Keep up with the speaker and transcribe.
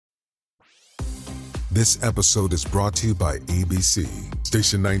This episode is brought to you by ABC.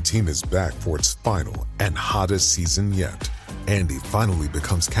 Station 19 is back for its final and hottest season yet. Andy finally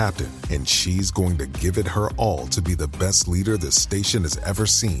becomes captain, and she's going to give it her all to be the best leader the station has ever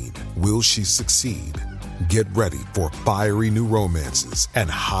seen. Will she succeed? Get ready for fiery new romances and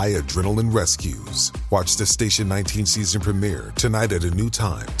high adrenaline rescues. Watch the Station 19 season premiere tonight at a new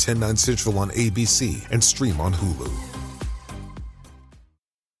time, 10/9 Central on ABC, and stream on Hulu.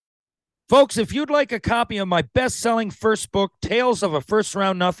 Folks, if you'd like a copy of my best-selling first book, Tales of a First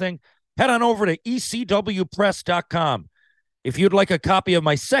Round Nothing, head on over to ecwpress.com. If you'd like a copy of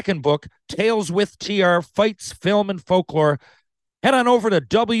my second book, Tales with TR, Fights, Film, and Folklore, head on over to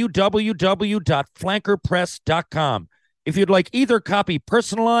www.flankerpress.com. If you'd like either copy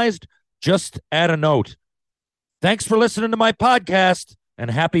personalized, just add a note. Thanks for listening to my podcast,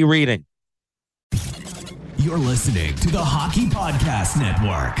 and happy reading. You're listening to the Hockey Podcast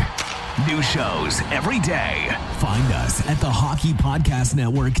Network. New shows every day. Find us at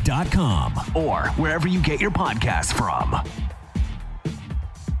thehockeypodcastnetwork.com or wherever you get your podcasts from. I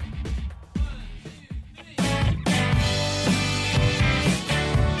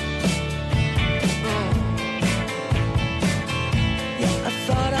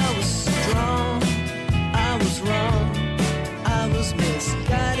thought I was strong, I was wrong, I was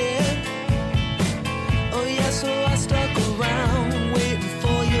misguided. Oh yeah, so I stuck around waiting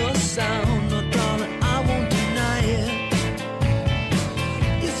for your sound. No, darling, I won't deny it.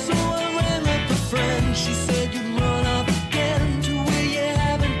 Yeah, so I rang up a friend. She said you'd run off again to where you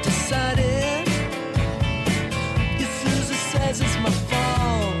haven't decided. Your Susie says it's my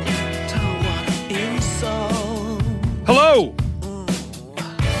fault. Tell her what an insult. Hello,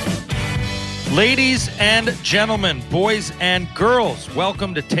 ladies and gentlemen, boys and girls.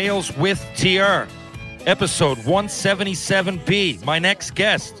 Welcome to Tales with TR, episode 177B. My next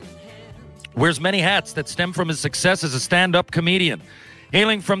guest wears many hats that stem from his success as a stand-up comedian.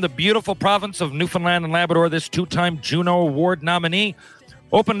 Hailing from the beautiful province of Newfoundland and Labrador, this two-time Juno Award nominee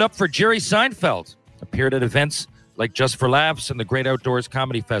opened up for Jerry Seinfeld, appeared at events like Just for Laughs and the Great Outdoors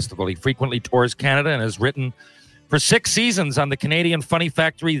Comedy Festival. He frequently tours Canada and has written for 6 seasons on the Canadian Funny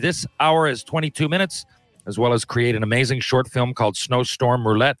Factory. This hour is 22 minutes, as well as create an amazing short film called Snowstorm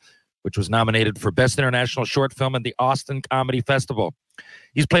Roulette, which was nominated for Best International Short Film at the Austin Comedy Festival.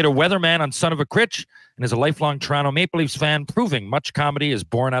 He's played a weatherman on Son of a Critch and is a lifelong Toronto Maple Leafs fan, proving much comedy is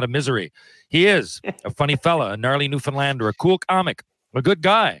born out of misery. He is a funny fella, a gnarly Newfoundlander, a cool comic, a good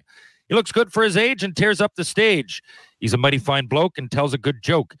guy. He looks good for his age and tears up the stage. He's a mighty fine bloke and tells a good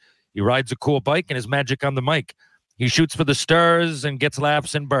joke. He rides a cool bike and is magic on the mic. He shoots for the stars and gets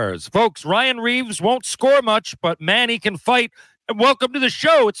laughs in bars. Folks, Ryan Reeves won't score much, but man, he can fight. And welcome to the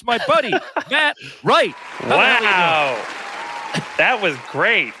show. It's my buddy, Matt Wright. Wow. That was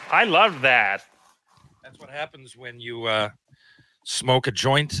great. I loved that. That's what happens when you smoke a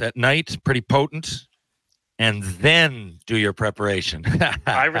joint at night, pretty potent, and then do your preparation.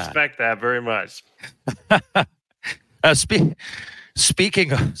 I respect that very much.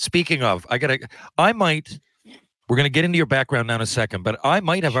 Speaking of, we're going to get into your background now in a second, but I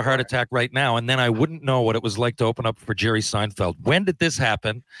might have a heart attack right now, and then I wouldn't know what it was like to open up for Jerry Seinfeld. When did this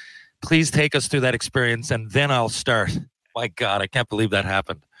happen? Please take us through that experience, and then I'll start. My God, I can't believe that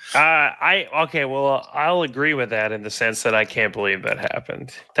happened. I'll agree with that in the sense that I can't believe that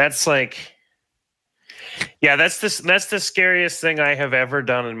happened. That's like, yeah, that's the scariest thing I have ever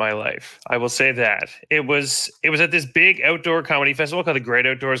done in my life. I will say that. It was at this big outdoor comedy festival called the Great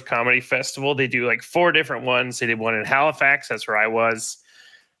Outdoors Comedy Festival. They do like 4 different ones. They did one in Halifax. That's where I was.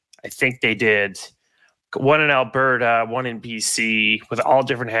 I think they did one in Alberta, one in BC, with all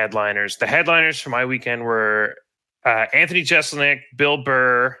different headliners. The headliners for my weekend were Anthony Jeselnik, Bill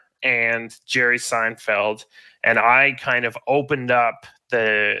Burr, and Jerry Seinfeld. And I kind of opened up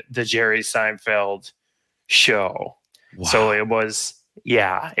the Jerry Seinfeld show. Wow. So it was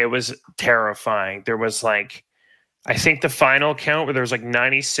terrifying. There was like, I think the final count where there was like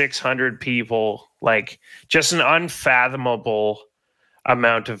 9,600 people, like just an unfathomable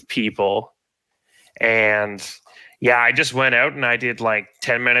amount of people. And yeah, I just went out and I did like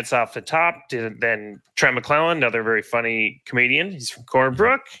 10 minutes off the top. Then Trent McClellan, another very funny comedian. He's from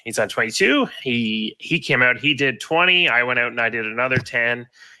Cornbrook. He's on 22. He came out. He did 20. I went out and I did another 10.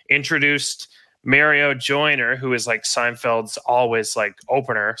 Introduced Mario Joyner, who is like Seinfeld's always like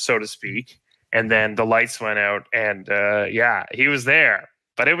opener, so to speak. And then the lights went out, and he was there.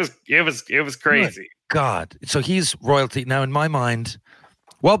 But it was crazy. My God, so he's royalty now in my mind.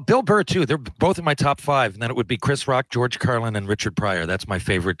 Well, Bill Burr, too. They're both in my top 5. And then it would be Chris Rock, George Carlin, and Richard Pryor. That's my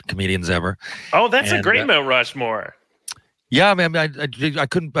favorite comedians ever. Oh, that's a great Mount Rushmore. Yeah, I mean, I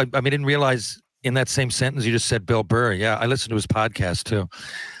couldn't. I didn't realize in that same sentence, you just said Bill Burr. Yeah, I listened to his podcast too.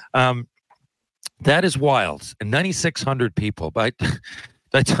 That is wild. And 9,600 people. But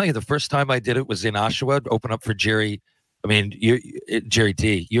I tell you, the first time I did it was in Oshawa, open up for Jerry. I mean, Jerry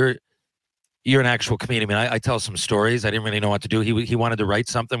D. You're an actual comedian. I mean, I tell some stories. I didn't really know what to do. He wanted to write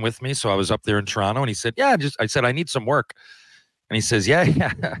something with me, so I was up there in Toronto, and he said, "Yeah." I said, "I need some work," and he says, "Yeah."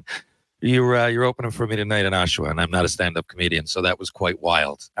 You're opening for me tonight in Oshawa, and I'm not a stand-up comedian, so that was quite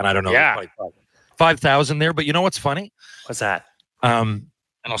wild. And I don't know, Yeah. 5,000 there. But you know what's funny? What's that? And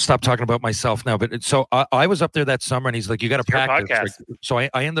I'll stop talking about myself now. But so I was up there that summer, and he's like, "You got to practice." Like, so I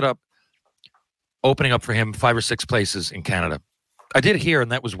ended up opening up for him 5 or 6 places in Canada. I did here,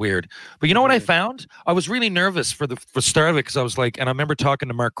 and that was weird. But you know what I found? I was really nervous for start of it because I was like, and I remember talking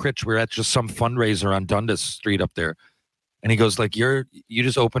to Mark Critch. We were at just some fundraiser on Dundas Street up there. And he goes like, you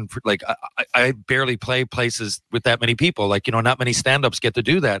just open for like, I barely play places with that many people. Like, you know, not many stand-ups get to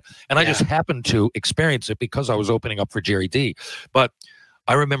do that. And I just happened to experience it because I was opening up for Jerry D. But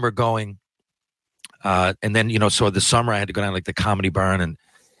I remember going, and then, you know, so the summer I had to go down like the Comedy Barn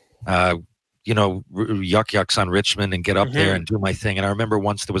and, you know, yucks on Richmond and get up there and do my thing. And I remember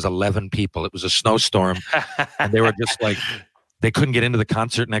once there was 11 people. It was a snowstorm. And they were just like, they couldn't get into the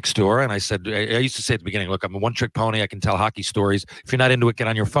concert next door. And I said, I used to say at the beginning, look, I'm a one-trick pony. I can tell hockey stories. If you're not into it, get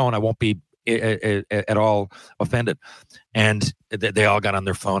on your phone. I won't be at all offended. And they all got on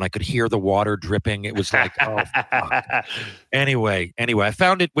their phone. I could hear the water dripping. It was like, oh, fuck. Anyway, I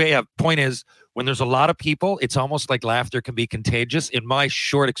found it. Point is, when there's a lot of people, it's almost like laughter can be contagious. In my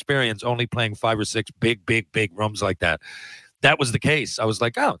short experience, only playing 5 or 6 big rooms like that, that was the case. I was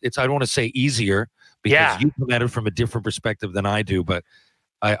like, oh, I don't want to say easier, because you come at it from a different perspective than I do. But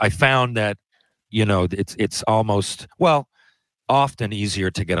I found that, you know, it's almost, well, often easier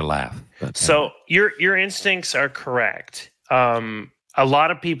to get a laugh. But, so your instincts are correct. A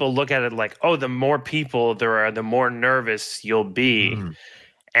lot of people look at it like, oh, the more people there are, the more nervous you'll be.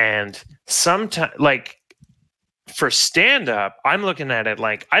 And sometimes, like, for stand-up, I'm looking at it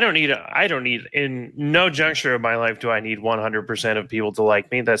like, I don't need in no juncture of my life do I need 100% of people to like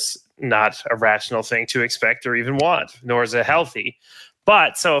me. That's not a rational thing to expect or even want, nor is it healthy.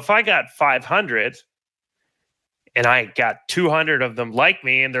 But so if I got 500 and I got 200 of them like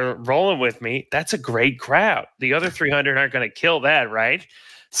me and they're rolling with me, that's a great crowd. The other 300 aren't going to kill that, right?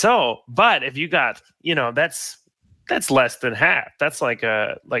 So, but if you got, you know, that's less than half. That's like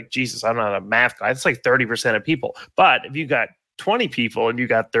Jesus, I'm not a math guy. It's like 30% of people. But if you got 20 people and you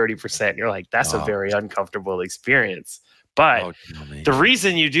got 30%, you're like, that's a very uncomfortable experience. But the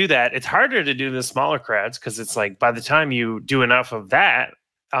reason you do that, it's harder to do in the smaller crowds because it's like by the time you do enough of that,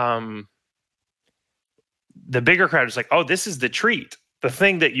 the bigger crowd is like, oh, this is the treat. The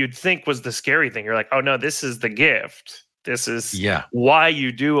thing that you'd think was the scary thing. You're like, oh, no, this is the gift. This is why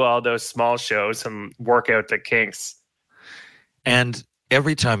you do all those small shows and work out the kinks. And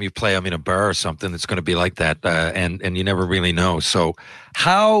every time you play, I'm in a bar or something, it's going to be like that. And you never really know. So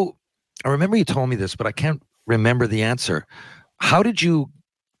I remember you told me this, but I can't remember the answer. How did you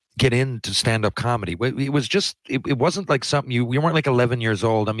get into stand-up comedy? It was just, it wasn't like something you weren't like 11 years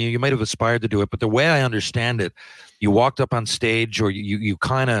old. I mean, you might have aspired to do it, but the way I understand it, you walked up on stage or you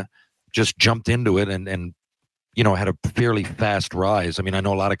kind of just jumped into it and, you know, had a fairly fast rise. I mean, I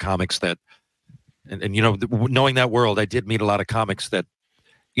know a lot of comics that, and you know, knowing that world, I did meet a lot of comics that,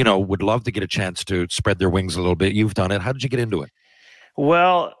 you know, would love to get a chance to spread their wings a little bit. You've done it. How did you get into it?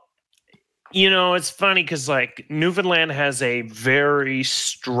 Well, you know, it's funny because like Newfoundland has a very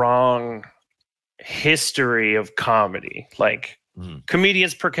strong history of comedy. Like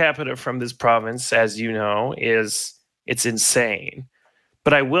comedians per capita from this province, as you know, it's insane.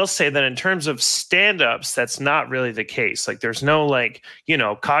 But I will say that in terms of stand-ups, that's not really the case. Like there's no like, you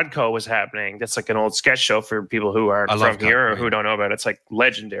know, Codco was happening. That's like an old sketch show for people who aren't from here or who don't know about it. It's like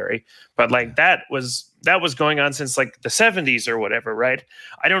legendary. But like that was going on since like the 70s or whatever, right?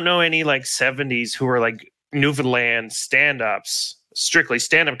 I don't know any like 70s who were like Newfoundland stand-ups, strictly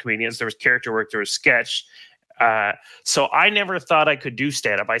stand-up comedians. There was character work, there was sketch. So I never thought I could do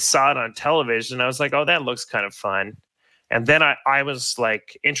stand-up. I saw it on television. I was like, oh, that looks kind of fun. And then I was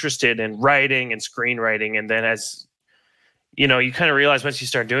like interested in writing and screenwriting. And then as, you know, you kind of realize once you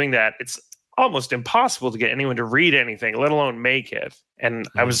start doing that, it's almost impossible to get anyone to read anything, let alone make it. And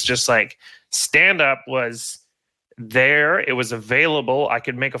I was just like, stand up was there. It was available. I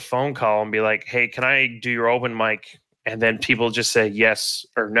could make a phone call and be like, hey, can I do your open mic? And then people just say yes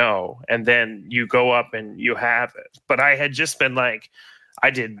or no. And then you go up and you have it. But I had just been like, I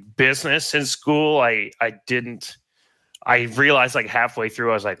did business in school. I realized like halfway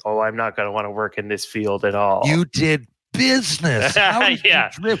through, I was like, oh, I'm not going to want to work in this field at all. You did business. How did Yeah.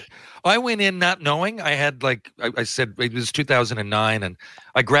 you drift? I went in not knowing. I had I said it was 2009, and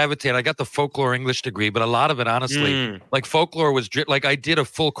I gravitated. I got the folklore English degree, but a lot of it, honestly, like folklore was like I did a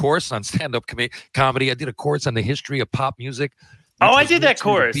full course on stand-up comedy. I did a course on the history of pop music. Oh, I did that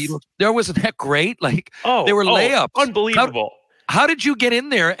course. There wasn't that great. Like, they were layups. Unbelievable. How did you get in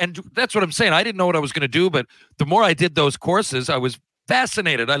there? And that's what I'm saying. I didn't know what I was going to do, but the more I did those courses, I was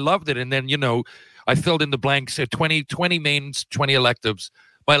fascinated. I loved it. And then, I filled in the blanks. 20 mains, 20 electives.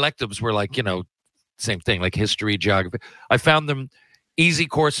 My electives were like, same thing, like history, geography. I found them easy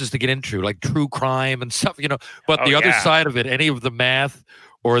courses to get into, like true crime and stuff, But the other side of it, any of the math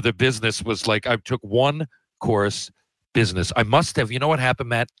or the business was like, I took one course, business. I must have, you know what happened,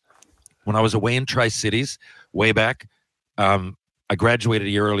 Matt? When I was away in Tri-Cities, way back, I graduated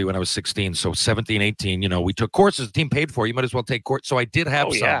a year early when I was 16. So 17, 18, we took courses the team paid for. You might as well take course. So I did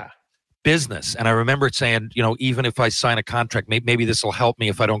have some business. And I remember saying, even if I sign a contract, maybe this will help me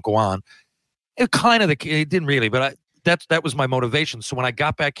if I don't go on. It didn't really, but that was my motivation. So when I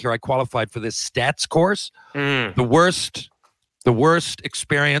got back here, I qualified for this stats course. The worst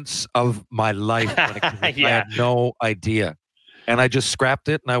experience of my life. I had no idea. And I just scrapped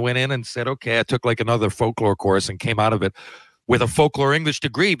it and I went in and said, okay, I took like another folklore course and came out of it with a folklore English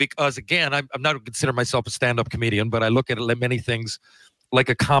degree because, again, I'm not consider myself a stand-up comedian, but I look at it, many things like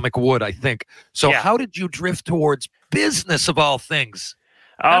a comic would, I think. So how did you drift towards business of all things?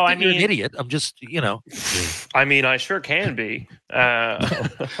 You're an idiot. I'm just, I mean, I sure can be.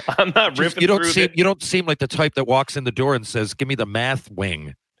 I'm not ripping You don't seem like the type that walks in the door and says, give me the math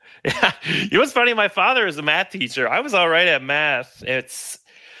wing. Yeah. You know what's funny? My father is a math teacher. I was all right at math.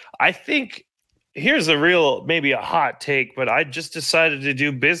 I think, here's maybe a hot take, but I just decided to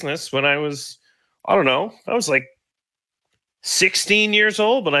do business when I was like 16 years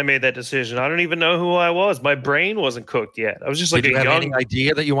old when I made that decision. I don't even know who I was. My brain wasn't cooked yet. I was just like Did you have any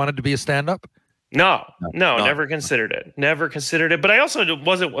idea that you wanted to be a stand-up? No, never considered it. Never considered it. But I also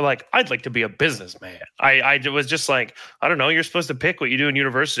wasn't like, I'd like to be a businessman. I was just like, I don't know, you're supposed to pick what you do in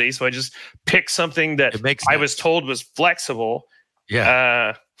university. So I just picked something that I was told was flexible.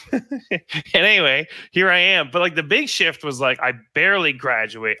 Yeah. And anyway, here I am. But like the big shift was like, I barely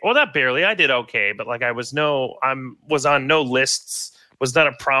graduated. Well, not barely. I did okay. But like I was on no lists, was not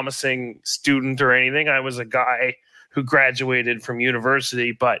a promising student or anything. I was a guy who graduated from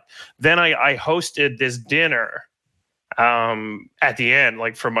university, but then I hosted this dinner at the end,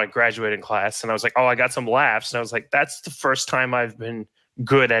 like for my graduating class. And I was like, oh, I got some laughs. And I was like, that's the first time I've been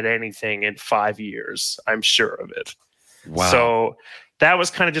good at anything in 5 years. I'm sure of it. Wow. So that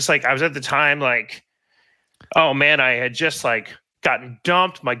was kind of just like, I was at the time like, oh man, I had just like gotten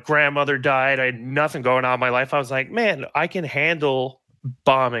dumped. My grandmother died. I had nothing going on in my life. I was like, man, I can handle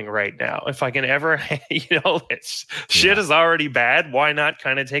bombing right now. If I can ever, shit is already bad. Why not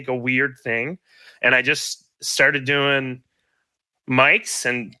kind of take a weird thing? And I just started doing mics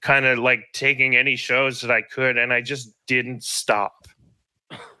and kind of like taking any shows that I could. And I just didn't stop.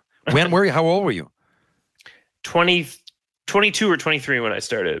 When were you? How old were you? 22 or 23 when I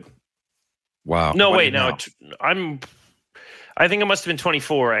started. Wow. No, wait, no. I think it must have been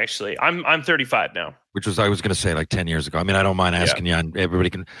 24 actually. I'm 35 now. Which was, I was going to say, like 10 years ago. I mean, I don't mind asking you, and everybody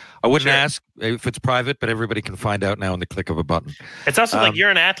can. I wouldn't ask if it's private, but everybody can find out now in the click of a button. It's also like you're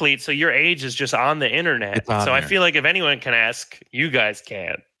an athlete, so your age is just on the internet. So there. I feel like if anyone can ask, you guys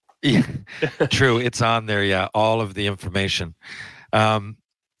can. Yeah, true. It's on there. Yeah, all of the information.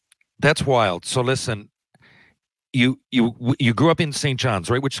 That's wild. So listen, you grew up in St. John's,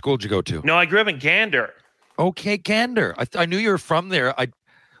 right? Which school did you go to? No, I grew up in Gander. Okay, Gander. I knew you were from there.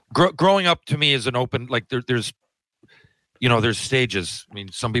 Growing up to me is an open, like there's stages. I mean,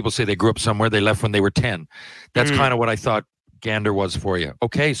 some people say they grew up somewhere, they left when they were 10. That's kind of what I thought Gander was for you.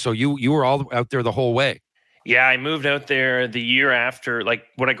 Okay, so you were all out there the whole way. Yeah, I moved out there the year after, like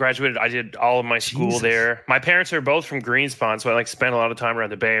when I graduated, I did all of my school there. My parents are both from Greenspawn, so I spent a lot of time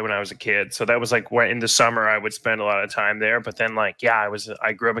around the Bay when I was a kid. So that was like when in the summer I would spend a lot of time there. But then I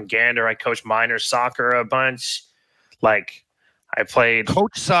grew up in Gander. I coached minor soccer a bunch. Like I played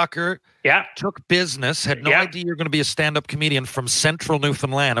coach soccer. Yeah. Took business. Had no idea you're going to be a stand-up comedian from central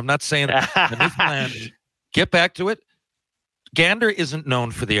Newfoundland. I'm not saying Newfoundland. Get back to it. Gander isn't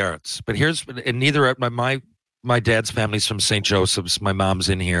known for the arts, but neither my dad's family's from St. Joseph's. My mom's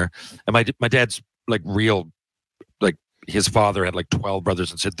in here, and my dad's like his father had like 12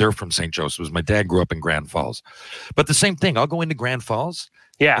 brothers and said they're from St. Joseph's. My dad grew up in Grand Falls, but the same thing. I'll go into Grand Falls,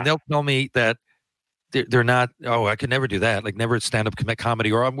 and they'll tell me that they're not. Oh, I could never do that. Like never stand up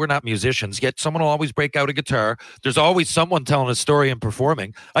comedy, or we're not musicians. Yet someone will always break out a guitar. There's always someone telling a story and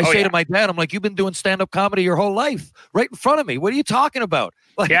performing. I say to my dad, I'm like, you've been doing stand up comedy your whole life, right in front of me. What are you talking about?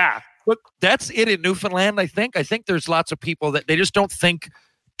 Like, Yeah. But that's it in Newfoundland. I think there's lots of people that they just don't think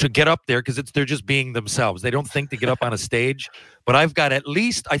to get up there because they're just being themselves. They don't think to get up on a stage. But I've got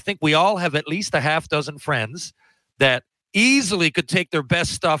I think we all have at least a half dozen friends that easily could take their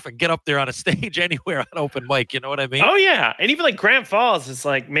best stuff and get up there on a stage anywhere on open mic. You know what I mean? Oh yeah. And even like Grand Falls is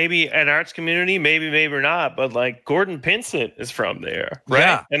like maybe an arts community, maybe not, but like Gordon Pinsent is from there. Right.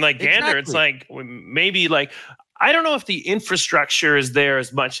 Yeah, and like Gander, It's like maybe like, I don't know if the infrastructure is there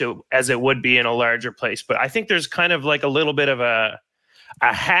as much as it would be in a larger place, but I think there's kind of like a little bit of a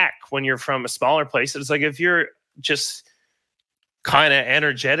hack when you're from a smaller place. It's like if you're just kind of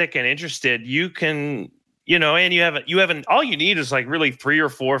energetic and interested, you can, and you haven't all you need is like really 3 or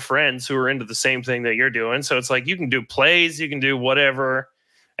 4 friends who are into the same thing that you're doing. So it's like you can do plays, you can do whatever.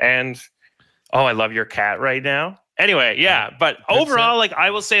 And I love your cat right now. Anyway, yeah, but overall, like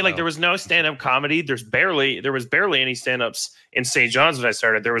I will say, like there was no stand-up comedy. There was barely any stand-ups in St. John's when I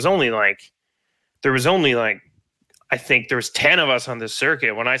started. There was only like I think there was 10 of us on the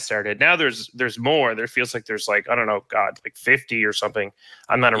circuit when I started. Now there's more. There feels like there's like, I don't know, God, like 50 or something.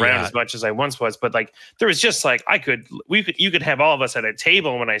 I'm not around as much as I once was, but like there was just like you could have all of us at a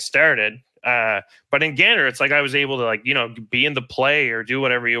table when I started. But in Gander, it's like I was able to like, be in the play or do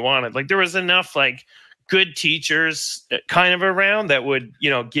whatever you wanted. Like there was enough like good teachers kind of around that would,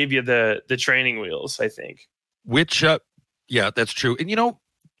 give you the training wheels, I think. Which, yeah, that's true. And,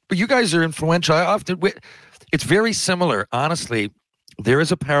 but you guys are influential. It's very similar. Honestly, there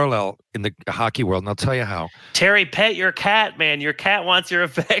is a parallel in the hockey world, and I'll tell you how. Terry, pet your cat, man. Your cat wants your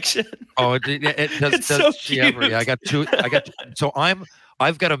affection. Oh, it does. It's so cute. Yeah, I got two. So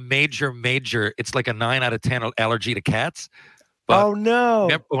I've got a major. It's like a 9 out of 10 allergy to cats. But oh no!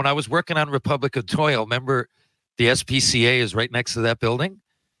 Remember, when I was working on Republic of Toil, remember the SPCA is right next to that building?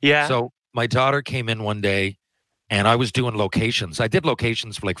 Yeah. So my daughter came in one day and I was doing locations. I did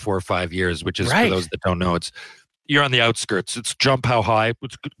locations for like 4 or 5 years, which is for those that don't know, you're on the outskirts. It's jump how high.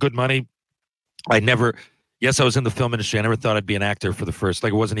 It's good money. I was in the film industry. I never thought I'd be an actor for the first,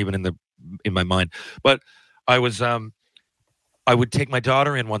 like it wasn't even in my mind. But I was, I would take my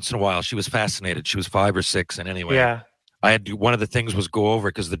daughter in once in a while. She was fascinated. She was 5 or 6. And anyway. Yeah. One of the things was go over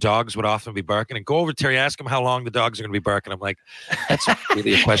because the dogs would often be barking and go over, Terry, ask them how long the dogs are going to be barking. I'm like, that's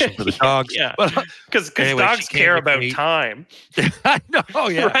really a question for the dogs. Yeah. Because anyway, dogs care about time. I know. Oh,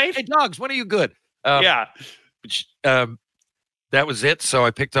 yeah. Right? Hey, dogs, when are you good? Yeah. That was it. So I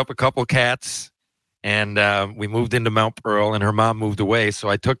picked up a couple cats and we moved into Mount Pearl and her mom moved away. So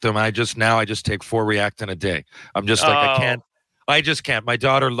I took them. I just take 4 Reactin a day. I'm just like, I just can't. My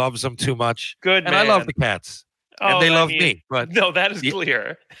daughter loves them too much. Good, and man. I love the cats. And they love me, but no, that is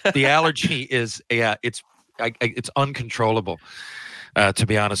clear. The allergy is, it's uncontrollable. To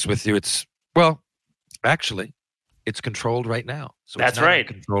be honest with you, actually, it's controlled right now. So that's right,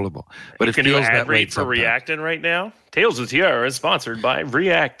 uncontrollable. But it feels do that way for Reactin right now. Tales with Tiara is sponsored by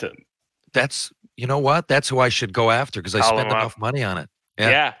Reactin. That's what? That's who I should go after because I spend enough money on it.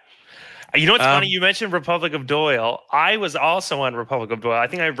 Yeah. You know what's funny? You mentioned Republic of Doyle. I was also on Republic of Doyle. I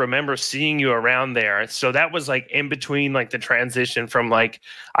think I remember seeing you around there. So that was like in between like the transition from like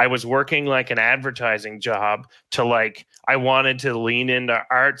I was working like an advertising job to like I wanted to lean into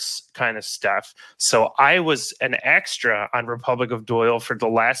arts kind of stuff. So I was an extra on Republic of Doyle for the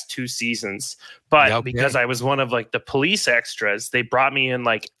last 2 seasons. But because I was one of like the police extras, they brought me in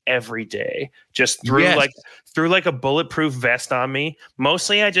like every day, just threw like a bulletproof vest on me.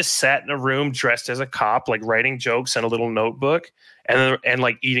 Mostly I just sat in a room dressed as a cop, like writing jokes in a little notebook and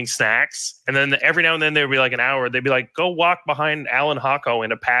like eating snacks. And then every now and then there'd be like an hour. They'd be like, go walk behind Alan Hocko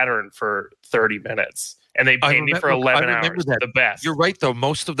in a pattern for 30 minutes. And they paid me for 11 hours. That. The best. You're right, though.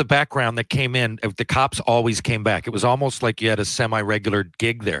 Most of the background that came in, the cops always came back. It was almost like you had a semi-regular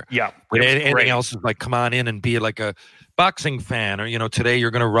gig there. Yeah. But anything else is like, come on in and be like a boxing fan. Or, today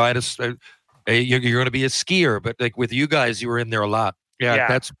you're going to ride you're going to be a skier. But like with you guys, you were in there a lot.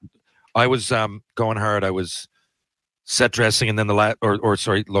 Yeah. I was going hard. I was set dressing and then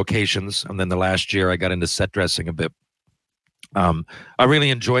locations. And then the last year I got into set dressing a bit. I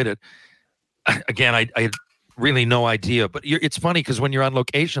really enjoyed it. Again, I had really no idea, but it's funny because when you're on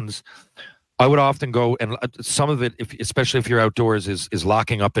locations, I would often go and some of it, especially if you're outdoors, is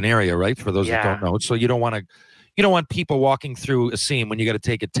locking up an area, right? For those that don't know, so you don't want people walking through a scene when you got to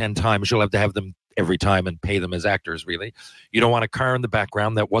take it 10 times. You'll have to have them every time and pay them as actors. Really, you don't want a car in the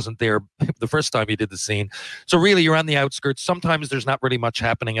background that wasn't there the first time you did the scene. So really, you're on the outskirts. Sometimes there's not really much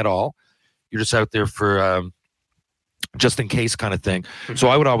happening at all. You're just out there for just in case kind of thing. So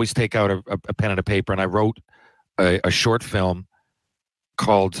I would always take out a pen and a paper, and I wrote a short film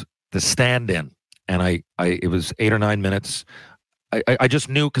called The Stand-In, and it was 8 or 9 minutes. I just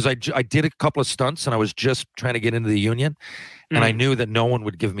knew, because I did a couple of stunts and I was just trying to get into the union, and I knew that no one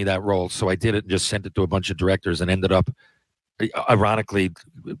would give me that role. So I did it and just sent it to a bunch of directors, and ended up, ironically,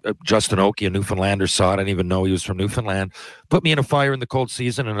 Justin Oakey, a Newfoundlander, saw it. I didn't even know he was from Newfoundland. Put me in a fire in the cold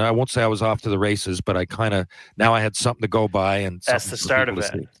season, and I won't say I was off to the races, but I kind of, now I had something to go by. And that's the start of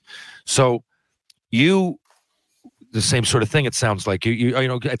it. So the same sort of thing, it sounds like. You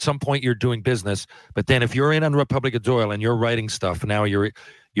know, at some point you're doing business, but then if you're in on Republic of Doyle and you're writing stuff, now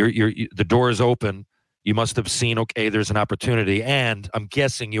the door is open. You must have seen, okay, there's an opportunity. And I'm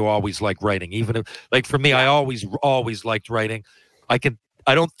guessing you always like writing. Even if, like for me, I always liked writing. I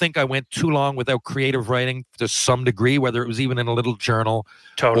don't think I went too long without creative writing to some degree, whether it was even in a little journal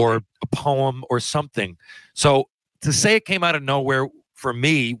or a poem or something. So to say it came out of nowhere for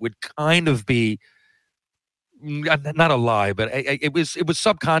me would kind of be not a lie, but it was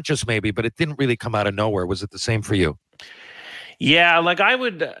subconscious maybe, but it didn't really come out of nowhere. Was it the same for you? Yeah, like I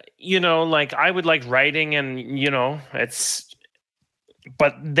would, I would like writing, and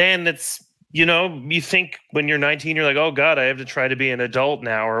but then it's, you think when you're 19, you're like, oh God, I have to try to be an adult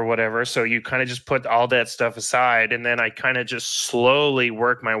now or whatever. So you kind of just put all that stuff aside, and then I kind of just slowly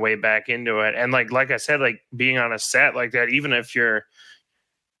work my way back into it. And like I said, like being on a set like that, even if you're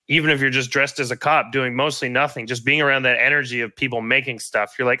just dressed as a cop doing mostly nothing, just being around that energy of people making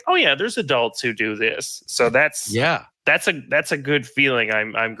stuff, you're like, oh yeah, there's adults who do this. So that's a good feeling.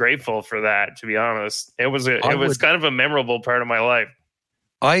 I'm grateful for that, to be honest. It was kind of a memorable part of my life.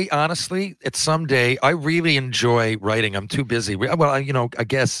 I honestly, it's someday, I really enjoy writing. I'm too busy. Well, I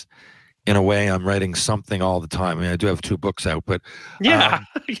guess in a way I'm writing something all the time. I mean, I do have 2 books out, but yeah.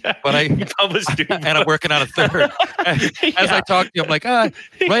 But I published and I'm working on a 3rd. As I talk to you, I'm like,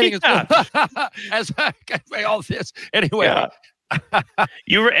 writing is as I all this anyway. Yeah.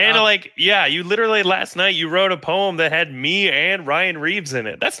 You were you literally last night you wrote a poem that had me and Ryan Reeves in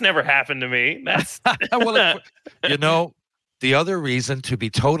it. That's never happened to me. That's well, the other reason, to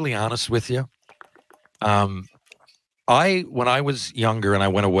be totally honest with you, when I was younger and I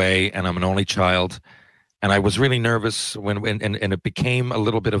went away, and I'm an only child, and I was really nervous when it became a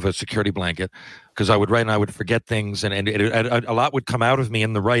little bit of a security blanket, because I would write and I would forget things, and a lot would come out of me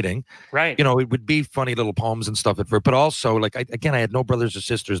in the writing. Right. It would be funny little poems and stuff, but also I had no brothers or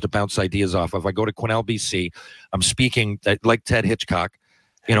sisters to bounce ideas off of. I go to Quesnel, BC. I'm speaking like Ted Hitchcock.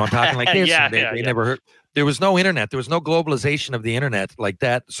 I'm talking like this. They never heard. There was no internet. There was no globalization of the internet like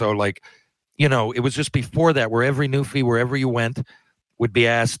that. So it was just before that, where every newfie, wherever you went, would be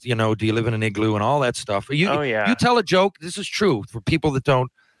asked, do you live in an igloo and all that stuff. You tell a joke. This is true for people that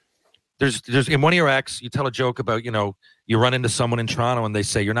don't. There's in one of your acts, you tell a joke about, you run into someone in Toronto and they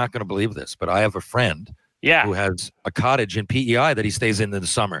say, you're not going to believe this, but I have a friend who has a cottage in PEI that he stays in the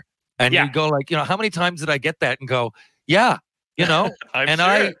summer. And you go like, how many times did I get that and go, yeah, I'm sure.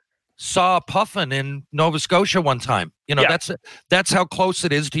 I saw a puffin in Nova Scotia one time. That's how close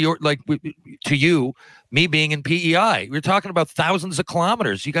it is to to you, me being in PEI. We're talking about thousands of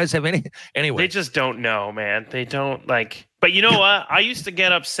kilometers. You guys have anyway. They just don't know, man. They don't but you know what? I used to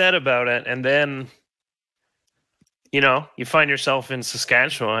get upset about it, and then you find yourself in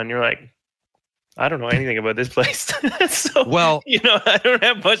Saskatchewan, you're like, I don't know anything about this place. So I don't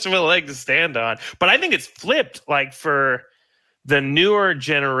have much of a leg to stand on. But I think it's flipped, for the newer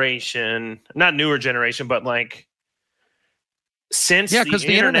generation, not newer generation, but since the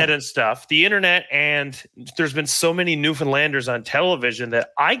internet and stuff, the internet, and there's been so many Newfoundlanders on television that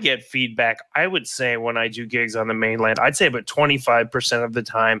I get feedback. I would say when I do gigs on the mainland, I'd say about 25% of the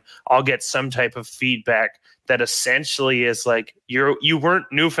time I'll get some type of feedback that essentially is like, you weren't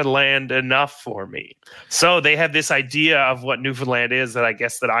Newfoundland enough for me. So they have this idea of what Newfoundland is that I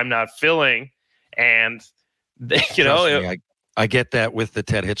guess that I'm not filling. And I get that with the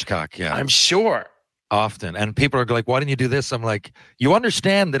Ted Hitchcock. Yeah, I'm sure. Often. And people are like, why didn't you do this? I'm like, you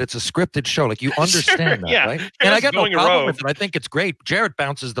understand that it's a scripted show. Like, you understand that, right? And I got no problem with it. I think it's great. Jarrett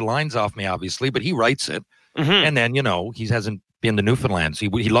bounces the lines off me, obviously, but he writes it. Mm-hmm. And then, he hasn't been to Newfoundland. He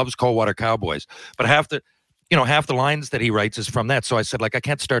loves Coldwater Cowboys. But half the lines that he writes is from that. So I said, I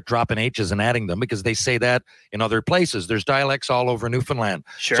can't start dropping H's and adding them, because they say that in other places. There's dialects all over Newfoundland.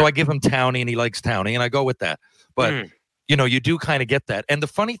 Sure. So I give him Townie, and he likes Townie, and I go with that. But you do kind of get that. And the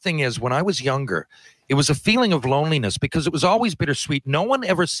funny thing is, when I was younger, it was a feeling of loneliness, because it was always bittersweet. No one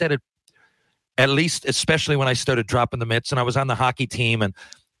ever said it, at least, especially when I started dropping the mitts and I was on the hockey team. And,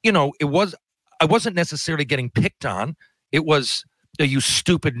 I wasn't necessarily getting picked on. It was you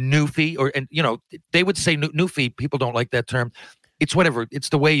stupid newfie, and they would say newfie. People don't like that term. It's whatever. It's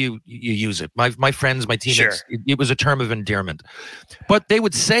the way you use it. My friends, my teammates, it was a term of endearment. But they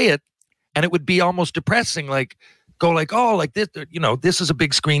would say it, and it would be almost depressing. Oh, like this, this is a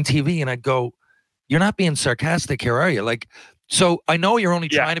big screen TV, and I'd go, you're not being sarcastic here, are you? Like, so I know you're only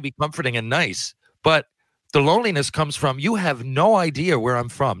trying to be comforting and nice, but the loneliness comes from you have no idea where I'm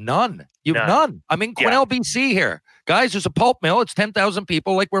from. None. None. I'm in Quesnel, BC here. Guys, there's a pulp mill. It's 10,000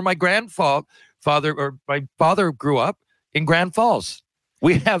 people, like where my father grew up in Grand Falls.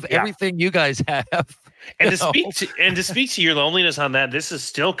 We have everything you guys have. And to speak to your loneliness on that, this is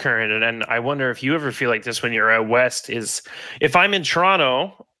still current. And I wonder if you ever feel like this when you're out west, is if I'm in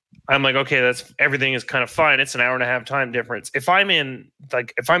Toronto, I'm like, okay, everything is kind of fine. It's an hour and a half time difference. If I'm in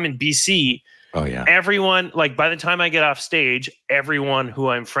BC, everyone, like by the time I get off stage, everyone who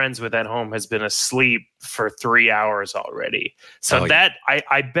I'm friends with at home has been asleep for 3 hours already. So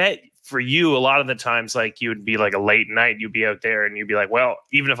I bet for you, a lot of the times, like you would be like a late night, you'd be out there and you'd be like, well,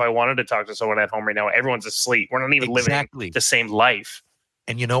 even if I wanted to talk to someone at home right now, everyone's asleep. We're not even living the same life.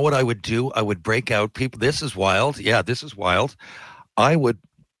 And you know what I would do? I would break out people. This is wild. Yeah, this is wild. I would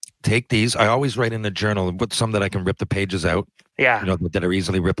take these. I always write in the journal and put some that I can rip the pages out. Yeah. That are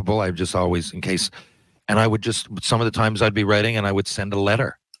easily rippable. I just always, in case. And I would just, some of the times I'd be writing and I would send a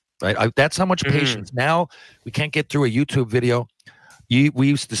letter. Right. That's how much patience. Now we can't get through a YouTube video. We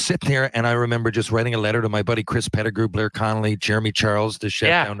used to sit there, and I remember just writing a letter to my buddy Chris Pettigrew, Blair Connolly, Jeremy Charles, the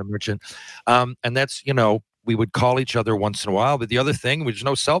chef down to Merchant. And that's, we would call each other once in a while. But the other thing was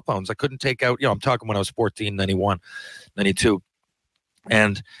no cell phones. I couldn't take out, I'm talking when I was 14, 91, 92.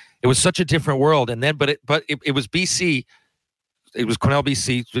 And it was such a different world. And then, but it was BC. It was Quesnel,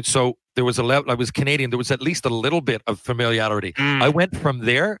 BC. So there was I was Canadian. There was at least a little bit of familiarity. I went from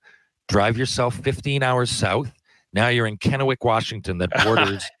there, drive yourself 15 hours south. Now you're in Kennewick, Washington, that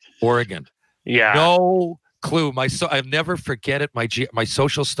borders Oregon. Yeah. No clue. I'll never forget it. My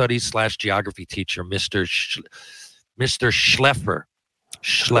social studies / geography teacher, Mr.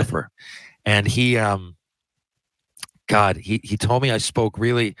 Schleffer. And he told me I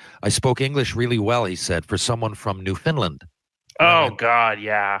spoke English really well, he said, for someone from Newfoundland. God,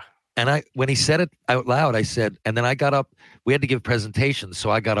 yeah. And when he said it out loud, I said, and then I got up, we had to give presentations.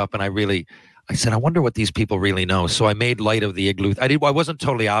 So I got up and I said, I wonder what these people really know. So I made light of the igloo. I wasn't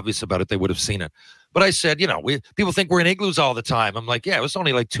totally obvious about it. They would have seen it. But I said, people think we're in igloos all the time. I'm like, it was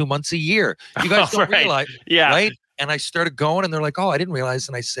only like 2 months a year. You guys don't realize. Yeah. Right. And I started going and they're like, I didn't realize.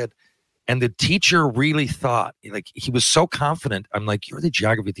 And I said, and the teacher really thought, like, he was so confident. I'm like, you're the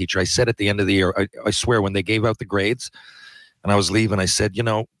geography teacher. I said at the end of the year, I swear, when they gave out the grades and I was leaving, I said,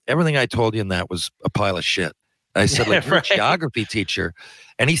 everything I told you in that was a pile of shit. I said, like, you're a geography teacher.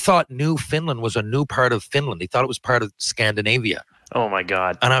 And he thought New Finland was a new part of Finland. He thought it was part of Scandinavia. Oh, my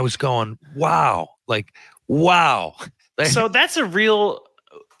God. And I was going, wow. Like, wow. So that's a real,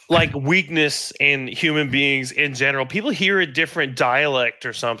 weakness in human beings in general. People hear a different dialect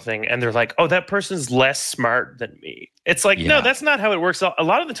or something, and they're like, oh, that person's less smart than me. It's like, no, that's not how it works. A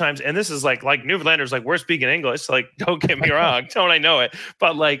lot of the times, and this is like Newfoundlanders, we're speaking English. Like, don't get me wrong. Don't I know it?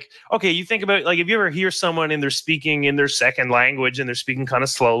 But okay, you think about if you ever hear someone and they're speaking in their second language and they're speaking kind of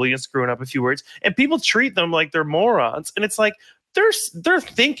slowly and screwing up a few words, and people treat them like they're morons. And it's like, they're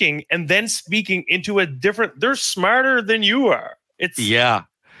thinking and then speaking into a different, they're smarter than you are. It's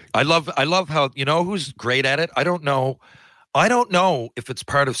I love how, who's great at it? I don't know if it's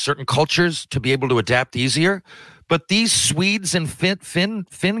part of certain cultures to be able to adapt easier, but these Swedes and Finn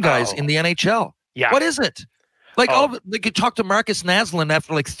guys in the NHL. Yeah. What is it? You talk to Marcus Naslund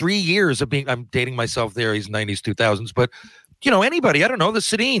after 3 years of being, I'm dating myself there. He's 90s, 2000s, but anybody, I don't know, the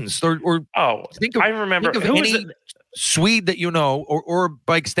Sedins I remember who was it? Swede that or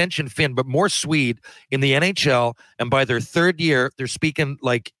by extension Finn, but more Swede in the NHL, and by their third year, they're speaking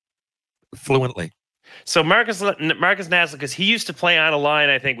fluently. So Marcus Naslund, because he used to play on a line,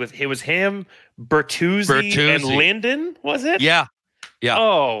 I think it was him, Bertuzzi and Linden, was it? Yeah.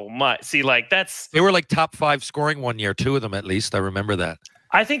 Oh my! See, that's they were top 5 scoring one year, 2 of them at least. I remember that.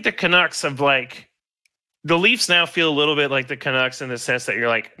 I think the Canucks have the Leafs now feel a little bit like the Canucks in the sense that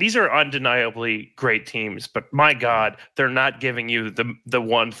you're these are undeniably great teams, but my God, they're not giving you the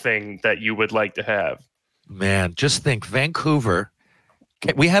one thing that you would like to have. Man, just think, Vancouver.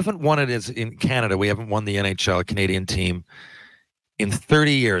 We haven't won it as in Canada. We haven't won the NHL Canadian team in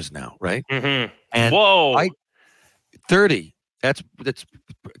 30 years now, right? Mm-hmm. And 30. That's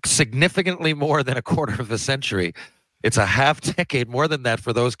significantly more than a quarter of a century. It's a half decade, more than that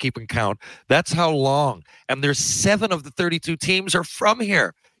for those keeping count. That's how long. And there's 7 of the 32 teams are from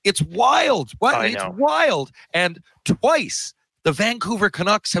here. It's wild. It's wild. And twice The Vancouver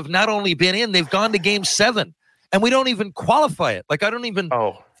Canucks have not only been in, they've gone to Game 7, and we don't even qualify it. Like, I don't even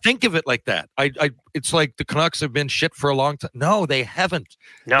think of it like that. It's like the Canucks have been shit for a long time. No, they haven't.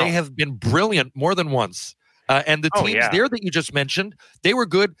 No. They have been brilliant more than once. And the teams there that you just mentioned, they were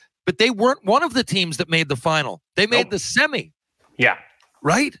good, but they weren't one of the teams that made the final. They made the semi. Yeah.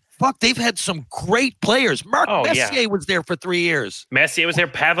 Right? Fuck, they've had some great players. Mark Messier was there for 3 years. Messier was there.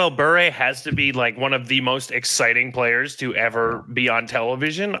 Pavel Bure has to be like one of the most exciting players to ever be on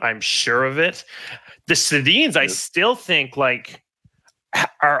television. I'm sure of it. The Sedins, I still think like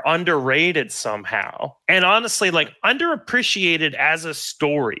are underrated somehow. And honestly, like underappreciated as a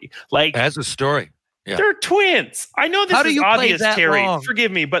story. Like as a story. Yeah. They're twins. I know this is obvious, Terry. Long?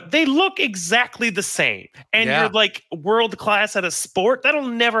 Forgive me, but they look exactly the same. And you're like world class at a sport. That'll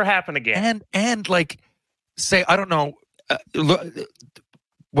never happen again. And like, say, I don't know,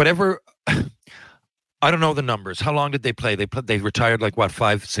 whatever. I don't know the numbers. How long did they play? They retired like what,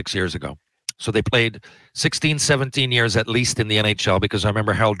 5-6 years ago. So they played 16, 17 years at least in the NHL, because I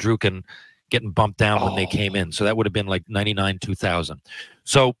remember Harold Druken getting bumped down when they came in. So that would have been like 99, 2000.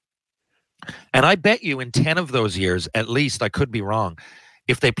 So. And I bet you in 10 of those years, at least, I could be wrong,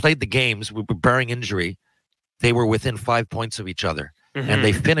 if they played the games, barring injury, they were within 5 points of each other. Mm-hmm. And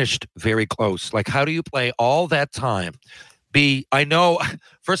they finished very close. Like, how do you play all that time? I know,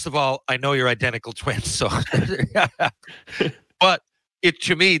 first of all, I know you're identical twins. So, but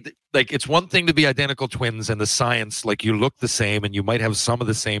to me, like, it's one thing to be identical twins and the science, like you look the same and you might have some of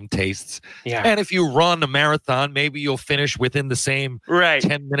the same tastes. Yeah. And if you run a marathon, maybe you'll finish within the same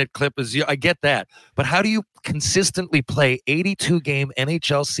 10-minute clip as you. I get that. But how do you consistently play 82-game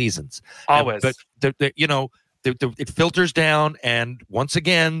NHL seasons? Always. But, it filters down. And once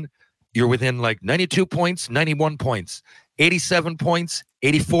again, you're within like 92 points, 91 points, 87 points,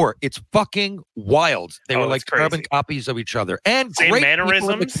 84. It's fucking wild. They were like carbon copies of each other. And same great mannerisms.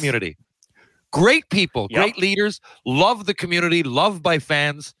 People in the community. Great people, great leaders, love the community, loved by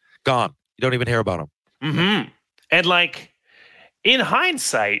fans. Gone. You don't even hear about them. Mm-hmm. And like, in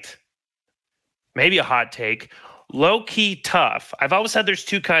hindsight, maybe a hot take, low-key tough. I've always said there's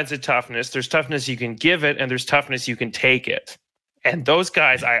two kinds of toughness. There's toughness you can give it, and there's toughness you can take it. And those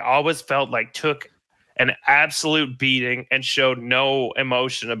guys, I always felt like took an absolute beating and showed no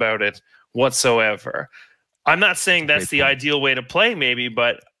emotion about it whatsoever. I'm not saying that's the ideal way to play, maybe,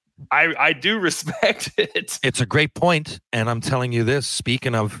 but I do respect it. It's a great point, and I'm telling you this,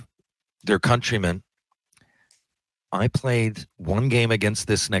 speaking of their countrymen, I played one game against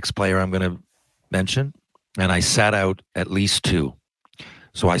this next player I'm going to mention, and I sat out at least 2.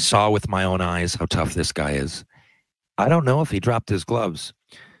 So I saw with my own eyes how tough this guy is. I don't know if he dropped his gloves.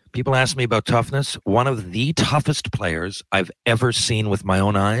 People ask me about toughness. One of the toughest players I've ever seen with my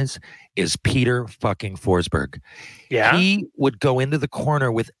own eyes is Peter fucking Forsberg. Yeah. He would go into the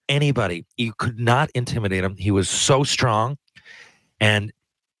corner with anybody. You could not intimidate him. He was so strong. And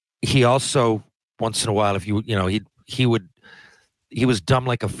he also, once in a while, if he was dumb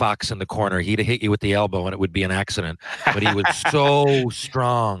like a fox in the corner. He'd hit you with the elbow and it would be an accident. But he was so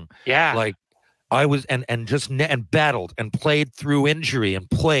strong. Yeah. Like, I was and battled and played through injury and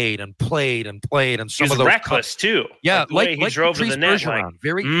played and some He's of those reckless too. Yeah, like he drove to the net.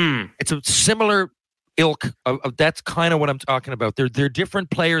 It's a similar ilk of that's kind of what I'm talking about. They're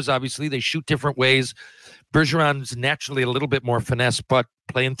different players. Obviously, they shoot different ways. Bergeron's naturally a little bit more finesse, but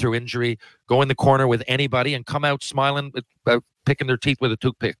playing through injury, go in the corner with anybody and come out smiling, picking their teeth with a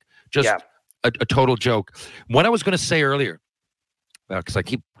toothpick. Just a total joke. What I was going to say earlier, because I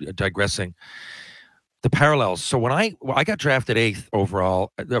keep digressing. The parallels. So when I got drafted 8th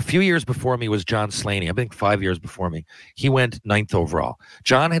overall, a few years before me was John Slaney. I think 5 years before me. He went 9th overall.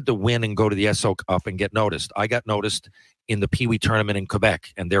 John had to win and go to the SO Cup and get noticed. I got noticed in the Pee Wee tournament in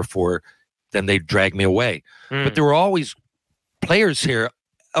Quebec, and therefore then they dragged me away. But there were always players here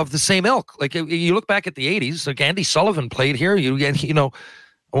of the same ilk. Like you look back at the 80s, like Andy Sullivan played here. I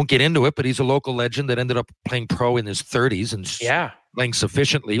won't get into it, but he's a local legend that ended up playing pro in his 30s and playing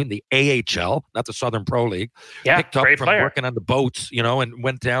sufficiently in the AHL, not the Southern Pro League. Yeah, picked up great from player. Working on the boats, and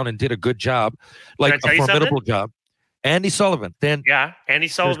went down and did a good job, like a formidable job. Andy Sullivan. Then Andy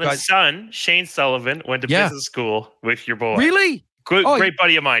Sullivan's son, Shane Sullivan, went to business school with your boy. Really? Good, great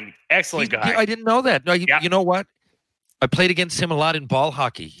buddy of mine. Excellent guy. I didn't know that. No, you know what? I played against him a lot in ball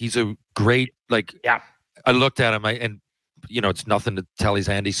hockey. He's a great, I looked at him and it's nothing to tell he's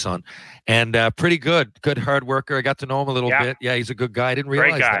Andy's son. And pretty good hard worker. I got to know him a little bit. Yeah, he's a good guy. I didn't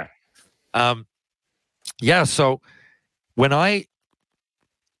realize that. So when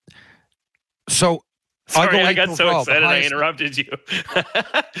Sorry, I got overall. so excited I highest... interrupted you.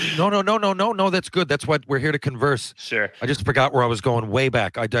 No. That's good. That's what we're here to converse. Sure. I just forgot where I was going way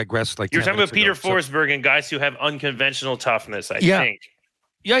back. I digressed. Like You're 10 talking about minutes Peter ago. Forsberg and guys who have unconventional toughness, I think.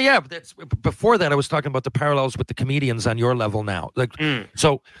 Yeah. But that's before that. I was talking about the parallels with the comedians on your level now. Like,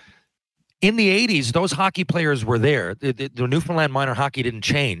 so in the 80s, those hockey players were there. The Newfoundland minor hockey didn't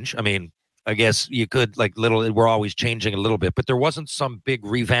change. I mean, I guess you could we're always changing a little bit, but there wasn't some big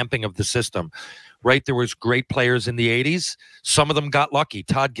revamping of the system, right? There was great players in the 80s. Some of them got lucky.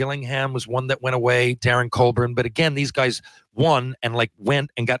 Todd Gillingham was one that went away, Darren Colburn. But again, these guys won and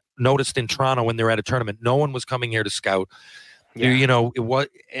went and got noticed in Toronto when they were at a tournament. No one was coming here to scout. Yeah. It was.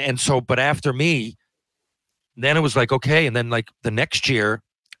 And so, but after me, then it was like, okay. And then the next year,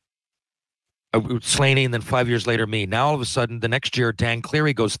 Slaney, and then 5 years later, me. Now, all of a sudden, the next year, Dan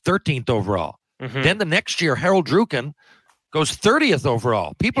Cleary goes 13th overall. Mm-hmm. Then the next year, Harold Druken goes 30th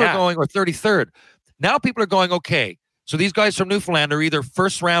overall. People are going, or 33rd. Now people are going, okay, so these guys from Newfoundland are either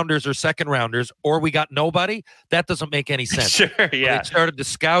first rounders or second rounders, or we got nobody. That doesn't make any sense. Sure, yeah. They started to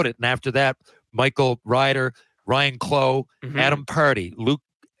scout it, and after that, Michael Ryder, Ryan Clough, Adam Party, Luke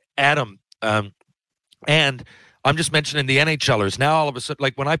Adam, and I'm just mentioning the NHLers. Now, all of a sudden,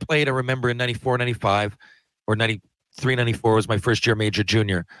 like when I played, I remember in 94, 95, or 93, 94 was my first year major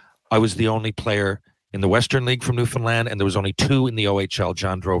junior. I was the only player in the Western League from Newfoundland, and there was only two in the OHL,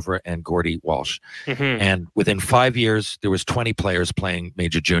 John Drover and Gordie Walsh. And within 5 years, there was 20 players playing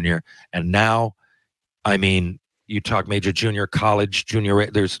major junior. And now, I mean, you talk major junior, college, junior,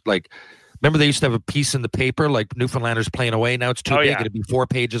 there's remember they used to have a piece in the paper, like Newfoundlanders playing away. Now it's too big. It'd be 4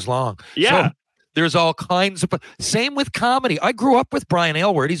 pages long. Yeah. So, there's all kinds of... Same with comedy. I grew up with Brian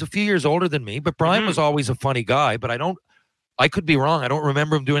Aylward. He's a few years older than me, but Brian was always a funny guy, but I could be wrong. I don't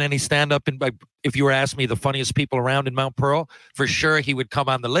remember him doing any stand-up. If you were asking me the funniest people around in Mount Pearl, for sure he would come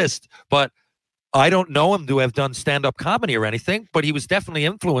on the list. But I don't know him to have done stand-up comedy or anything, but he was definitely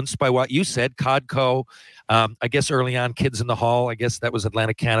influenced by what you said, Codco. I guess early on, Kids in the Hall. I guess that was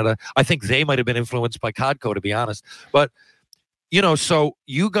Atlantic Canada. I think they might have been influenced by Codco, to be honest. But... so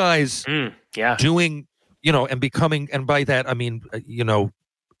you guys doing, and becoming, and by that, I mean,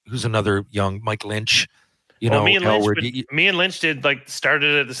 who's another young Mike Lynch, me and Lynch did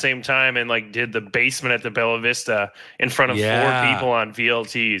started at the same time and did the basement at the Bella Vista in front of 4 people on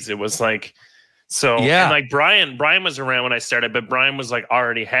VLTs. It was and Brian was around when I started, but Brian was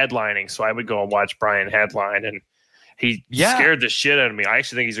already headlining. So I would go and watch Brian headline, and he scared the shit out of me. I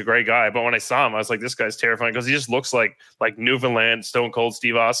actually think he's a great guy, but when I saw him, I was like, this guy's terrifying because he just looks like Newfoundland Stone Cold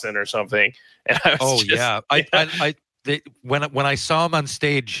Steve Austin or something. And I was when I saw him on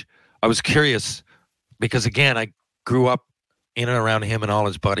stage, I was curious because again, I grew up in and around him and all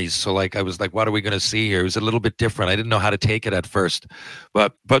his buddies. So I was like, what are we going to see here? It was a little bit different. I didn't know how to take it at first,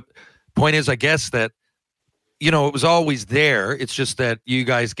 but point is, I guess that, it was always there. It's just that you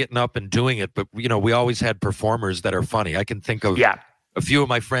guys getting up and doing it. But, we always had performers that are funny. I can think of a few of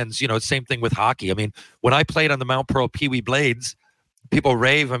my friends, same thing with hockey. I mean, when I played on the Mount Pearl Pee Wee Blades, people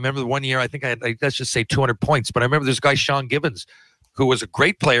rave. I remember the one year, I think I had, let's just say 200 points. But I remember this guy, Sean Gibbons, who was a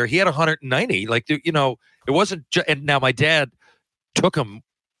great player. He had 190. It wasn't and now my dad took him.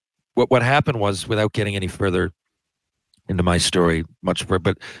 What happened was, without getting any further into my story much further,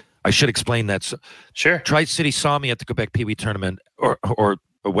 but I should explain that. So, sure. Tri-City saw me at the Quebec Pee Wee tournament, or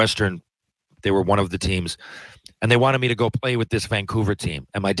Western. They were one of the teams, and they wanted me to go play with this Vancouver team.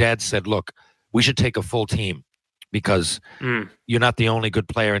 And my dad said, "Look, we should take a full team because you're not the only good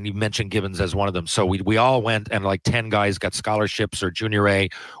player." And you mentioned Gibbons as one of them. So we all went, and 10 guys got scholarships or junior A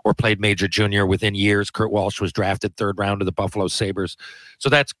or played major junior within years. Kurt Walsh was drafted 3rd round of the Buffalo Sabres. So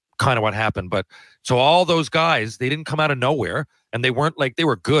that's kind of what happened. But so all those guys, they didn't come out of nowhere. And they weren't they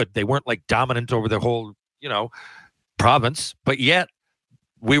were good. They weren't dominant over the whole, province. But yet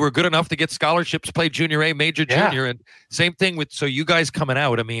we were good enough to get scholarships, play junior A, major junior. And same thing with, so you guys coming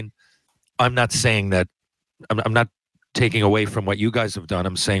out. I mean, I'm not saying that, I'm not taking away from what you guys have done.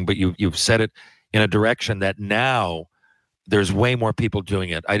 I'm saying, but you've said it in a direction that now there's way more people doing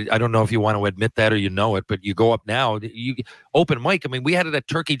it. I don't know if you want to admit that or it, but you go up now, you open mic. I mean, we had it at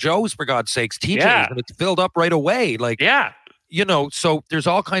Turkey Joe's, for God's sakes, TJ's, and it's filled up right away. So there's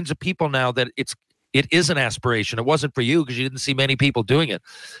all kinds of people now that it is an aspiration. It wasn't for you because you didn't see many people doing it.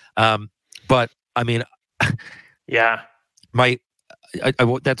 But I mean, that's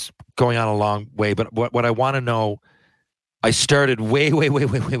going on a long way. But what I want to know, I started way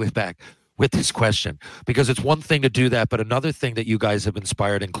back with this question because it's one thing to do that, but another thing that you guys have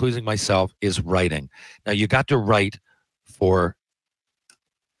inspired, including myself, is writing. Now you got to write for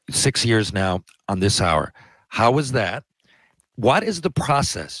 6 years now on this hour. How was that? what is the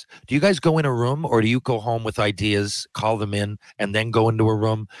process? Do you guys go in a room, or do you go home with ideas, call them in, and then go into a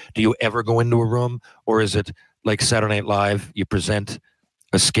room? Do you ever go into a room, or is it like Saturday Night Live? You present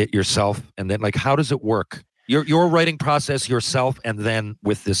a skit yourself, and then like, how does it work? Your writing process yourself, and then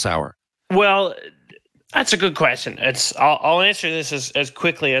with this hour. Well, that's a good question. I'll answer this as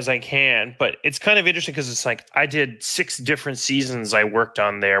quickly as I can, but it's kind of interesting because it's like I did 6 different seasons I worked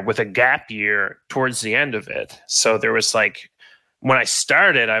on there with a gap year towards the end of it. So there was like, when I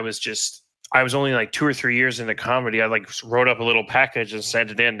started, I was only like 2 or 3 years into comedy. I like wrote up a little package and sent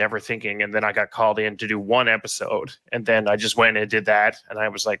it in, never thinking. And then I got called in to do 1 episode. And then I just went and did that. And I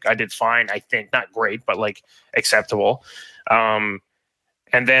was like, I did fine, I think. Not great, but like acceptable.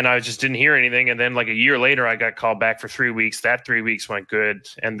 And then I just didn't hear anything. And then like a year later, I got called back for 3 weeks. That 3 weeks went good.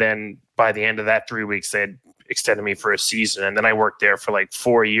 And then by the end of that 3 weeks, they had extended me for a season. And then I worked there for like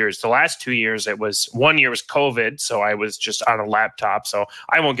 4 years. The last 2 years, 1 year was COVID. So I was just on a laptop. So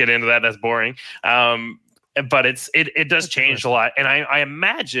I won't get into that. That's boring. But it does change a lot. And I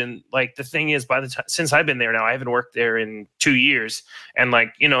imagine, like, the thing is, by the time, since I've been there now, I haven't worked there in 2 years, and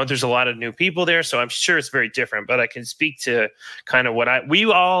like, you know, there's a lot of new people there, so I'm sure it's very different. But I can speak to kind of we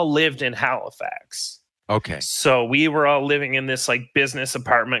all lived in Halifax. Okay. So we were all living in this like business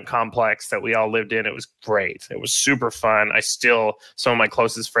apartment complex that we all lived in. It was great. It was super fun. Some of my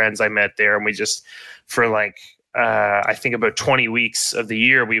closest friends I met there, and we just, for like, I think about 20 weeks of the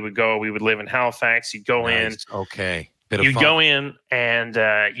year, we would live in Halifax. You'd go in. Okay. You'd go in and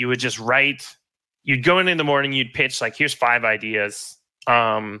you would just write. You'd go in the morning, you'd pitch like, here's 5 ideas.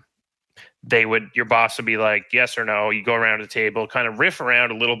 Your boss would be like, yes or no. You go around the table, kind of riff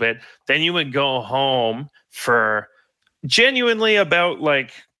around a little bit. Then you would go home for genuinely about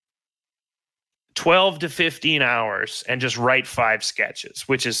like 12 to 15 hours and just write 5 sketches,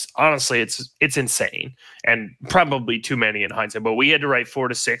 which is honestly, it's insane and probably too many in hindsight, but we had to write 4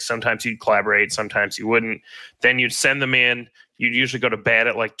 to 6. Sometimes you'd collaborate, sometimes you wouldn't. Then you'd send them in. You'd usually go to bed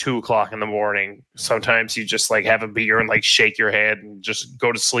at like 2:00 in the morning. Sometimes you just like have a beer and like shake your head and just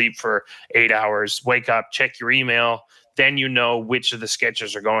go to sleep for 8 hours, wake up, check your email. Then you know which of the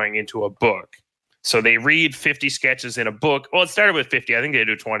sketches are going into a book. So they read 50 sketches in a book. Well, it started with 50. I think they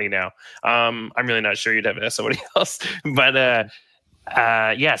do 20 now. I'm really not sure. You'd have to ask somebody else. But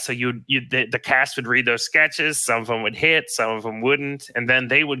yeah, so the cast would read those sketches. Some of them would hit, some of them wouldn't. And then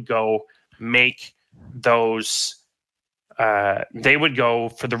they would go make those. They would go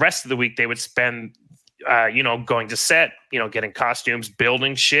for the rest of the week. They would spend, going to set, getting costumes,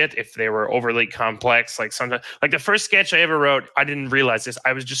 building shit if they were overly complex. Like sometimes, like the first sketch I ever wrote, I didn't realize this.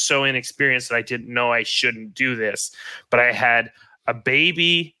 I was just so inexperienced that I didn't know I shouldn't do this. But I had a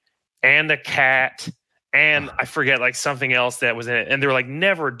baby and a cat, and I forget like something else that was in it. And they were like,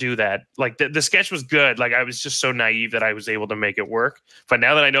 never do that. Like the sketch was good. Like I was just so naive that I was able to make it work. But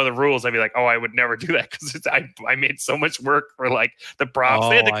now that I know the rules, I'd be like, oh, I would never do that because I made so much work for like the props.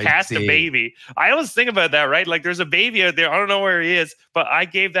 They had to cast a baby. I always think about that, right? Like there's a baby out there. I don't know where he is, but I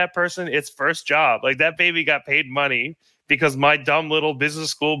gave that person its first job. Like that baby got paid money because my dumb little business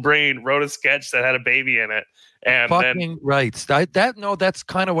school brain wrote a sketch that had a baby in it. And fucking right. That's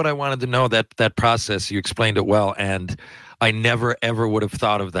kind of what I wanted to know, that process. You explained it well, and I never ever would have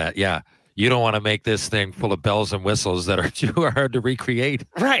thought of that. Yeah, you don't want to make this thing full of bells and whistles that are too hard to recreate.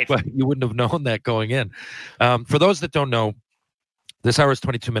 Right. But you wouldn't have known that going in. For those that don't know, this hour is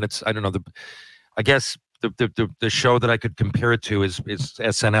 22 minutes. I don't know. I guess the show that I could compare it to is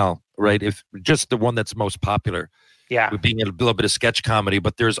SNL, right? If just the one that's most popular. Yeah. With being a little bit of sketch comedy,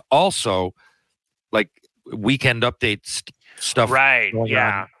 but there's also like weekend updates stuff, right?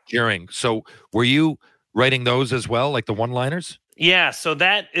 Yeah, during. So were you writing those as well, like the one-liners? Yeah. So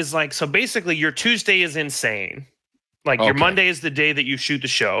that is like, so basically your Tuesday is insane. Like your Monday is the day that you shoot the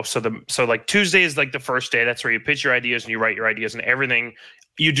show. So like Tuesday is like the first day. That's where you pitch your ideas and you write your ideas and everything.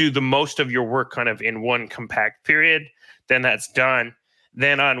 You do the most of your work kind of in one compact period. Then that's done.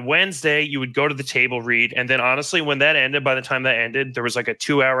 Then on Wednesday, you would go to the table read. And then honestly, when that ended, by the time that ended, there was like a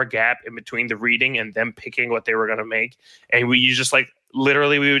 2-hour gap in between the reading and them picking what they were going to make. And we would just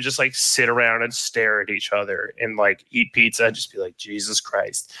like sit around and stare at each other and like eat pizza and just be like, Jesus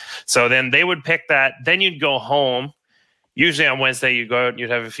Christ. So then they would pick that. Then you'd go home. Usually on Wednesday, you go out and you'd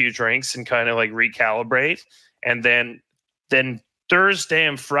have a few drinks and kind of like recalibrate. And then Thursday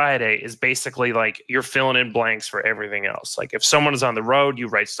and Friday is basically like you're filling in blanks for everything else. Like if someone is on the road, you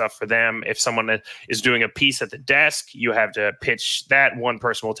write stuff for them. If someone is doing a piece at the desk, you have to pitch that. One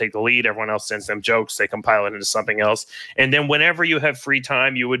person will take the lead. Everyone else sends them jokes. They compile it into something else. And then whenever you have free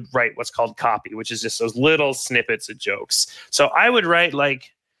time, you would write what's called copy, which is just those little snippets of jokes. So I would write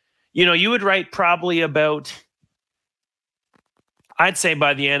like, you would write probably about I'd say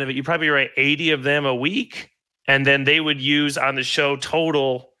by the end of it, you probably write 80 of them a week. And then they would use on the show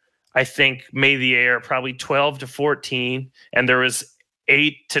total, I think, made the air probably 12 to 14. And there was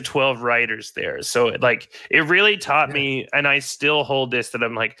 8 to 12 writers there. So like it really taught me, and I still hold this, that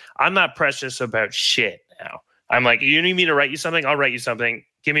I'm like, I'm not precious about shit now. I'm like, you need me to write you something? I'll write you something.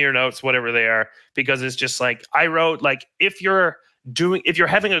 Give me your notes, whatever they are. Because it's just like, I wrote, like, if you're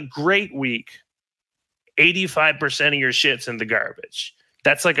having a great week, 85% of your shit's in the garbage.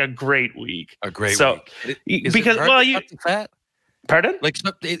 That's like a great week. A great week. Because, well, you... Fat? Pardon? Like,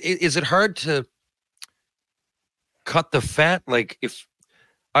 is it hard to cut the fat? Like, if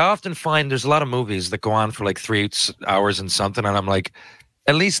I often find there's a lot of movies that go on for like 3 hours and something, and I'm like,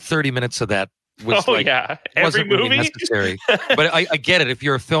 at least 30 minutes of that was every movie really necessary. But I get it. If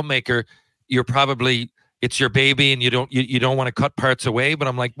you're a filmmaker, you're probably, it's your baby, and you don't want to cut parts away. But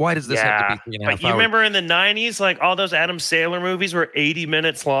I'm like, why does this have to be 3.5 hours? But you remember in the 90s, like all those Adam Sandler movies were 80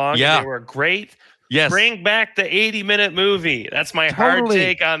 minutes long. Yeah, they were great. Yes. Bring back the 80-minute movie. That's my hard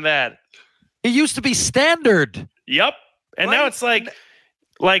take on that. It used to be standard. Yep. And now it's like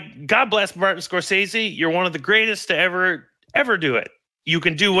God bless Martin Scorsese. You're one of the greatest to ever do it. You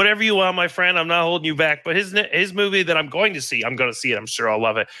can do whatever you want, my friend. I'm not holding you back. But his movie that I'm going to see it. I'm sure I'll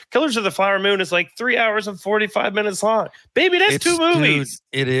love it. Killers of the Flower Moon is like 3 hours and 45 minutes long. Baby, that's 2 movies.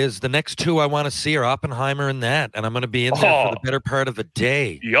 Dude, it is. The next 2 I want to see are Oppenheimer and that. And I'm going to be in there for the better part of a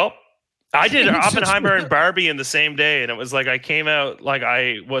day. Yup. I did Oppenheimer and Barbie in the same day, and it was like I came out like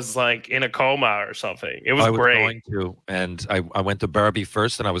I was like in a coma or something. It was great. Going to, and I went to Barbie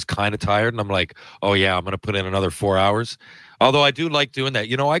first, and I was kind of tired, and I'm like, oh yeah, I'm going to put in another 4 hours. Although I do like doing that.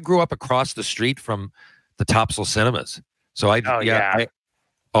 You know, I grew up across the street from the Topsail Cinemas, so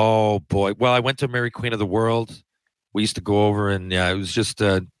oh boy. Well, I went to Mary Queen of the World. We used to go over, and it was just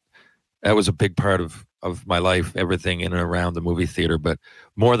that was a big part of my life, everything in and around the movie theater, but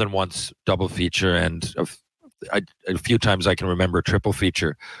more than once double feature, and a few times I can remember a triple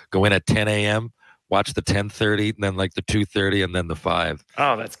feature. Go in at 10 a.m., watch the 10:30, and then like the 2:30, and then the 5.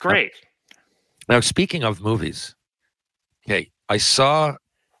 Oh, that's great. Now, speaking of movies, okay, I saw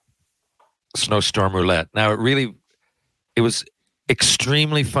Snowstorm Roulette. Now, it was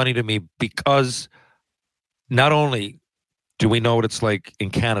extremely funny to me because not only do we know what it's like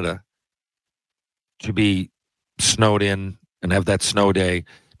in Canada to be snowed in and have that snow day.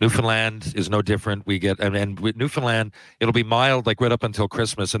 Newfoundland is no different. We get, and with Newfoundland, it'll be mild like right up until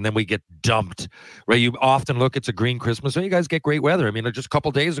Christmas, and then we get dumped. Right? You often look, it's a green Christmas. Oh, you guys get great weather. I mean, just a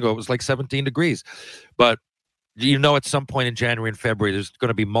couple days ago, it was like 17 degrees. But you know, at some point in January and February, there's going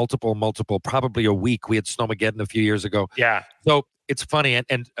to be multiple, probably a week. We had Snowmageddon a few years ago. Yeah. So it's funny.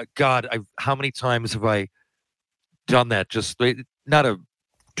 And God, how many times have I done that? Just not a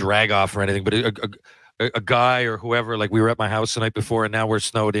drag off or anything, but a guy or whoever, like we were at my house the night before and now we're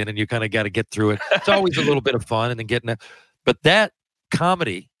snowed in and you kind of got to get through it. It's always a little bit of fun and then getting it. But that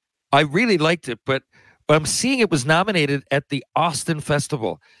comedy, I really liked it, but I'm seeing it was nominated at the Austin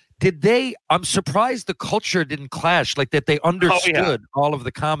Festival. I'm surprised the culture didn't clash, like that they understood all of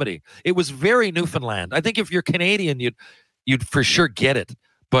the comedy. It was very Newfoundland. I think if you're Canadian, you'd for sure get it,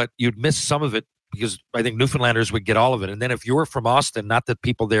 but you'd miss some of it because I think Newfoundlanders would get all of it. And then if you were from Austin, not that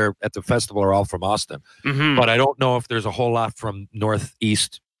people there at the festival are all from Austin, but I don't know if there's a whole lot from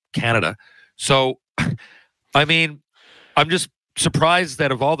Northeast Canada. So, I mean, I'm just surprised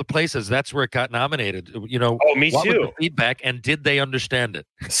that of all the places, that's where it got nominated. You know, me what too. Was the feedback, and did they understand it?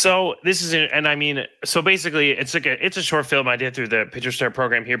 So this is, and I mean, so basically, it's a short film I did through the Picture Start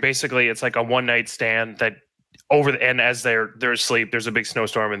program here. Basically, it's like a one night stand that and as they're asleep, there's a big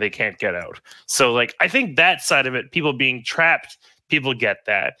snowstorm and they can't get out. So like, I think that side of it, people being trapped, people get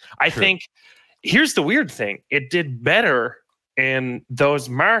that. I think here's the weird thing: it did better in those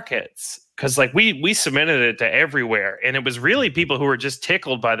markets. Because like we submitted it to everywhere, and it was really people who were just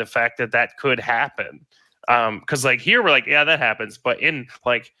tickled by the fact that could happen. Because like here we're like, yeah, that happens, but in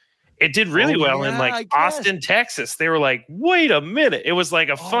like it did really well in like Austin, Texas. They were like, wait a minute, it was like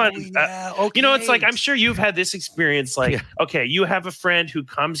a fun. You know, it's like I'm sure you've had this experience. Like, okay, you have a friend who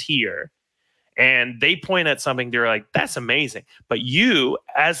comes here, and they point at something. They're like, that's amazing. But you,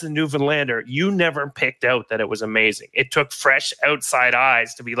 as a Newfoundlander, you never picked out that it was amazing. It took fresh outside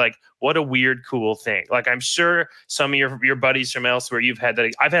eyes to be like, what a weird, cool thing. Like, I'm sure some of your buddies from elsewhere, you've had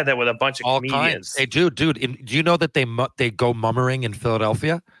that. I've had that with a bunch of all comedians. Kinds. Hey, dude, do you know that they go mummering in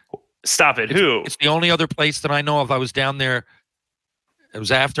Philadelphia? Stop it. Who? It's the only other place that I know of. I was down there. It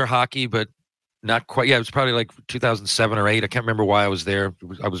was after hockey, but not quite. Yeah, it was probably like 2007 or 8. I can't remember why I was there.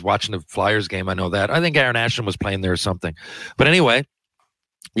 I was watching the Flyers game. I know that. I think Aaron Ashton was playing there or something. But anyway,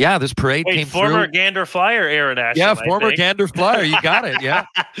 Yeah, this parade Wait, came former through. Gander Flyer, Aaron Ashton. Yeah, I former think. Gander Flyer. You got it. Yeah.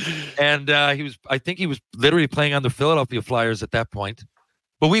 And I think he was literally playing on the Philadelphia Flyers at that point.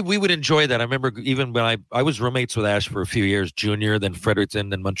 But we would enjoy that. I remember even when I was roommates with Ash for a few years, junior, then Fredericton,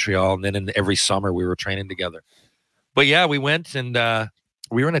 then Montreal, and then every summer we were training together. But yeah, we went and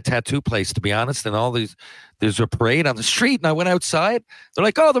we were in a tattoo place, to be honest, and there's a parade on the street, and I went outside. They're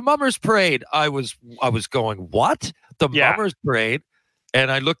like, "Oh, the Mummers Parade." I was going, "What? The Mummers Parade?" And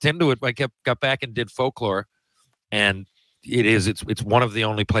I looked into it. I got back and did folklore, and it's one of the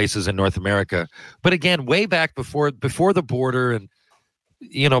only places in North America. But again, way back before the border and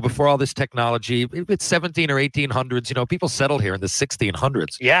before all this technology, it's 17 or 1800s. People settled here in the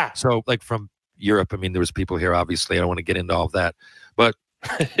 1600s. Yeah. So like from Europe, I mean, there was people here. Obviously, I don't want to get into all of that, but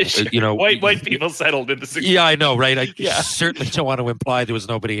white people settled in the 60s. Yeah, I know, right? I certainly don't want to imply there was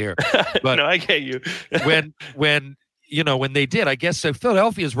nobody here. But no, I get you. when they did, I guess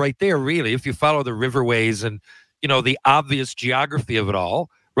Philadelphia is right there, really, if you follow the riverways and the obvious geography of it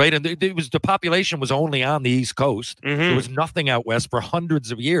all, right? And the population was only on the East Coast. Mm-hmm. There was nothing out west for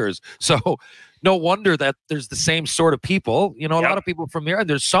hundreds of years. So no wonder that there's the same sort of people. A lot of people from here, and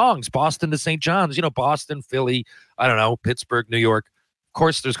there's songs, Boston to St. John's, Boston, Philly, I don't know, Pittsburgh, New York. Of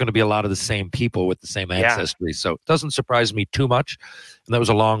course, there's going to be a lot of the same people with the same ancestry. So it doesn't surprise me too much. And that was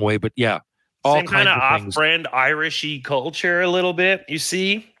a long way, but yeah. All same kind of things. Off-brand Irishy culture a little bit, you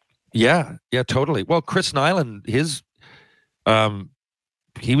see? Yeah, totally. Well, Chris Nyland, he was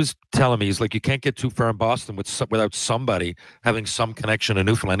telling me, he's like, you can't get too far in Boston without somebody having some connection to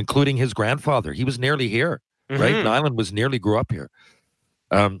Newfoundland, including his grandfather. He was nearly here, right? Nyland grew up here.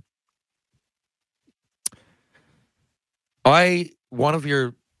 One of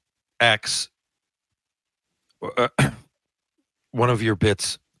your acts, one of your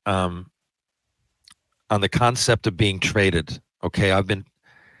bits on the concept of being traded. Okay,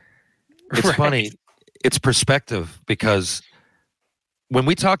 it's funny. It's perspective, because when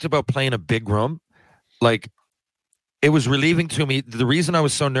we talked about playing a big room, like, it was relieving to me. The reason I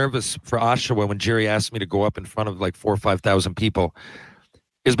was so nervous for Oshawa when Jerry asked me to go up in front of like 4,000 or 5,000 people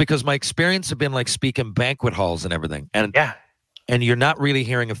is because my experience had been like speaking banquet halls and everything. And you're not really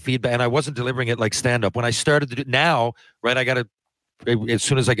hearing a feedback. And I wasn't delivering it like stand-up. When I started to do now, right, as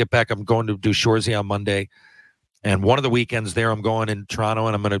soon as I get back, I'm going to do Shoresy on Monday. And one of the weekends there, I'm going in Toronto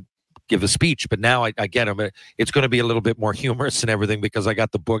and I'm going to give a speech. But now I get them. It's going to be a little bit more humorous and everything because I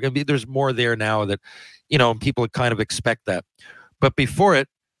got the book. I mean, there's more there now that, people kind of expect that. But before it,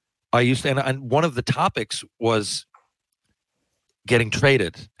 I used to, and one of the topics was getting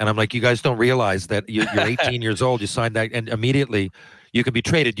traded. And I'm like, you guys don't realize that you're 18 years old, you signed that, and immediately you can be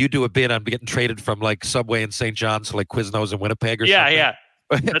traded. You do a bid on getting traded from like Subway in St. John's to like Quiznos in Winnipeg or something. Yeah.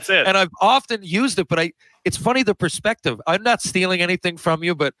 That's it. And I've often used it, but it's funny, the perspective. I'm not stealing anything from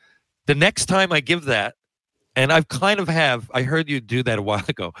you, but the next time I give that, and I've kind of I heard you do that a while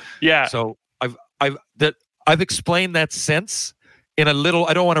ago. Yeah. So I've explained that since in a little,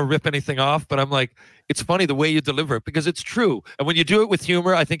 I don't want to rip anything off, but I'm like, it's funny the way you deliver it because it's true. And when you do it with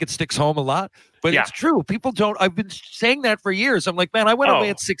humor, I think it sticks home a lot, but it's true. People don't, I've been saying that for years. I'm like, man, I went away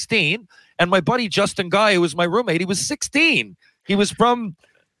at 16 and my buddy, Justin Guy, who was my roommate, he was 16. He was from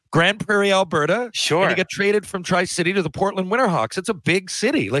Grand Prairie, Alberta. Sure. And he got traded from Tri-City to the Portland Winterhawks. It's a big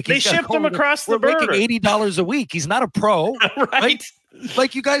city. Like they shipped him across the border. We're making $80 a week. He's not a pro. Right.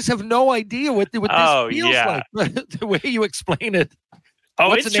 Like you guys have no idea what this feels like. The way you explain it.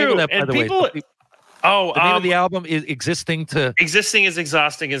 What's it's the name true. Of that, by and the people, way? The name of the album is Existing is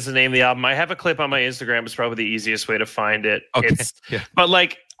Exhausting is the name of the album. I have a clip on my Instagram. It's probably the easiest way to find it. Okay. But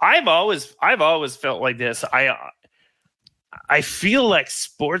like I've always felt like this. I feel like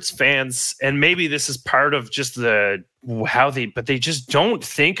sports fans, and maybe this is part of just but they just don't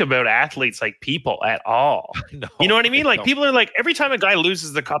think about athletes like people at all. No, you know what I mean? Like people are like, every time a guy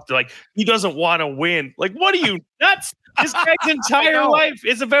loses the cup, they're like, he doesn't want to win. Like, what are you nuts? This guy's entire life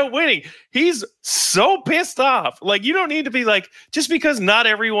is about winning. He's so pissed off. Like, you don't need to be like, just because not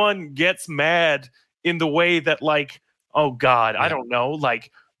everyone gets mad in the way that like, oh God, I don't know,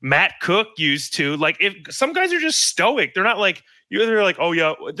 like Matt Cook used to. Like, if some guys are just stoic, they're not like, they're like, oh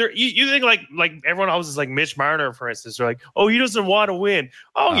yeah, you think like everyone else is like Mitch Marner, for instance. They're like, oh, he doesn't want to win.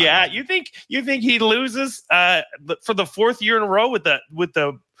 Oh yeah, you think he loses for the fourth year in a row with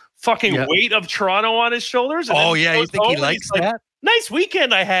the fucking weight of Toronto on his shoulders? And you think he likes that? Like, nice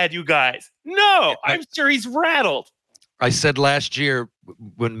weekend I had, you guys. No, I'm sure he's rattled. I said last year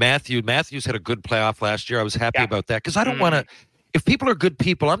when Matthews had a good playoff last year, I was happy about that because I don't want to. If people are good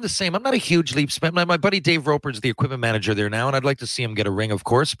people, I'm the same. I'm not a huge Leafs fan. My buddy Dave Roper is the equipment manager there now, and I'd like to see him get a ring, of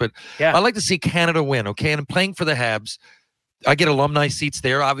course. But I'd like to see Canada win, okay? And I'm playing for the Habs. I get alumni seats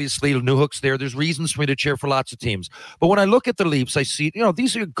there. Obviously, Newhook's there. There's reasons for me to cheer for lots of teams. But when I look at the Leafs, I see,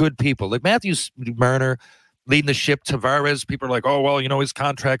 these are good people. Like Matthews, Marner, leading the ship. Tavares, people are like, oh, well, his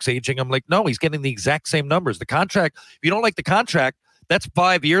contract's aging. I'm like, no, he's getting the exact same numbers. The contract, if you don't like the contract, that's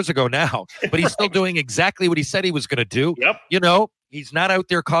 5 years ago now. But he's still doing exactly what he said he was going to do. Yep. He's not out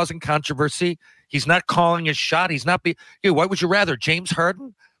there causing controversy. He's not calling his shot. He's not what would you rather, James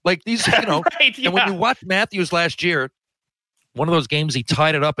Harden? Like these, Right, yeah. And when you watch Matthews last year, one of those games, he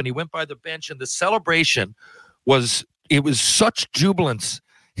tied it up and he went by the bench and the celebration was such jubilance,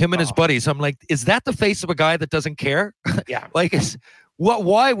 him and his buddies. I'm like, is that the face of a guy that doesn't care? Yeah. Like,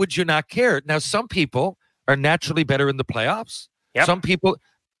 why would you not care? Now, some people are naturally better in the playoffs. Yep.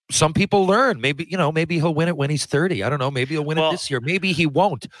 Some people learn. Maybe he'll win it when he's 30. I don't know. Maybe he'll win it this year. Maybe he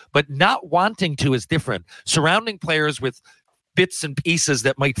won't. But not wanting to is different. Surrounding players with bits and pieces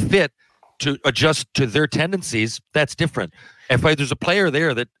that might fit to adjust to their tendencies, that's different. If there's a player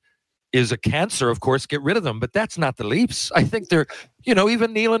there that is a cancer, of course, get rid of them. But that's not the Leafs. I think they're,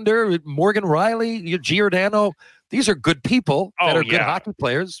 even Nylander, Morgan Riley, Giordano, these are good people that are good hockey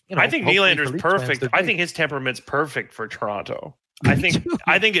players. I think Nylander's perfect. I think his temperament's perfect for Toronto. I think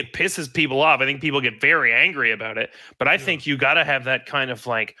it pisses people off. I think people get very angry about it. But I think you got to have that kind of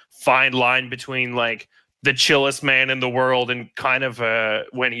like fine line between like the chillest man in the world and kind of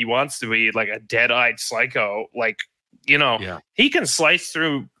when he wants to be like a dead-eyed psycho. Like, he can slice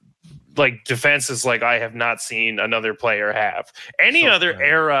through like defenses like I have not seen another player have. Any other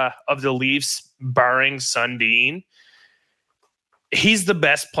era of the Leafs, barring Sundin, he's the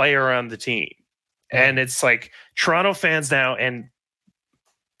best player on the team. And it's like Toronto fans now, and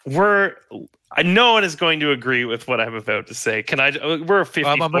no one is going to agree with what I'm about to say. We're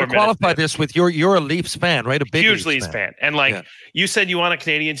 54 I'm going to qualify this with you're a Leafs fan, right? A big huge Leafs fan. And you said you want a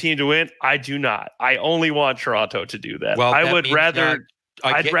Canadian team to win. I do not. I only want Toronto to do that. Well, I'd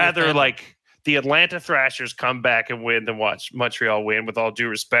rather like the Atlanta Thrashers come back and win than watch Montreal win, with all due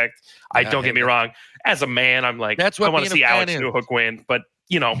respect. Don't get me wrong. As a man, I'm like, I want to see Alex Newhook win, but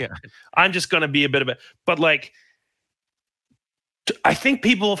I'm just going to be a bit of it. But like, I think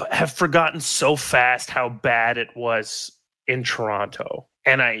people have forgotten so fast how bad it was in Toronto.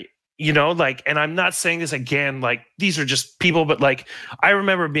 And and I'm not saying this again, like these are just people, but like, I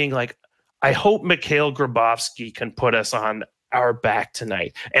remember being like, I hope Mikhail Grabovski can put us on our back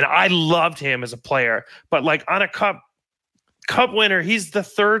tonight. And I loved him as a player, but like on a cup winner, he's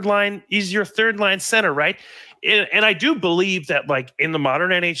your third line center, right? And I do believe that like in the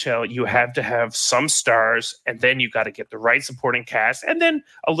modern NHL, you have to have some stars, and then you got to get the right supporting cast, and then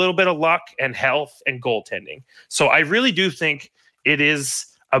a little bit of luck and health and goaltending. So I really do think it is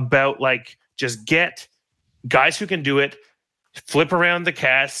about like, just get guys who can do it, flip around the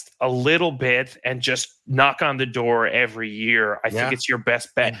cast a little bit, and just knock on the door every year. I think it's your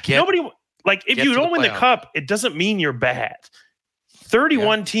best bet. If you don't win the cup, it doesn't mean you're bad.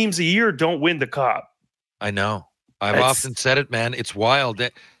 31 teams a year don't win the cup. I know. I've often said it, man. It's wild.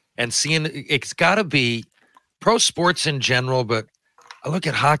 And seeing it's got to be pro sports in general, but I look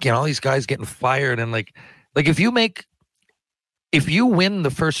at hockey and all these guys getting fired, and like if you win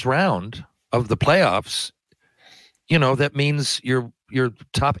the first round of the playoffs, that means you're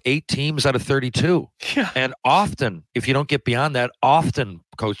top 8 teams out of 32. Yeah. And often, if you don't get beyond that, often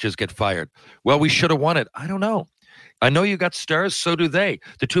coaches get fired. Well, we should have won it. I don't know. I know you got stars, so do they.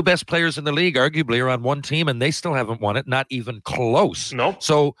 The 2 best players in the league arguably are on one team, and they still haven't won it, not even close. Nope.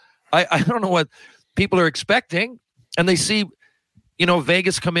 So I don't know what people are expecting, and they see,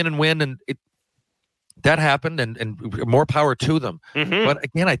 Vegas come in and win, and that happened, and more power to them. Mm-hmm. But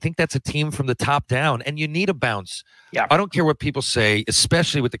again, I think that's a team from the top down, and you need a bounce. Yeah. I don't care what people say,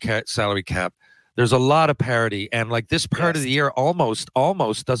 especially with the salary cap. There's a lot of parity, and like this part of the year almost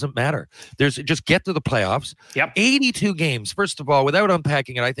doesn't matter. Just get to the playoffs. Yep. 82 games. First of all, without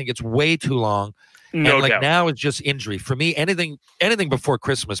unpacking it, I think it's way too long. No doubt. Now it's just injury. For me, anything before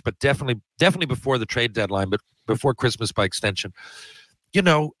Christmas, but definitely before the trade deadline, but before Christmas by extension.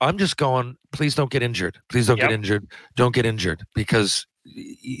 I'm just going, please don't get injured. Please don't get injured. Don't get injured, because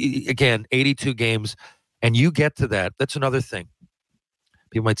again, 82 games, and you get to that. That's another thing.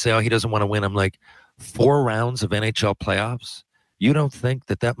 People might say, oh, he doesn't want to win. I'm like, 4 rounds of NHL playoffs? You don't think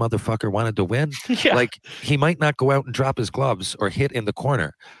that motherfucker wanted to win? Yeah. Like, he might not go out and drop his gloves or hit in the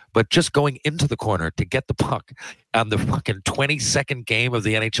corner, but just going into the corner to get the puck on the fucking 22nd game of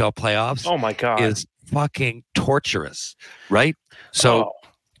the NHL playoffs, oh my God, is fucking torturous, right? So,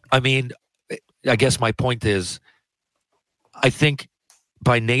 I mean, I guess my point is, I think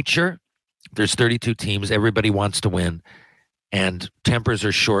by nature, there's 32 teams. Everybody wants to win. And tempers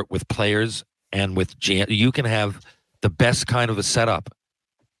are short with players and with GM. You can have the best kind of a setup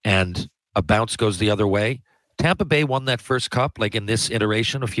and a bounce goes the other way. Tampa Bay won that first cup, like in this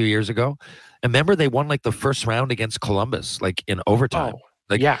iteration a few years ago. And remember, they won like the first round against Columbus, like in overtime.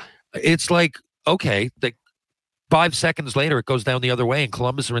 Yeah. It's like, okay, like 5 seconds later, it goes down the other way, and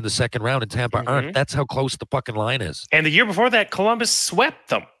Columbus are in the second round, and Tampa aren't. That's how close the fucking line is. And the year before that, Columbus swept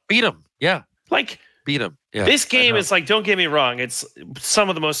them. Beat them, yeah. Beat them. Yeah. This game is like, don't get me wrong, it's some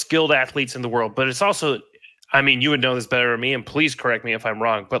of the most skilled athletes in the world, but it's also, I mean, you would know this better than me, and please correct me if I'm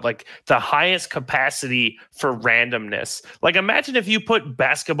wrong, but like the highest capacity for randomness. Like, imagine if you put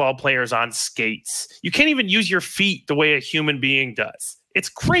basketball players on skates. You can't even use your feet the way a human being does. It's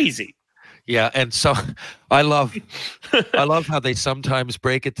crazy. Yeah, and so I love how they sometimes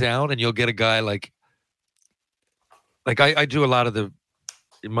break it down, and you'll get a guy like I do a lot of the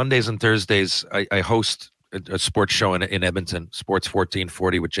Mondays and Thursdays. I host a sports show in Edmonton, Sports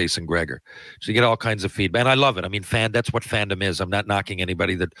 1440 with Jason Greger. So you get all kinds of feedback, and I love it. I mean, that's what fandom is. I'm not knocking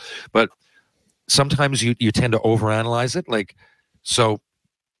anybody but sometimes you tend to overanalyze it. Like, so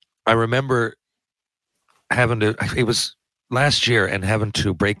I remember it was last year and having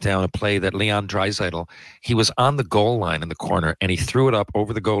to break down a play that Leon Draisaitl, he was on the goal line in the corner and he threw it up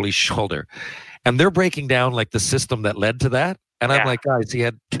over the goalie's shoulder. And they're breaking down like the system that led to that. And I'm like, guys, he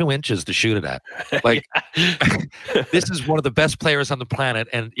had 2 inches to shoot it at. Like, this is one of the best players on the planet.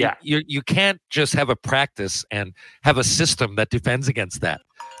 And you can't just have a practice and have a system that defends against that.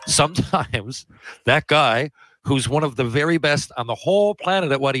 Sometimes that guy, who's one of the very best on the whole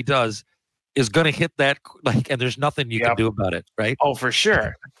planet at what he does, is going to hit that, like, and there's nothing you can do about it, right? Oh, for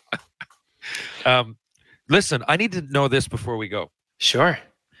sure. Listen, I need to know this before we go. Sure.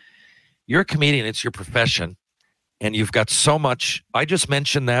 You're a comedian. It's your profession. And you've got so much. I just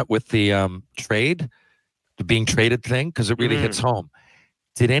mentioned that with the the being traded thing, because it really hits home.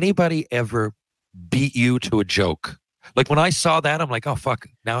 Did anybody ever beat you to a joke? Like, when I saw that, I'm like, oh, fuck.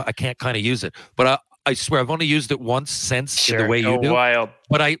 Now I can't kind of use it. But I swear I've only used it once since in the way you do. Wild.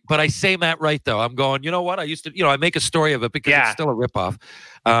 But I say Matt right, though. I'm going, you know what? I used to, I make a story of it because it's still a ripoff.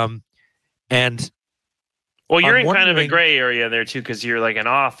 And well, you're in kind of a gray area there too, because you're like an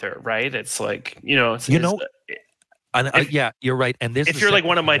author, right? It's like, yeah, you're right. And this, if you're like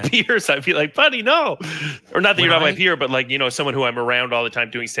one of my peers, I'd be like, buddy, no. Or not that you're not my peer, but like, someone who I'm around all the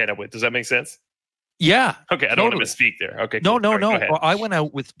time doing stand-up with. Does that make sense? Yeah. Okay, I don't want to misspeak there. Okay. No, cool. no. Well, I went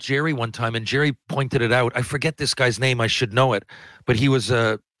out with Jerry one time, and Jerry pointed it out. I forget this guy's name. I should know it. But he was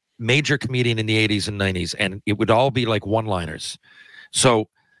a major comedian in the 80s and 90s, and it would all be like one-liners. So,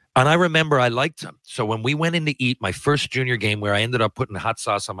 and I remember I liked him. So when we went in to eat my first junior game, where I ended up putting hot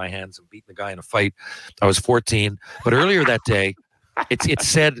sauce on my hands and beating the guy in a fight, I was 14. But earlier that day, it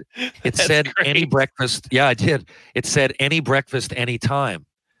said great. Any breakfast. Yeah, I did. It said any breakfast, any time.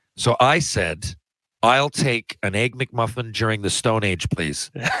 So I said, I'll take an Egg McMuffin during the Stone Age,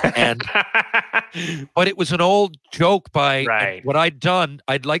 please. And but it was an old joke by what I'd done.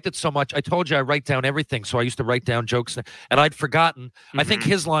 I'd liked it so much. I told you I write down everything. So I used to write down jokes, and I'd forgotten. I think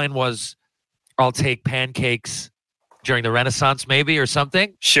his line was, I'll take pancakes during the Renaissance, maybe, or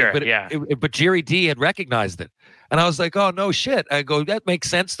something. Sure, but but Jerry D had recognized it. And I was like, oh, no shit. I go, that makes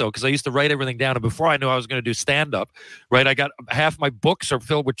sense, though, because I used to write everything down. And before I knew I was going to do stand-up, right, I got half my books are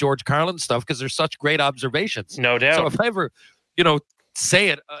filled with George Carlin stuff because they're such great observations. No doubt. So if I ever, say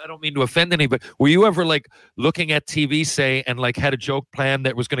it, I don't mean to offend anybody. Were you ever, like, looking at TV, say, and, like, had a joke plan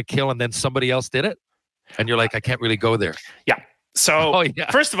that was going to kill and then somebody else did it? And you're like, I can't really go there. Yeah. So,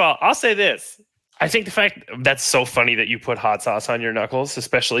 First of all, I'll say this. I think the fact that's so funny that you put hot sauce on your knuckles,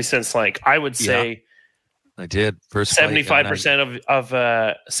 especially since, like, I would say... Yeah. I did. First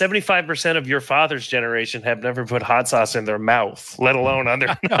 75% of your father's generation have never put hot sauce in their mouth, let alone on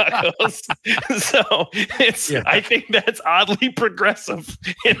their knuckles. So I think that's oddly progressive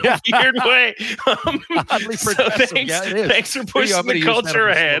in a weird way. Oddly progressive. Thanks for pushing the culture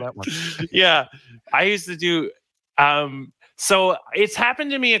ahead. Yeah, I used to do. So it's happened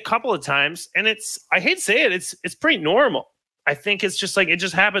to me a couple of times, and I hate to say it, it's pretty normal. I think it's just like, it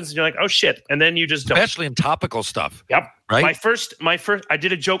just happens and you're like, oh shit. And then you just don't. Especially in topical stuff. Yep. Right. My first, I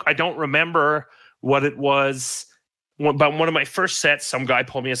did a joke. I don't remember what it was, but one of my first sets, some guy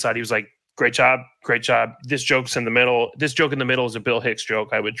pulled me aside. He was like, great job. This joke in the middle is a Bill Hicks joke.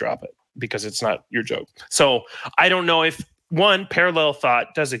 I would drop it because it's not your joke. So I don't know if parallel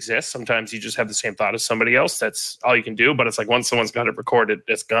thought does exist. Sometimes you just have the same thought as somebody else. That's all you can do. But it's like, once someone's got it recorded,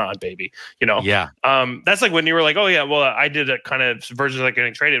 it's gone, baby. Yeah. That's like when you were like, oh yeah, well, I did a kind of version of like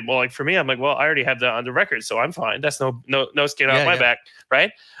getting traded. Well, like for me, I'm like, well, I already have that on the record, so I'm fine. That's no skin off my back,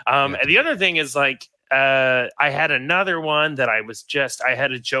 right? And the other thing is like, I had another one that I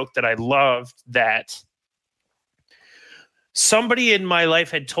had a joke that I loved that somebody in my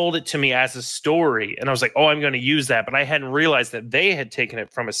life had told it to me as a story, and I was like, oh, I'm going to use that, but I hadn't realized that they had taken it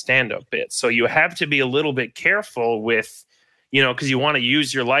from a stand-up bit. So you have to be a little bit careful with, because you want to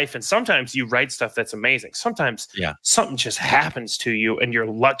use your life, and sometimes you write stuff that's amazing. Sometimes something just happens to you, and you're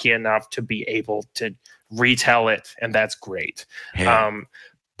lucky enough to be able to retell it, and that's great.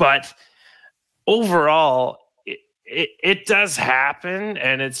 But overall, it does happen,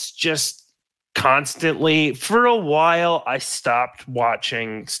 and it's just constantly. For a while, I stopped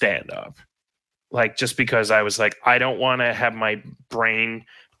watching stand-up, like, just because I was like, I don't want to have my brain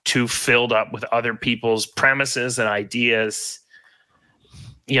too filled up with other people's premises and ideas,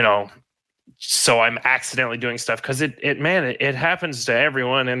 so I'm accidentally doing stuff, because it happens to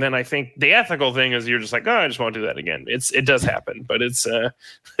everyone. And then I think the ethical thing is you're just like, oh, I just won't do that again. It does happen, but it's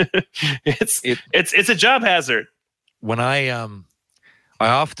it's a job hazard. When I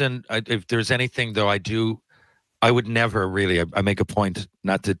often, if there's anything though, I would never really, I make a point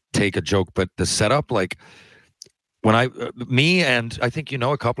not to take a joke, but the setup, like when me and I think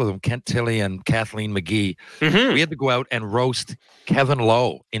a couple of them, Kent Tilley and Kathleen McGee, we had to go out and roast Kevin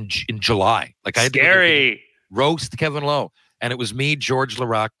Lowe in July. Like, I had to roast Kevin Lowe, and it was me, George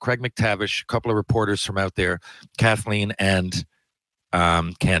Larac, Craig McTavish, a couple of reporters from out there, Kathleen and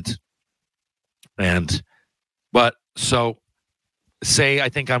Kent, but so say I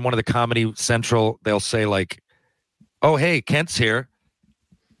think on one of the Comedy Central, they'll say like, "Oh, hey, Kent's here,"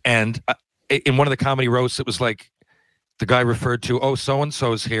 and in one of the comedy roasts, it was like, the guy referred to, oh,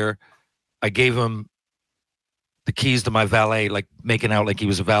 so-and-so's here. I gave him the keys to my valet, like making out like he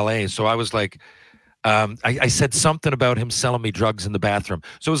was a valet. So I was like, I said something about him selling me drugs in the bathroom.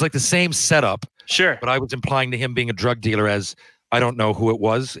 So it was like the same setup. Sure. But I was implying to him being a drug dealer as I don't know who it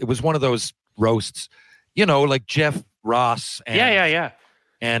was. It was one of those roasts, like Jeff Ross. And, yeah.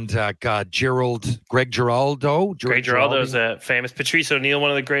 And Greg Giraldo. Greg Giraldo's a famous. Patrice O'Neill, one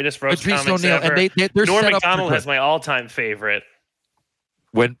of the greatest roast Patrice comics O'Neill, ever. And they're Norm set Macdonald up has my all-time favorite.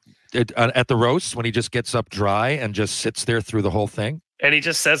 When at the roast, when he just gets up dry and just sits there through the whole thing. And he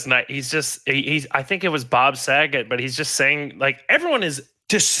just says, he's I think it was Bob Saget, but he's just saying, like, everyone is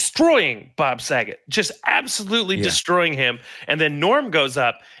destroying Bob Saget, just absolutely destroying him. And then Norm goes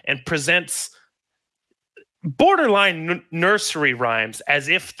up and presents borderline nursery rhymes as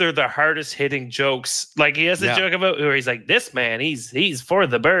if they're the hardest hitting jokes. Like, he has a joke about where he's like, this man, he's for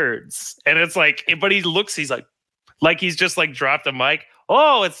the birds. And it's like, but he's like he's just like dropped a mic.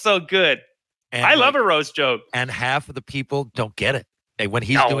 Oh, it's so good. And I love a roast joke. And half of the people don't get it. And when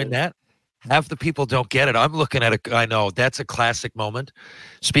he's doing that, half the people don't get it. I'm looking at I know that's a classic moment.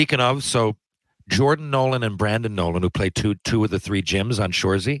 Speaking of, so Jordan Nolan and Brandon Nolan, who play two of the three gyms on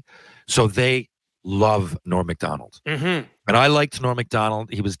Shoresy, so they love Norm Macdonald. And I liked Norm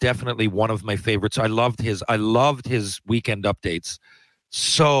Macdonald. He was definitely one of my favorites. I loved his weekend updates.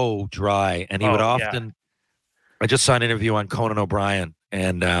 So dry. And he would often, I just saw an interview on Conan O'Brien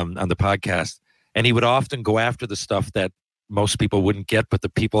and on the podcast, and he would often go after the stuff that most people wouldn't get, but the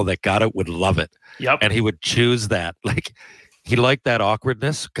people that got it would love it. Yep. And he would choose that. Like, he liked that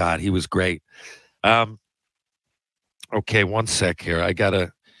awkwardness. God, he was great. Okay, one sec here.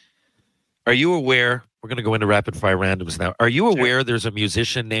 Are you aware, we're going to go into rapid fire randoms now. Are you aware there's a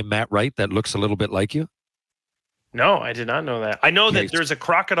musician named Matt Wright that looks a little bit like you? No, I did not know that. I know that there's a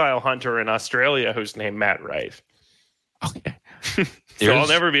crocodile hunter in Australia who's named Matt Wright. Okay. So I'll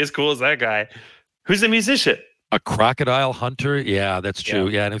never be as cool as that guy. Who's a musician? A crocodile hunter? Yeah, that's true.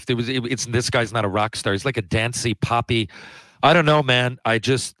 Yeah, and if there was, it's this guy's not a rock star. He's like a dancey, poppy. I don't know, man. I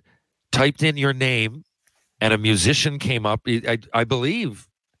just typed in your name, and a musician came up. I believe,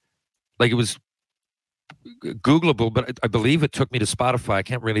 like, it was Googleable, but I believe it took me to Spotify. I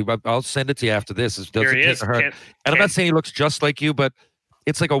can't really. I'll send it to you after this. It doesn't take her. And I'm not saying he looks just like you, but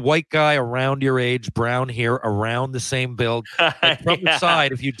it's like a white guy around your age, brown hair, around the same build. And from the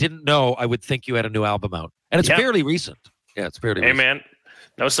side, if you didn't know, I would think you had a new album out. And it's fairly recent. Yeah, it's fairly recent. Hey, man,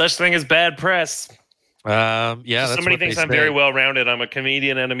 no such thing as bad press. That's somebody thinks I'm very well-rounded. I'm a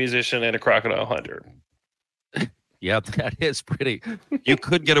comedian and a musician and a crocodile hunter. Yeah, that is pretty. You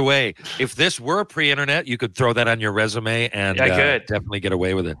could get away. If this were pre-internet, you could throw that on your resume and I could definitely get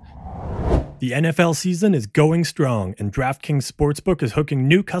away with it. The NFL season is going strong, and DraftKings Sportsbook is hooking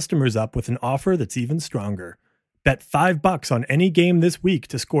new customers up with an offer that's even stronger. Bet $5 on any game this week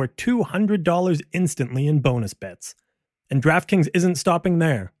to score $200 instantly in bonus bets. And DraftKings isn't stopping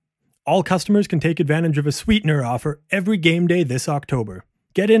there. All customers can take advantage of a sweetener offer every game day this October.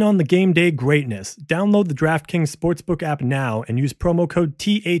 Get in on the game day greatness. Download the DraftKings Sportsbook app now and use promo code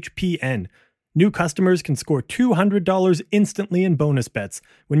THPN. New customers can score $200 instantly in bonus bets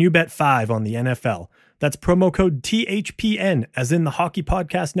when you bet $5 on the NFL. That's promo code THPN, as in the Hockey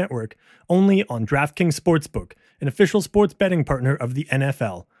Podcast Network, only on DraftKings Sportsbook, an official sports betting partner of the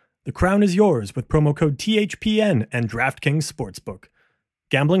NFL. The crown is yours with promo code THPN and DraftKings Sportsbook.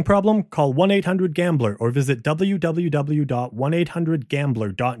 Gambling problem? Call 1-800-GAMBLER or visit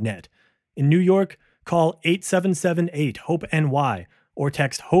www.1800gambler.net. In New York, call 877-8-HOPE-NY or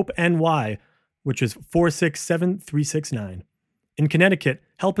text HOPE-NY, which is 467-369. In Connecticut,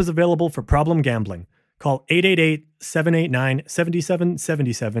 help is available for problem gambling. Call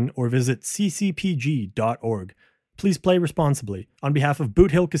 888-789-7777 or visit ccpg.org. Please play responsibly. On behalf of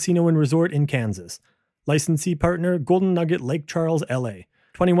Boot Hill Casino and Resort in Kansas. Licensee partner, Golden Nugget Lake Charles, LA.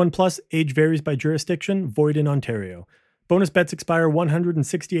 21 plus, age varies by jurisdiction, void in Ontario. Bonus bets expire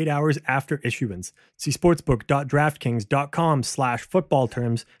 168 hours after issuance. See sportsbook.draftkings.com/football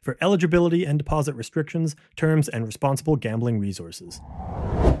terms for eligibility and deposit restrictions, terms, and responsible gambling resources.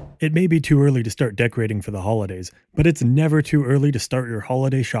 It may be too early to start decorating for the holidays, but it's never too early to start your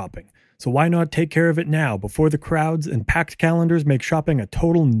holiday shopping. So why not take care of it now before the crowds and packed calendars make shopping a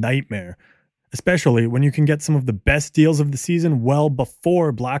total nightmare? Especially when you can get some of the best deals of the season well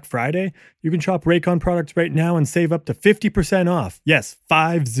before Black Friday. You can shop Raycon products right now and save up to 50% off. Yes,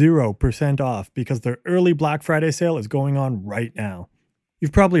 50% off, because their early Black Friday sale is going on right now.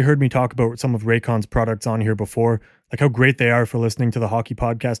 You've probably heard me talk about some of Raycon's products on here before, like how great they are for listening to the Hockey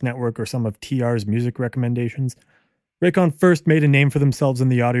Podcast Network or some of TR's music recommendations. Raycon first made a name for themselves in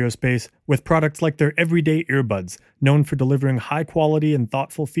the audio space with products like their everyday earbuds, known for delivering high quality and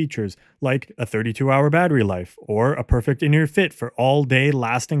thoughtful features like a 32-hour battery life or a perfect in-ear fit for all-day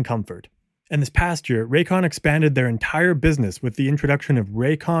lasting comfort. And this past year, Raycon expanded their entire business with the introduction of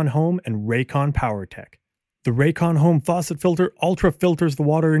Raycon Home and Raycon PowerTech. The Raycon Home faucet filter ultra filters the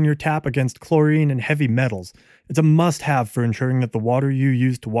water in your tap against chlorine and heavy metals. It's a must-have for ensuring that the water you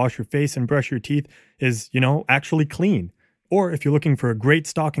use to wash your face and brush your teeth is, actually clean. Or if you're looking for a great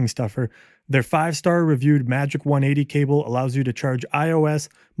stocking stuffer, their 5-star reviewed Magic 180 cable allows you to charge iOS,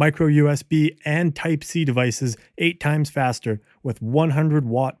 micro USB, and Type-C devices 8 times faster with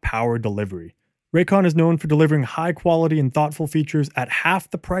 100-watt power delivery. Raycon is known for delivering high quality and thoughtful features at half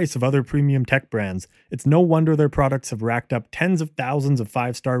the price of other premium tech brands. It's no wonder their products have racked up tens of thousands of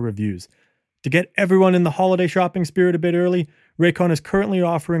 5-star reviews. To get everyone in the holiday shopping spirit a bit early, Raycon is currently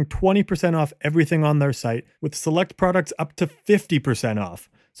offering 20% off everything on their site, with select products up to 50% off.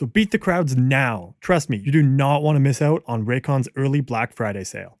 So beat the crowds now. Trust me, you do not want to miss out on Raycon's early Black Friday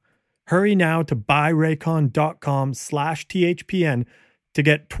sale. Hurry now to buyraycon.com/THPN to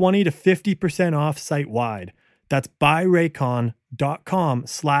get 20 to 50% off site-wide. That's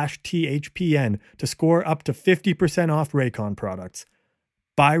buyraycon.com/THPN to score up to 50% off Raycon products.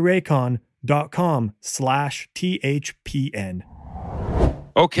 buyraycon.com/THPN.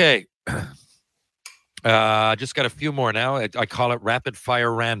 Okay. Just got a few more now. I call it rapid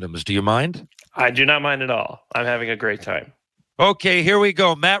fire randoms. Do you mind? I do not mind at all. I'm having a great time. Okay, here we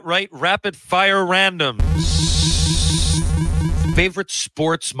go. Matt Wright, rapid fire randoms. Favorite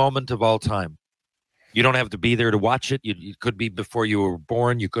sports moment of all time? You don't have to be there to watch it. You could be before you were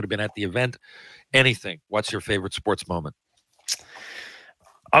born. You could have been at the event. Anything. What's your favorite sports moment?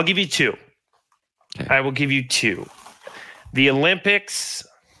 I'll give you two. Okay. I will give you two. The Olympics,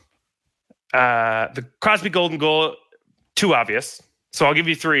 the Crosby Golden Goal, too obvious. So I'll give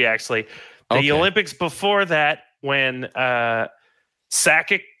you three, actually. The Olympics before that, when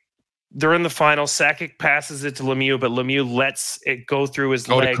Sakic, they're in the final. Sakic passes it to Lemieux, but Lemieux lets it go through his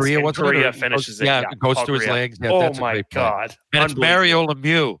legs. Korea, and Korea finishes it. Yeah, it goes through his legs. Yeah, oh my God. And it's Mario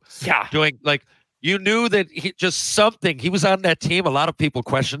Lemieux. Yeah. Doing you knew that he was on that team. A lot of people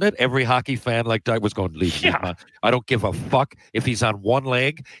questioned it. Every hockey fan I was going, leave him. I don't give a fuck if he's on one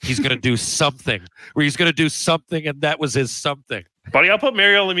leg. He's going to do something. And that was his something. Buddy, I'll put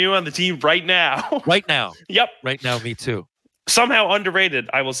Mario Lemieux on the team right now. Right now. Yep. Right now, me too. Somehow underrated,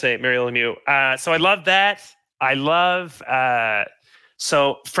 I will say, Mario Lemieux. So I love that. I love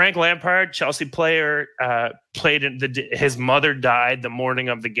so Frank Lampard, Chelsea player, played in his mother died the morning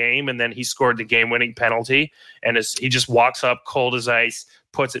of the game, and then he scored the game-winning penalty. And he just walks up cold as ice,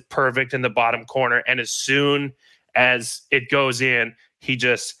 puts it perfect in the bottom corner, and as soon as it goes in, he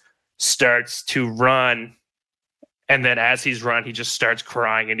just starts to run. And then as he's run, he just starts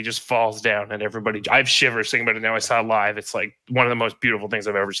crying and he just falls down. And everybody, I have shivers thinking about it now. I saw it live. It's like one of the most beautiful things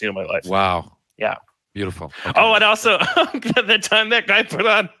I've ever seen in my life. Wow. Yeah. Beautiful. Okay. Oh, and also the time that guy put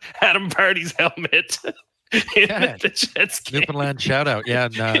on Adam Party's helmet in the Jets game. Newfoundland shout out. Yeah.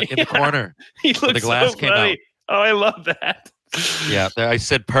 And, in the corner. He looks the glass so came funny. out. Oh, I love that. Yeah. I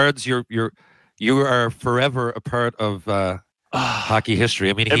said, Pards, you are forever a part of hockey history.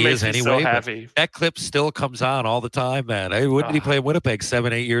 I mean, It he makes is me anyway. so but happy. that clip still comes on all the time, man. Hey, when did he play in Winnipeg?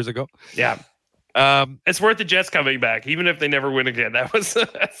 7-8 years ago? Yeah. It's worth the Jets coming back, even if they never win again. That was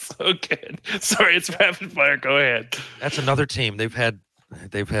that's so good. Sorry, it's rapid fire. Go ahead. That's another team. They've had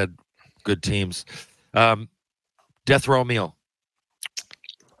good teams. Death row meal.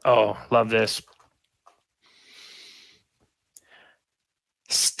 Oh, love this.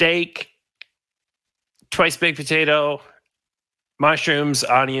 Steak, twice baked potato, mushrooms,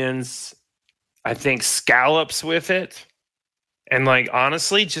 onions, I think scallops with it. And like,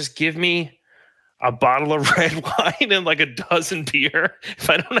 honestly, just give me a bottle of red wine and like a dozen beer. If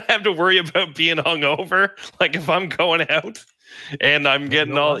I don't have to worry about being hungover, like if I'm going out and I'm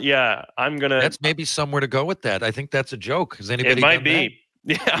getting all, I'm going to. That's maybe somewhere to go with that. I think that's a joke. Has anybody It might done be.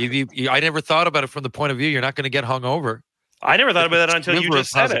 that? Yeah. I never thought about it from the point of view you're not going to get hungover. I never thought about that until you just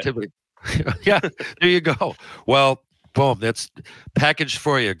said it. Yeah, there you go. Well, boom, that's packaged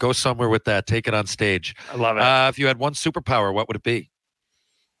for you. Go somewhere with that. Take it on stage. I love it. If you had one superpower, what would it be?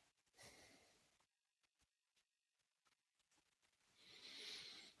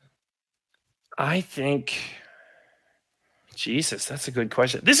 I think, Jesus, that's a good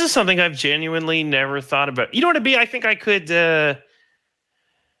question. This is something I've genuinely never thought about. You know what it'd be? I think I could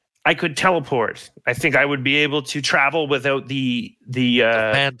teleport. I think I would be able to travel without the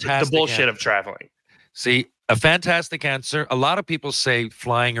bullshit of traveling. See, a fantastic answer. A lot of people say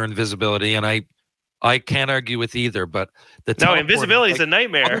flying or invisibility, and I can't argue with either. But invisibility is a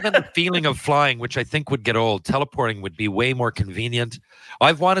nightmare. Other than the feeling of flying, which I think would get old, teleporting would be way more convenient.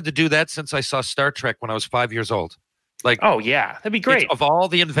 I've wanted to do that since I saw Star Trek when I was 5 years old. Like, oh yeah, that'd be great. Of all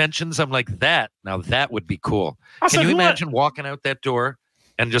the inventions, I'm like that. Now that would be cool. Also, can you imagine walking out that door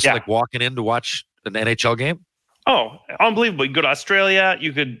and just like walking in to watch an NHL game? Oh, unbelievable. You can go to Australia.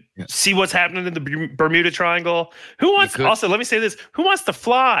 You could see what's happening in the Bermuda Triangle. Also, let me say this. Who wants to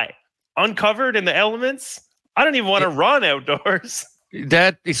fly uncovered in the elements? I don't even want to run outdoors.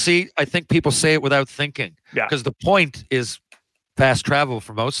 That, you see, I think people say it without thinking. Yeah. Because the point is fast travel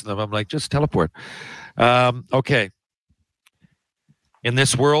for most of them. I'm like, just teleport. Okay. In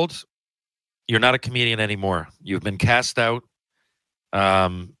this world, you're not a comedian anymore. You've been cast out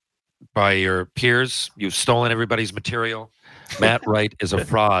by your peers. You've stolen everybody's material. Matt Wright is a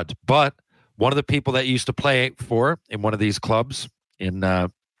fraud. But one of the people that used to play for in one of these clubs in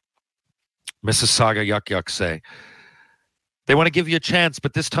Mississauga, Yuck say, they want to give you a chance,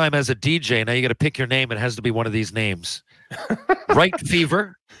 but this time as a DJ. Now you got to pick your name. It has to be one of these names. Wright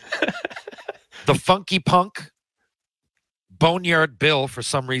Fever, The Funky Punk, Boneyard Bill, for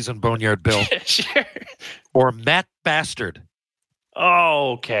some reason, Boneyard Bill. Sure. Or Matt Bastard.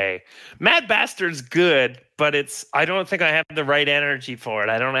 Oh, okay. Matt Bastard's good, but I don't think I have the right energy for it.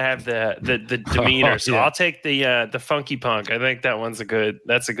 I don't have the demeanor. So I'll take the Funky Punk. I think that's a good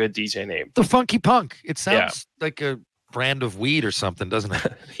DJ name. The Funky Punk. It sounds like a brand of weed or something, doesn't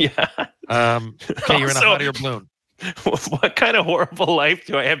it? Yeah. Okay, you're in a hot air balloon. What kind of horrible life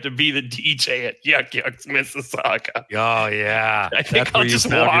do I have to be the DJ at Yuck's Mississauga? Oh, yeah. I think I'll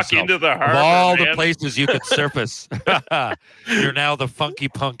just walk into the harbor. Of all the places you could surface, you're now the Funky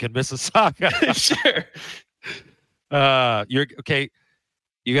Punk in Mississauga. Sure. You're okay.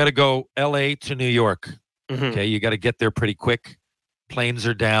 You got to go LA to New York. Mm-hmm. Okay. You got to get there pretty quick. Planes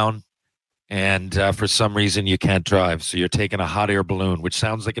are down. And for some reason, you can't drive. So you're taking a hot air balloon, which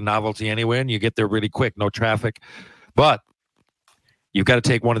sounds like a novelty anyway. And you get there really quick, no traffic. But you've got to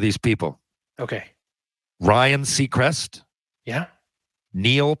take one of these people. Okay. Ryan Seacrest. Yeah.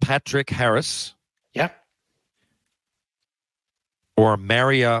 Neil Patrick Harris. Yeah. Or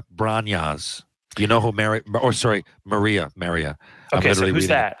Maria Branyas. Do you know who Maria? Okay, so who's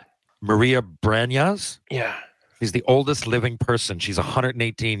that? Maria Branyas? Yeah. She's the oldest living person. She's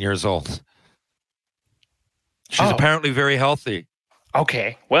 118 years old. She's apparently very healthy.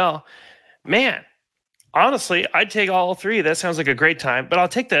 Okay. Well, man, honestly, I'd take all three. That sounds like a great time. But I'll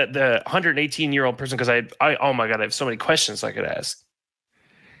take the 118-year-old person because I oh my God, I have so many questions I could ask.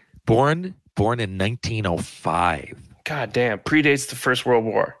 Born in 1905. God damn, predates the First World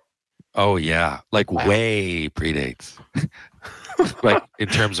War. Oh yeah, way predates. Like in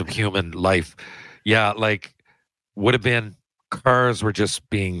terms of human life. Yeah, like would have been cars were just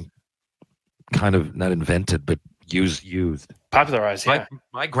being kind of not invented, but used. Popularized, yeah.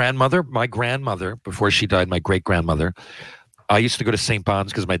 My grandmother, before she died, my great-grandmother, I used to go to St.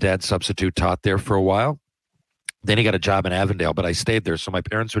 Bon's because my dad substitute taught there for a while. Then he got a job in Avondale, but I stayed there. So my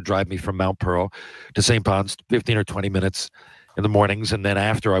parents would drive me from Mount Pearl to St. Bon's, 15 or 20 minutes in the mornings. And then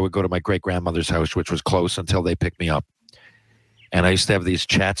after, I would go to my great-grandmother's house, which was close until they picked me up. And I used to have these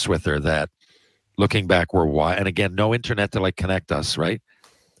chats with her that looking back, were wild. And again, no internet to like connect us, right?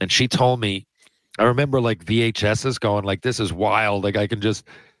 And she told me, I remember like VHSs going like, this is wild. Like I can just,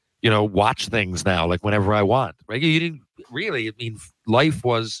 watch things now, like whenever I want, right? You didn't really, life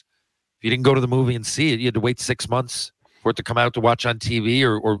was, if you didn't go to the movie and see it, you had to wait 6 months for it to come out to watch on TV,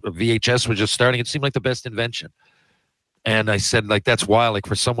 or VHS was just starting. It seemed like the best invention. And I said, like, that's wild. Like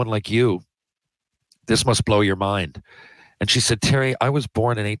for someone like you, this must blow your mind. And she said, Terry, I was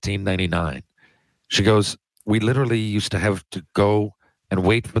born in 1899. She goes, we literally used to have to go and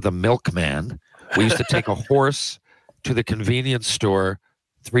wait for the milkman. We used to take a horse to the convenience store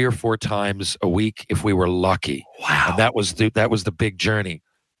 3 or 4 times a week if we were lucky. Wow. And that was the big journey.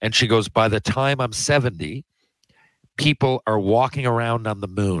 And she goes, by the time I'm 70, people are walking around on the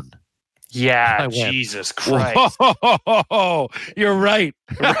moon. Yeah, Jesus Christ. Whoa, you're right.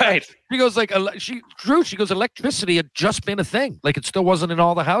 Right. She goes, like, she goes, electricity had just been a thing. Like, it still wasn't in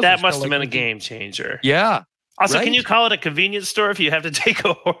all the houses. That must have been a game changer. Yeah. Also, right? Can you call it a convenience store if you have to take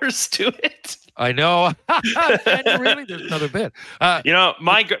a horse to it? I know. Really, there's another bit.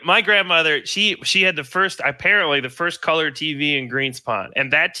 My grandmother, she had the first color TV in Greenspond,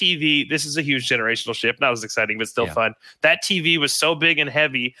 and that TV. This is a huge generational shift. Not as exciting, but still fun. That TV was so big and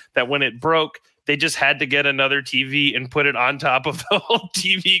heavy that when it broke, they just had to get another TV and put it on top of the whole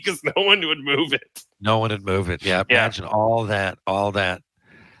TV because no one would move it. No one would move it. Yeah, imagine all that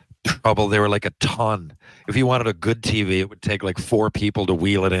trouble. They were like a ton. If you wanted a good TV, it would take like 4 people to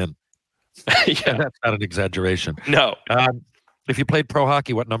wheel it in. Yeah, that's not an exaggeration. No. If you played pro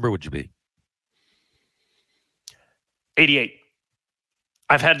hockey, what number would you be? 88.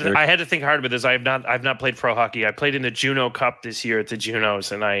 I had to think hard about this. I've not played pro hockey. I played in the Juno Cup this year at the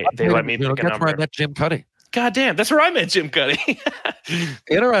Junos, and they let me pick a number. That's where I met Jim Cuddy. God damn, that's where I met Jim Cuddy.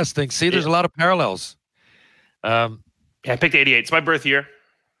 Interesting. See, there's a lot of parallels. I picked 88. It's my birth year.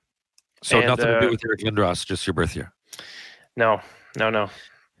 So nothing to do with Eric Lindros, just your birth year. No.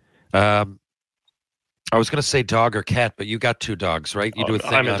 I was going to say dog or cat, but you got 2 dogs, right? You do a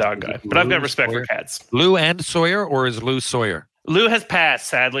thing. I'm a dog guy, but I've got respect for cats. Lou and Sawyer, or is Lou Sawyer? Lou has passed,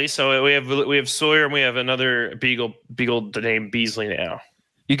 sadly. So we have Sawyer, and we have another beagle named Beasley now.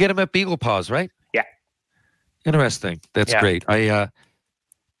 You get him at Beagle Paws, right? Yeah. Interesting. That's great.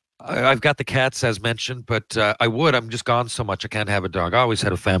 I've got the cats as mentioned, but I'm just gone so much I can't have a dog. I always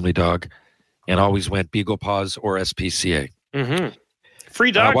had a family dog, and always went Beagle Paws or SPCA. Mm-hmm.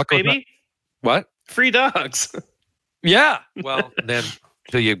 Free dogs, baby. What? Free dogs. Yeah. Well, then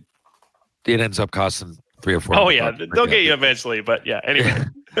it ends up costing $3 or $4. Oh yeah, they'll get you eventually. But yeah, anyway.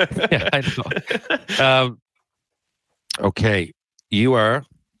 Yeah, I know. Okay, you got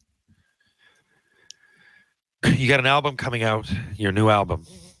an album coming out. Your new album.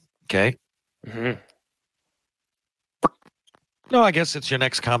 Okay. Mm-hmm. No, I guess it's your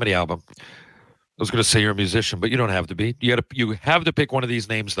next comedy album. I was going to say you're a musician, but you don't have to be. You have to pick one of these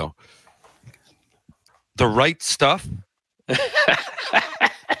names, though. The Right Stuff.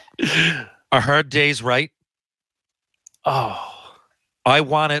 A Hard Day's Right. Oh. I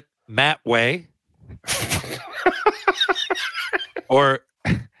Want It Matt Way. Or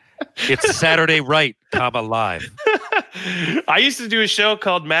It's Saturday Right, live. I used to do a show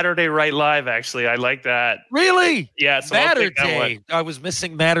called Matterday Right Live, actually. I like that. Really? Yeah. So Matterday. I was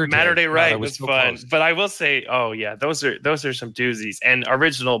missing Matterday. Matterday Right was so fun. close. But I will say, those are some doozies. And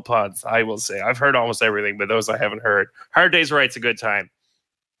original puns, I will say. I've heard almost everything, but those I haven't heard. Hard Day's Right's a good time.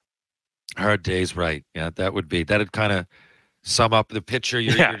 Hard Day's Right. Yeah, that'd kind of sum up the picture.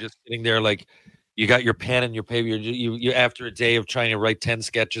 You're just sitting there like you got your pen and your paper. You after a day of trying to write 10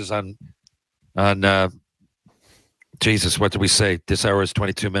 sketches on Jesus, what did we say? This hour is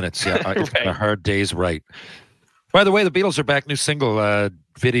 22 minutes. Yeah, It's been a Hard Day's Right. By the way, the Beatles are back. New single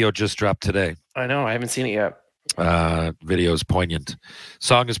video just dropped today. I know. I haven't seen it yet. Video is poignant.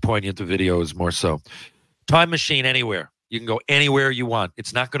 Song is poignant. The video is more so. Time machine anywhere. You can go anywhere you want.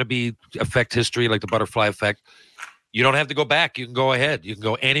 It's not going to affect history like the butterfly effect. You don't have to go back. You can go ahead. You can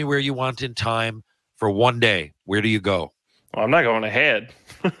go anywhere you want in time for one day. Where do you go? Well, I'm not going ahead.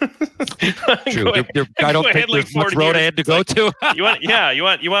 True. I don't think there's much road ahead to go to. You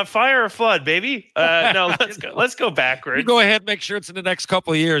want fire or flood, baby? No, let's go backwards. You go ahead, make sure it's in the next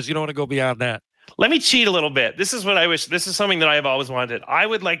couple of years. You don't want to go beyond that. Let me cheat a little bit. This is what I wish. This is something that I've always wanted. I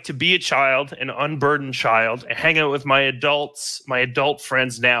would like to be a child, an unburdened child, and hang out with my adult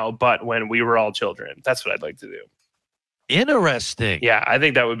friends now, but when we were all children. That's what I'd like to do. Interesting. Yeah, I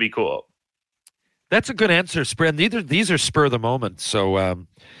think that would be cool. That's a good answer, Spren. These are spur of the moment, so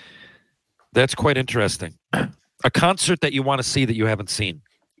that's quite interesting. A concert that you want to see that you haven't seen.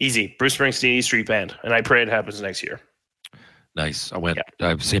 Easy. Bruce Springsteen, E Street Band, and I pray it happens next year. Nice. I went. Yeah.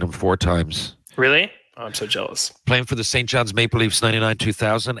 I've seen him 4 times. Really? Oh, I'm so jealous. Playing for the St. John's Maple Leafs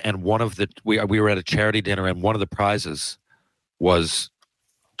 99-2000, and one of the we were at a charity dinner, and one of the prizes was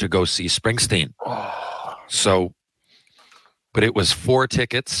to go see Springsteen. So, but it was 4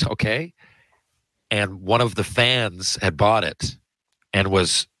 tickets, okay? And one of the fans had bought it and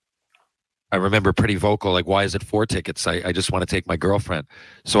was, I remember, pretty vocal, like, why is it 4 tickets? I just want to take my girlfriend.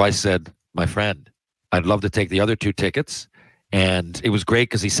 So I said, my friend, I'd love to take the other 2 tickets. And it was great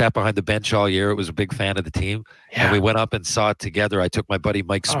because he sat behind the bench all year. It was a big fan of the team. Yeah. And we went up and saw it together. I took my buddy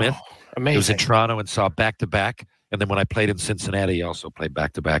Mike Smith. Amazing. He was in Toronto and saw back-to-back. And then when I played in Cincinnati, he also played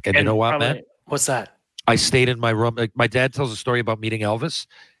back-to-back. And you know what, man? What's that? I stayed in my room. Like, my dad tells a story about meeting Elvis.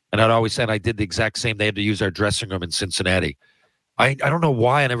 And I'd always said I did the exact same. They had to use our dressing room in Cincinnati. I don't know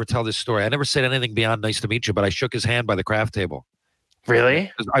why I never tell this story. I never said anything beyond nice to meet you, but I shook his hand by the craft table.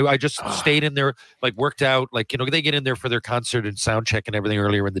 Really? I just stayed in there, like, worked out. Like, they get in there for their concert and sound check and everything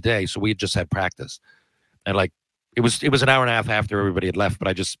earlier in the day. So we had just had practice. And, like, it was an hour and a half after everybody had left, but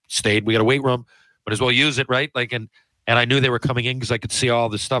I just stayed. We had a weight room. Might as well use it, right? Like, and I knew they were coming in because I could see all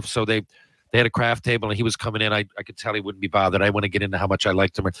the stuff. So they had a craft table, and he was coming in. I could tell he wouldn't be bothered. I want to get into how much I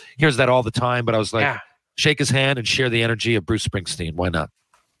liked him. He hears that all the time, but I was like, shake his hand and share the energy of Bruce Springsteen. Why not?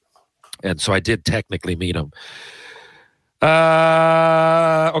 And so I did technically meet him.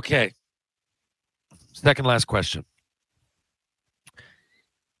 Okay. Second last question.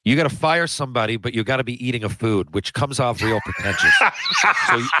 You got to fire somebody, but you got to be eating a food, which comes off real pretentious.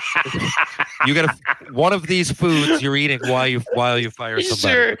 So you got to, one of these foods you're eating while you fire somebody.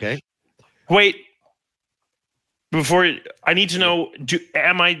 Sure. Okay. Wait. Before I need to know,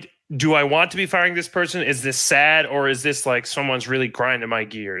 do I want to be firing this person? Is this sad, or is this like someone's really grinding my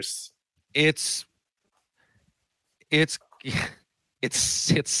gears? It's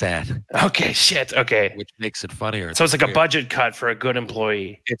sad. Okay, shit. Okay. Which makes it funnier. So it's like a budget cut for a good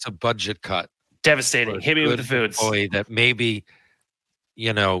employee. It's a budget cut. Devastating. Hit me with the foods. Employee that maybe,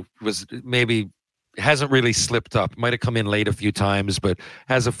 hasn't really slipped up. Might have come in late a few times, but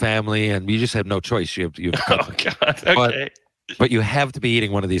has a family, and you just have no choice. You have oh God. Okay. But you have to be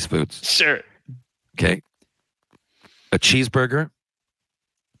eating one of these foods. Sure. Okay. A cheeseburger,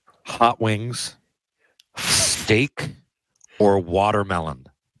 hot wings, steak, or watermelon.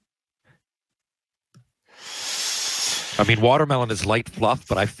 I mean, watermelon is light fluff,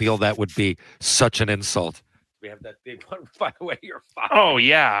 but I feel that would be such an insult. We have that big one, by the way. You're fine. Oh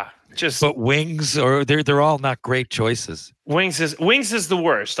yeah, but wings, or they're all not great choices. Wings is the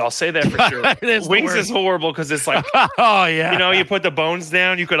worst. I'll say that for sure. Wings is horrible because it's like, oh yeah, you put the bones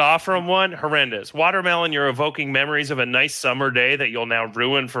down. You could offer them one. Horrendous. Watermelon, you're evoking memories of a nice summer day that you'll now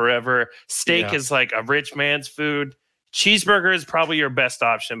ruin forever. Steak is like a rich man's food. Cheeseburger is probably your best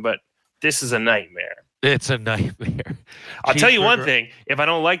option, but this is a nightmare. It's a nightmare. I'll tell you one thing. If I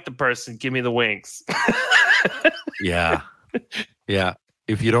don't like the person, give me the wings. Yeah.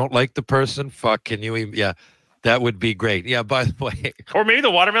 If you don't like the person, can you even? Yeah, that would be great. Yeah, by the way. Or maybe the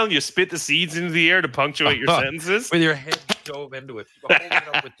watermelon, you spit the seeds into the air to punctuate your sentences. With your head dove into it. Holding it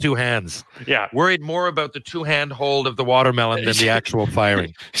up with 2 hands. Yeah. Worried more about the 2-hand hold of the watermelon than the actual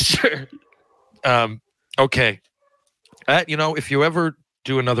firing. Sure. Okay. If you ever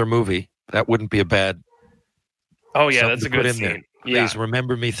do another movie, that wouldn't be a bad. Oh yeah, that's a good scene. Please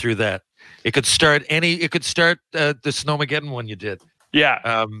remember me through that. It could start the Snowmageddon one you did.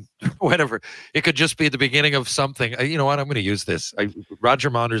 Yeah. Whatever. It could just be the beginning of something. You know what? I'm going to use this. Roger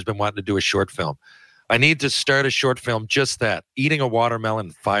Maunder's been wanting to do a short film. I need to start a short film. Just that, eating a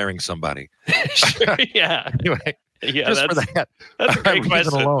watermelon, firing somebody. Sure, yeah. Anyway, yeah. Just for that. That's a great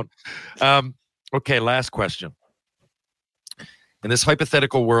question. Alone. Okay. Last question. In this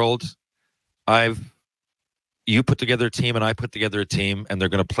hypothetical world, you put together a team and I put together a team, and they're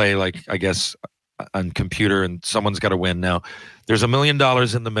going to play, like, I guess, on computer, and someone's got to win. Now, there's $1 million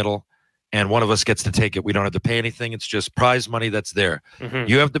in the middle, and one of us gets to take it. We don't have to pay anything. It's just prize money that's there. Mm-hmm.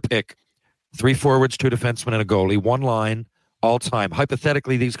 You have to pick 3 forwards, 2 defensemen, and a goalie, 1 line, all time.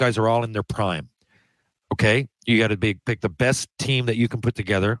 Hypothetically, these guys are all in their prime. Okay? You got to pick the best team that you can put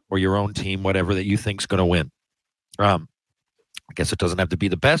together, or your own team, whatever, that you think's going to win. I guess it doesn't have to be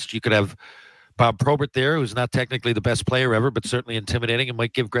the best. You could have Bob Probert there, who's not technically the best player ever, but certainly intimidating and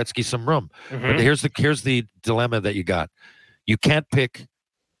might give Gretzky some room. Mm-hmm. But here's the dilemma that you got. You can't pick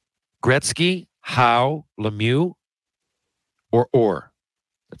Gretzky, Howe, Lemieux, or Orr.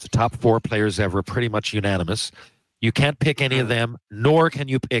 That's the top 4 players ever, pretty much unanimous. You can't pick any of them, nor can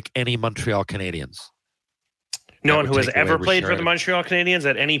you pick any Montreal Canadiens. No one who has ever played for the Montreal Canadiens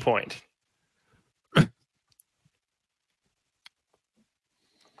at any point.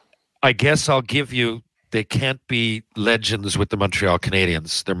 I guess I'll give you they can't be legends with the Montreal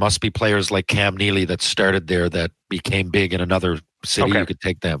Canadiens. There must be players like Cam Neely that started there that became big in another city. Okay. You could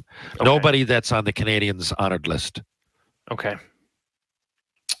take them. Okay. Nobody that's on the Canadiens honored list. Okay.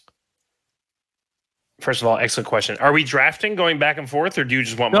 First of all, excellent question. Are we drafting going back and forth, or do you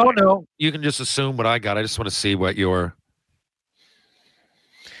just want mine? No. You can just assume what I got. I just want to see what your...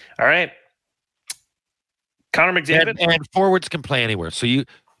 All right. Connor McDavid. And forwards can play anywhere. So you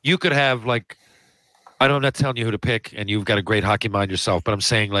could have, like... I'm not telling you who to pick, and you've got a great hockey mind yourself, but I'm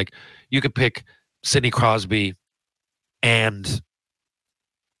saying, like, you could pick Sidney Crosby and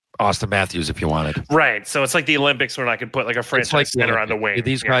Austin Matthews if you wanted. Right. So it's like the Olympics when I could put like a franchise center on the wing.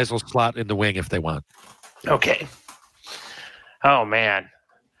 These guys will slot in the wing if they want. Okay. Oh, man.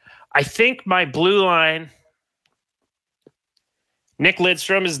 I think my blue line, Nick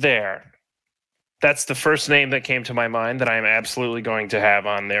Lidstrom is there. That's the first name that came to my mind that I am absolutely going to have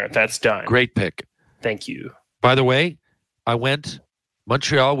on there. That's done. Great pick. Thank you. By the way,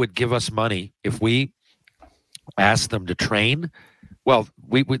 Montreal would give us money if we asked them to train. Well,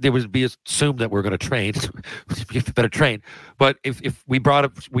 they would be assumed that we're going to train. You better train. But if we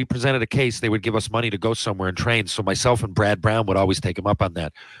presented a case, they would give us money to go somewhere and train. So myself and Brad Brown would always take them up on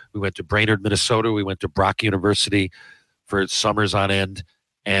that. We went to Brainerd, Minnesota. We went to Brock University for summers on end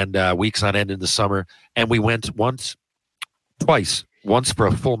and weeks on end in the summer. And we went once for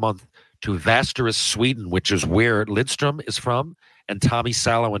a full month to Västerås, Sweden, which is where Lidstrom is from, and Tommy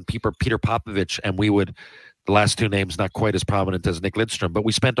Salo and Peter Popovich. And the last two names not quite as prominent as Nick Lidstrom, but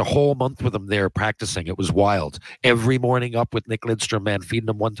we spent a whole month with him there practicing. It was wild. Every morning up with Nick Lidstrom, man, feeding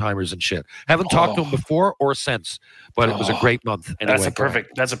him one-timers and shit. Haven't talked to him before or since, but it was a great month. Anyway,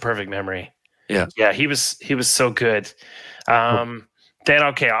 that's a perfect memory. Yeah. Yeah, he was so good. Then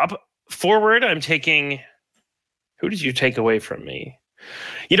okay, forward, I'm taking. Who did you take away from me?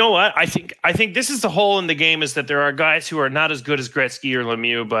 You know what? I think this is the hole in the game, is that there are guys who are not as good as Gretzky or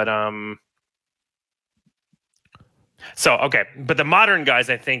Lemieux, but So, okay. But the modern guys,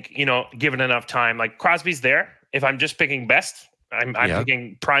 I think, given enough time, like Crosby's there. If I'm just picking best, I'm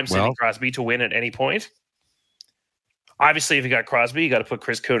picking prime Sidney Crosby to win at any point. Obviously, if you got Crosby, you got to put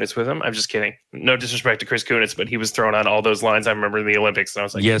Chris Kunitz with him. I'm just kidding. No disrespect to Chris Kunitz, but he was thrown on all those lines. I remember in the Olympics, and I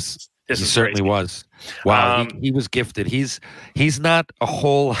was like, yes, this he is certainly crazy. was. Wow, he was gifted. He's not a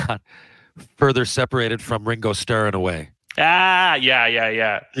whole lot further separated from Ringo Starr in a way. Yeah.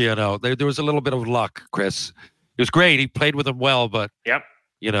 There was a little bit of luck, Chris. It was great. He played with him well, but yep.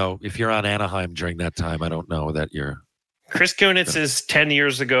 If you're on Anaheim during that time, I don't know that you're. Chris Kunitz is 10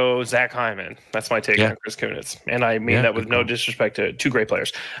 years ago Zach Hyman. That's my take on Chris Kunitz. And I mean that with no disrespect to two great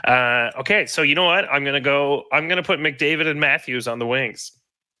players. Okay, so you know what? I'm going to put McDavid and Matthews on the wings.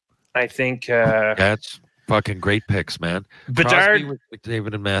 I think that's fucking great picks, man. Bedard, with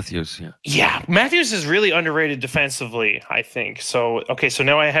McDavid and Matthews. Yeah, Matthews is really underrated defensively, I think. So, okay, so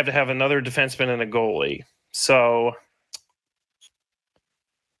now I have to have another defenseman and a goalie. So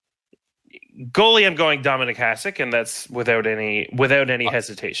goalie, I'm going Dominic Hasek, and that's without any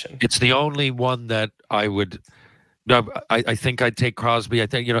hesitation. It's the only one that I would. No, I think I'd take Crosby. I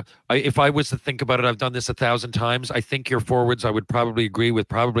think if I was to think about it, I've done this 1,000 times. I think your forwards, I would probably agree with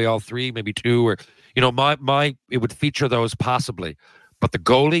probably all three, maybe two, or it would feature those possibly, but the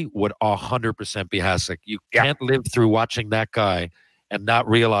goalie would 100% be Hasek. You can't live through watching that guy and not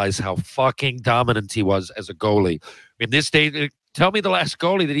realize how fucking dominant he was as a goalie. In this day, tell me the last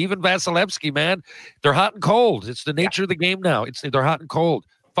goalie that even Vasilevsky, man, they're hot and cold. It's the nature of the game now. They're hot and cold.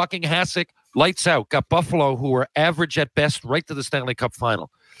 Fucking Hasek, lights out. Got Buffalo, who were average at best, right to the Stanley Cup final.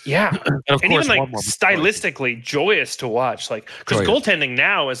 Yeah. And of course, even stylistically joyous to watch. Because goaltending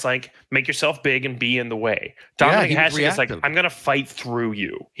now is make yourself big and be in the way. Dominic Hasek is I'm going to fight through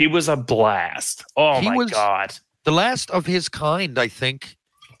you. He was a blast. Oh, my God. The last of his kind, I think,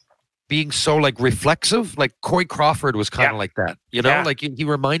 being so reflexive, Corey Crawford was kind of like that, he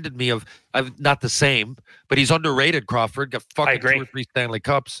reminded me of not the same, but he's underrated. Crawford got fucking 2 or 3 Stanley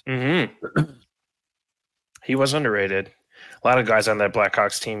Cups. Mm-hmm. He was underrated. A lot of guys on that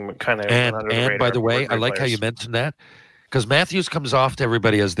Blackhawks team kind of. And by the way, I like how you mentioned that, because Matthews comes off to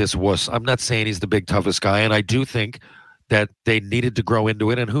everybody as this wuss. I'm not saying he's the big toughest guy, and I do think that they needed to grow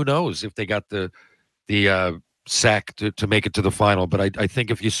into it. And who knows if they got the sack to make it to the final. But I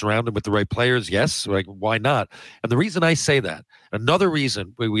think if you surround him with the right players, yes, why not? And the reason I say that, another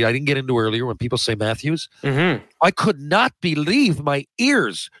reason I didn't get into earlier when people say Matthews, I could not believe my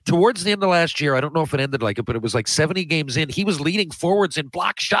ears towards the end of last year. I don't know if it ended like it, but it was 70 games in. He was leading forwards in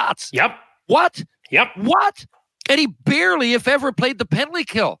block shots. Yep. What? Yep. What? And he barely, if ever, played the penalty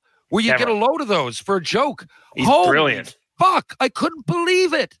kill where you get a load of those for a joke. He's Holy brilliant. Fuck. I couldn't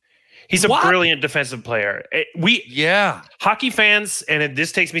believe it. He's a brilliant defensive player. Hockey fans, and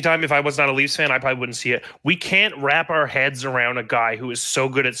this takes me time. If I was not a Leafs fan, I probably wouldn't see it. We can't wrap our heads around a guy who is so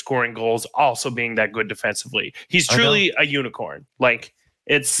good at scoring goals, also being that good defensively. He's truly a unicorn. Like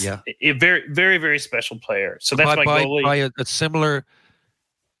it's a very, very, very special player. So that's my goalie. By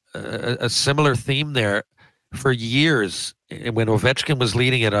a similar theme there. For years, when Ovechkin was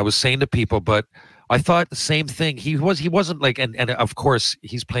leading it, I was saying to people, but I thought the same thing. He wasn't like, and of course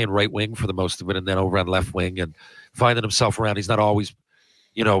he's playing right wing for the most of it, and then over on left wing and finding himself around. He's not always,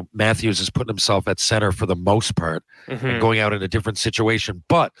 Matthews is putting himself at center for the most part and going out in a different situation.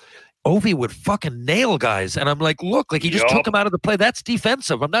 But Ovi would fucking nail guys, and I'm like, look, like he just took him out of the play. That's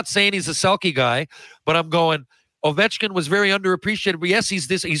defensive. I'm not saying he's a Selke guy, but I'm going. Ovechkin was very underappreciated. But yes,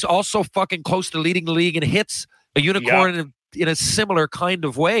 he's also fucking close to leading the league in hits, a unicorn in a similar kind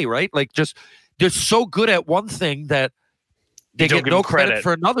of way, right? Like just they're so good at one thing that they get no credit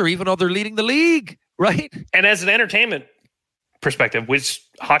for another, even though they're leading the league, right? And as an entertainment perspective, which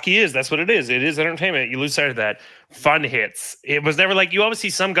hockey is, that's what it is. It is entertainment. You lose sight of that. Fun hits. It was never like, you always see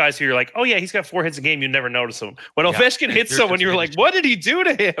some guys who you're like, oh yeah, he's got 4 hits a game. You never notice him. When Ovechkin hits someone, you're like, what did he do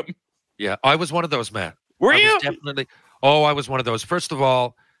to him? Yeah, I was one of those, Matt. Were you? Definitely. Oh, I was one of those. First of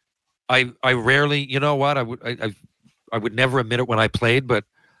all, I rarely, you know what? I would never admit it when I played, but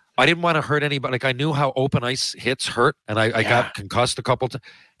I didn't want to hurt anybody. Like I knew how open ice hits hurt, and I got concussed a couple times,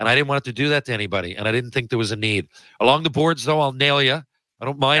 and I didn't want to do that to anybody, and I didn't think there was a need. Along the boards, though, I'll nail you. I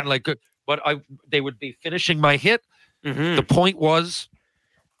don't mind, but they would be finishing my hit. The point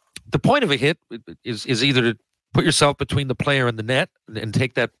of a hit is either to put yourself between the player and the net and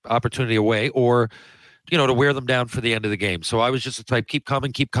take that opportunity away, or to wear them down for the end of the game. So I was just the type, keep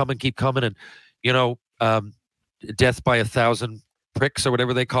coming. And, death by 1,000 pricks or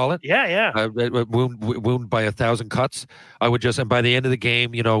whatever they call it. Wound by 1,000 cuts. I would just, and by the end of the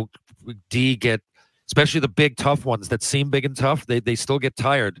game, especially the big tough ones that seem big and tough, they still get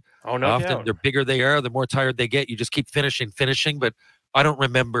tired. Oh, no Often doubt. The bigger they are, the more tired they get. You just keep finishing. But I don't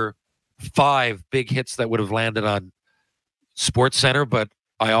remember 5 big hits that would have landed on Sports Center, but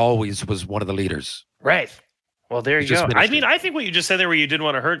I always was one of the leaders. Right. Well, there you go. I mean, I think what you just said there where you didn't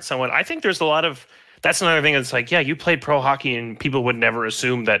want to hurt someone, I think there's a lot of, that's another thing that's like, you played pro hockey and people would never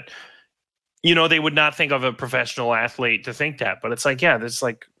assume that, they would not think of a professional athlete to think that. But it's like, it's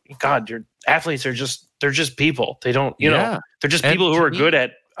like, God, your athletes are they're just people. They don't, they're just people who are good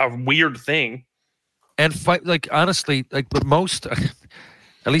at a weird thing. And fight, like, honestly, like most,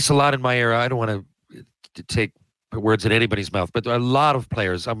 at least a lot in my era, I don't want to take words in anybody's mouth, but a lot of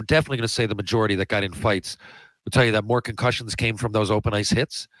players, I'm definitely going to say the majority that got in fights, will tell you that more concussions came from those open ice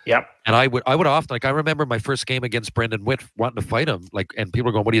hits. Yep. And I would often, like, I remember my first game against Brendan Witt wanting to fight him, like, and people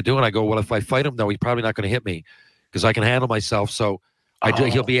are going, what are you doing? I go, well, if I fight him, though, he's probably not going to hit me because I can handle myself. So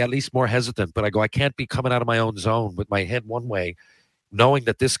he'll be at least more hesitant, but I go, I can't be coming out of my own zone with my head one way, knowing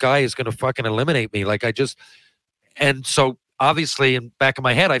that this guy is going to fucking eliminate me. And so obviously in back of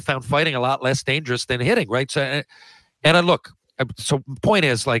my head, I found fighting a lot less dangerous than hitting, right? So, so point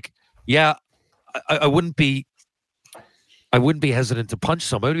is, like, I wouldn't be hesitant to punch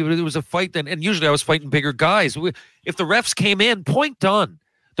somebody. It was a fight, and usually I was fighting bigger guys. If the refs came in, point done.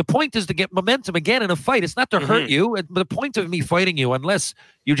 The point is to get momentum again in a fight. It's not to hurt you. The point of me fighting you, unless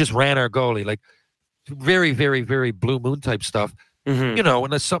you just ran our goalie, like very, very, very Blue Moon type stuff,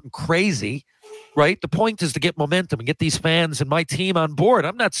 unless something crazy, right? The point is to get momentum and get these fans and my team on board.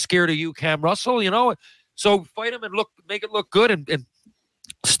 I'm not scared of you, Cam Russell, So fight him and make it look good and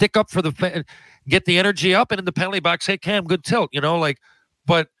stick up for get the energy up, and in the penalty box, hey, Cam, good tilt,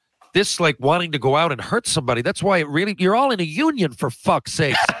 but this, like, wanting to go out and hurt somebody, that's why you're all in a union, for fuck's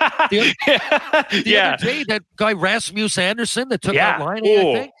sake. The other day, that guy Rasmus Anderson that took out line,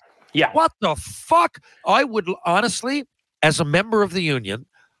 I think. Yeah. What the fuck? I would, honestly, as a member of the union,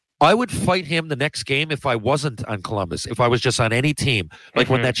 I would fight him the next game if I wasn't on Columbus, if I was just on any team. Like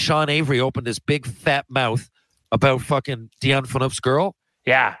when that Sean Avery opened his big fat mouth about fucking Dion Phaneuf's girl.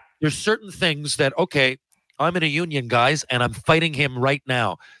 Yeah. There's certain things that, okay, I'm in a union, guys, and I'm fighting him right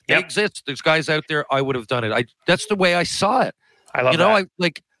now. They exist. There's guys out there. I would have done it. That's the way I saw it. I love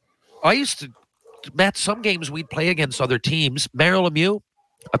that. I used to, Matt, some games we'd play against other teams. Merrill Lemieux,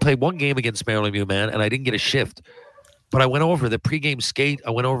 I played one game against Merrill Lemieux, man, and I didn't get a shift. But I went over the pregame skate.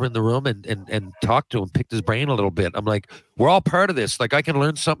 I went over in the room and talked to him, picked his brain a little bit. I'm like, we're all part of this. Like, I can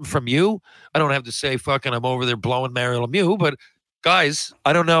learn something from you. I don't have to say, fucking, I'm over there blowing Merrill Lemieux, but guys,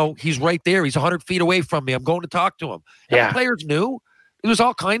 I don't know. He's right there. He's 100 feet away from me. I'm going to talk to him. And the players knew. There was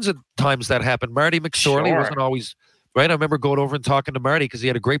all kinds of times that happened. Marty McSorley wasn't always right. I remember going over and talking to Marty because he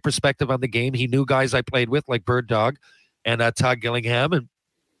had a great perspective on the game. He knew guys I played with, like Bird Dog and Todd Gillingham. And,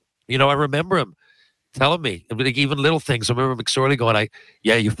 I remember him telling me, like, even little things. I remember McSorley going,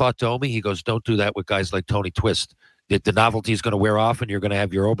 you fought Domi? He goes, don't do that with guys like Tony Twist. The novelty is going to wear off and you're going to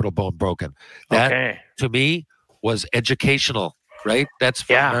have your orbital bone broken. That, to me, was educational, right? That's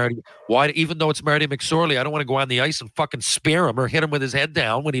from Marty. Why, even though it's Marty McSorley, I don't want to go on the ice and fucking spear him or hit him with his head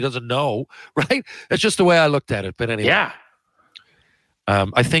down when he doesn't know, right? That's just the way I looked at it. But anyway. Yeah.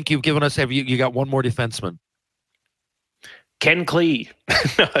 I think you've given us, you got one more defenseman. Ken Klee.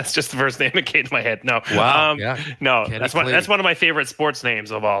 No, that's just the first name that came to my head. No. Wow. No, Kenny that's Klee. that's one of my favorite sports names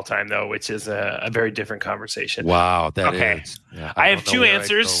of all time, though, which is a very different conversation. Wow, that Okay. is. Yeah, I don't have know two where I'd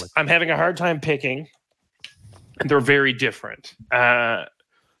answers. go with- I'm having a hard time picking. And they're very different. The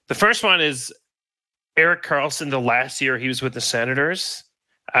first one is Erik Karlsson. The last year he was with the Senators.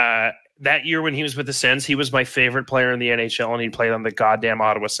 That year when he was with the Sens, he was my favorite player in the NHL, and he played on the goddamn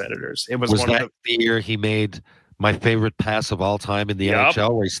Ottawa Senators. It was one that of the year he made my favorite pass of all time in the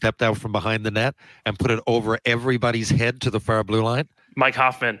NHL, where he stepped out from behind the net and put it over everybody's head to the far blue line? Mike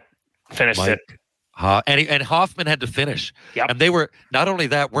Hoffman finished it. And Hoffman had to finish. Yep. And they were, not only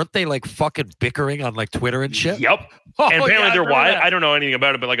that, weren't they like fucking bickering on like Twitter and shit? Yep. Oh, And apparently yeah, their I remember wives, that. I don't know anything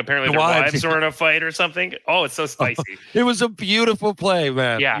about it, but like apparently The their wives, wives were in a fight or something. Oh, it's so spicy. It was a beautiful play,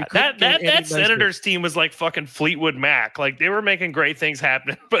 man. Yeah, You couldn't get any that nicer. Senators team was like fucking Fleetwood Mac. Like they were making great things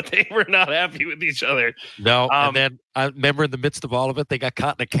happen, but they were not happy with each other. No, and then I remember in the midst of all of it, they got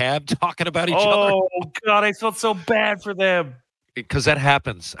caught in a cab talking about each other. Oh God, I felt so bad for them. Because that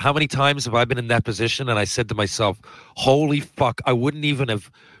happens. How many times have I been in that position and I said to myself, holy fuck, I wouldn't even have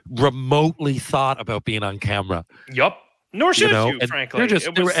remotely thought about being on camera. Yup. Nor should you, And frankly. they're just,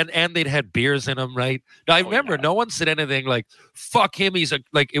 It they were, was- and they'd had beers in them, right? Now, I remember no one said anything like, fuck him. He's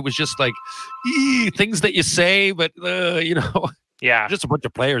like, it was just like, things that you say, but, yeah. just a bunch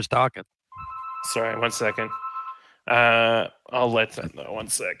of players talking. Sorry, 1 second. I'll let them know. 1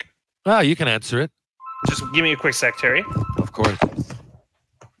 sec. Oh, you can answer it. Just give me a quick sec, Terry. Of course.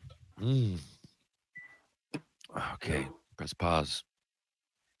 Okay. Press pause.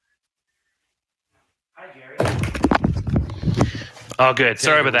 Hi, Gary. Oh, good.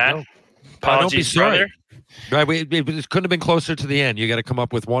 Sorry about that. Don't be Apologies, sorry. brother. Right, it couldn't have been closer to the end. You got to come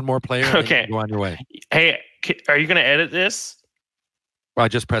up with one more player. And then Okay. you can go on your way. Hey, are you going to edit this? Well, I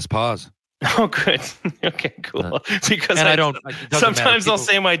just press pause. Oh, good. Okay, cool. Because And I don't. It doesn't matter. sometimes I'll People-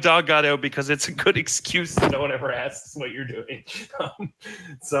 say my dog got out because it's a good excuse that no one ever asks what you're doing.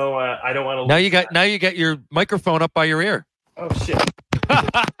 So I don't want to. Now you got your microphone up by your ear. Oh shit.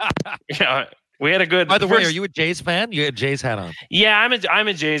 Yeah, we had a good. By the way, first- are you a Jays fan? You had Jays hat on. Yeah, I'm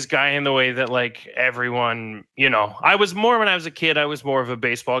a Jays guy in the way that like everyone, I was more when I was a kid. I was more of a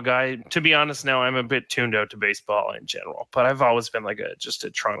baseball guy. To be honest, now I'm a bit tuned out to baseball in general. But I've always been like just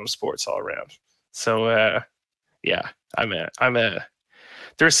a Toronto sports all around. So yeah,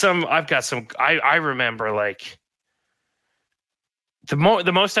 there's some. I've got some. I remember like the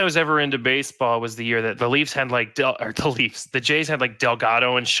most I was ever into baseball was the year that the Leafs had like the Jays had like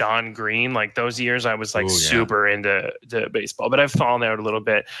Delgado and Sean Green. Like those years, I was like super into baseball, but I've fallen out a little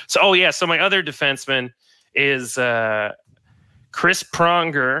bit. So so my other defenseman is Chris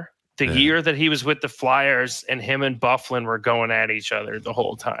Pronger. The year that he was with the Flyers, and him and Bufflin were going at each other the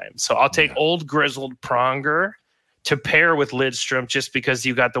whole time. So I'll take old grizzled Pronger to pair with Lidstrom, just because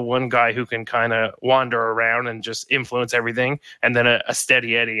you got the one guy who can kind of wander around and just influence everything, and then a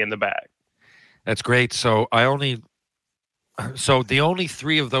steady Eddie in the back. That's great. So the only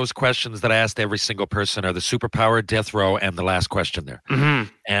three of those questions that I asked every single person are the superpower, death row, and the last question there. Mm-hmm.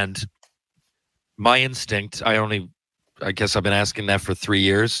 And my instinct, I guess I've been asking that for 3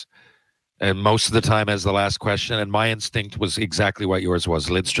 years, and most of the time as the last question. And my instinct was exactly what yours was: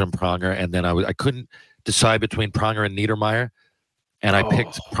 Lidstrom, Pronger, and then I couldn't decide between Pronger and Niedermeyer, and I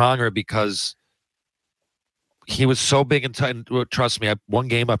picked Pronger because he was so big and tight. Trust me, one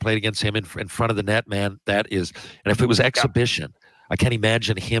game I played against him in front of the net, man. That is, and if it was exhibition, I can't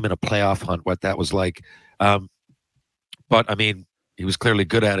imagine him in a playoff hunt what that was like. But I mean, he was clearly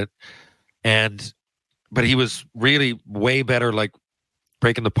good at it, but he was really way better, like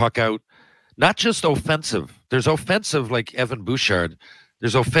breaking the puck out. Not just offensive. There's offensive like Evan Bouchard.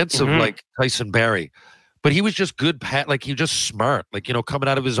 There's offensive like Tyson Barrie. But he was just good, like he was just smart, like, coming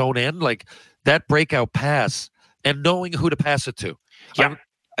out of his own end, like that breakout pass and knowing who to pass it to. Yeah.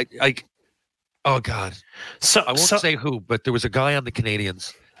 Oh God. So I won't say who, but there was a guy on the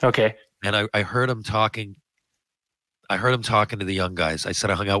Canadians. Okay. And I heard him talking. I heard him talking to the young guys. I said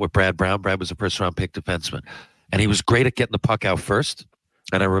I hung out with Brad Brown. Brad was a first-round pick defenseman. And he was great at getting the puck out first.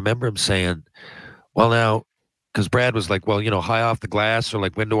 And I remember him saying, well, now, because Brad was like, well, high off the glass, or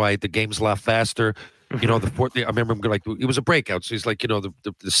like, when do the game's a lot faster. You know, I remember him like, it was a breakout. So he's like, you know, the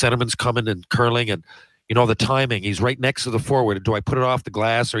centerman's coming and curling and, you know, the timing. He's right next to the forward. Do I put it off the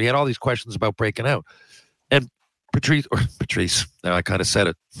glass? Or he had all these questions about breaking out. And Patrice, now I kind of said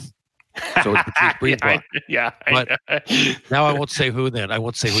it. So it's Patrice Breedlove. But now I won't say who then. I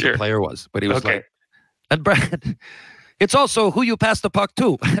won't say who the player was. But he was like, and Brad, it's also who you pass the puck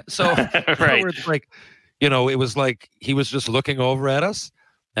to. So it's like, you know, it was like he was just looking over at us.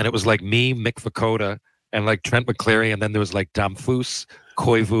 And it was like me, Mick Vukota, and like Trent McCleary. And then there was like Damphus,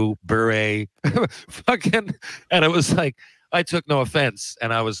 Koivu, Bure, fucking. And it was like, I took no offense.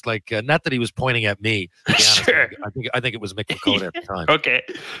 And I was like, not that he was pointing at me. Sure. I think it was Mick Vukota at the time. Okay.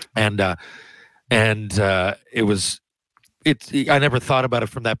 And I never thought about it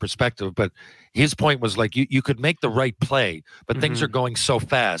from that perspective. But his point was like, you could make the right play, but things are going so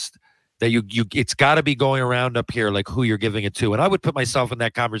fast that it's got to be going around up here, like who you're giving it to. And I would put myself in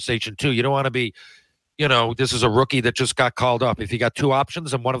that conversation too. You don't want to be, you know, this is a rookie that just got called up. If you got two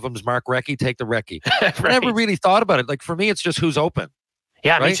options and one of them is Mark Recchi, take the Recchi. I never really thought about it. Like for me, it's just who's open.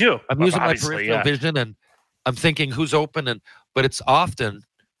 Yeah, right? Me too. I'm using my peripheral vision and I'm thinking who's open, but it's often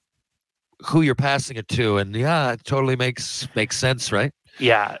who you're passing it to. And yeah, it totally makes sense, right?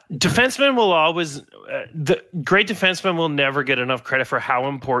 Yeah, defensemen will always the great defensemen will never get enough credit for how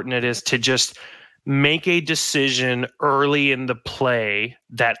important it is to just make a decision early in the play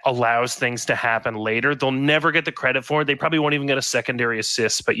that allows things to happen later. They'll never get the credit for it. They probably won't even get a secondary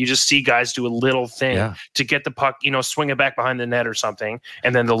assist, but you just see guys do a little thing to get the puck, you know, swing it back behind the net or something,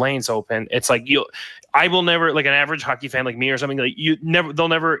 and then the lane's open. It's like I will never, like an average hockey fan like me or something, like you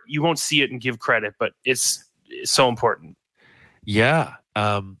won't see it and give credit, but it's so important. Yeah.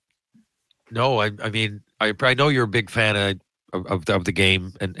 No, I mean, I know you're a big fan of the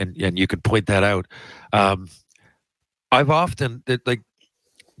game, and you could point that out. I've often like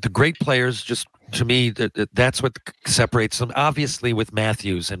the great players. Just to me, that's what separates them. Obviously, with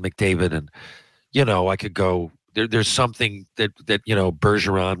Matthews and McDavid, and you know, I could go. There's something that you know,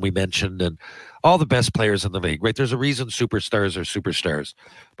 Bergeron we mentioned, and all the best players in the league. Right? There's a reason superstars are superstars,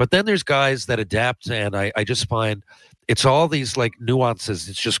 but then there's guys that adapt, and I just find. It's all these like nuances.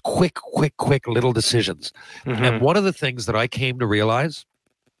 It's just quick little decisions. And one of the things that I came to realize,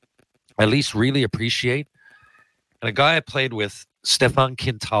 at least really appreciate, and a guy I played with, Stefan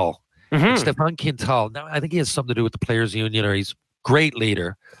Quintal. Stefan Quintal, now I think he has something to do with the Players Union, or he's a great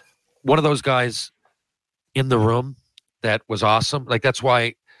leader. One of those guys in the room that was awesome. Like that's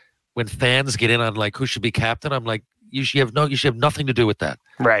why when fans get in on like who should be captain, I'm like, you should have nothing to do with that.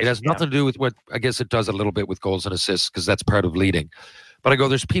 Right. It has nothing to do with what, I guess it does a little bit with goals and assists because that's part of leading. But I go,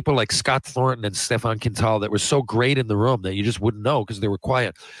 there's people like Scott Thornton and Stefan Quintal that were so great in the room that you just wouldn't know because they were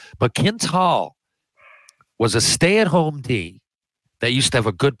quiet. But Quintal was a stay-at-home D that used to have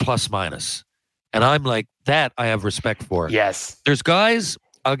a good plus minus. And I'm like, that I have respect for. Yes. There's guys,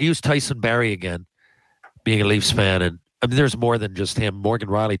 I'll use Tyson Barrie again, being a Leafs fan. And I mean, there's more than just him. Morgan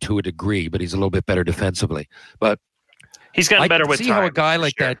Riley to a degree, but he's a little bit better defensively. But he's gotten better with time. See how a guy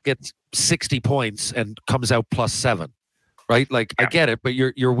like that gets 60 points and comes out +7, right? Like I get it, but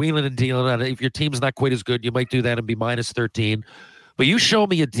you're wheeling and dealing on it. If your team's not quite as good, you might do that and be -13. But you show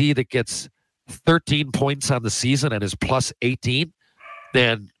me a D that gets 13 points on the season and is +18,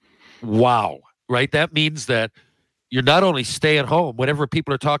 then wow, right? That means that you're not only stay at home, whatever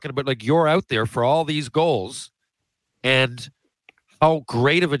people are talking about, like you're out there for all these goals, and how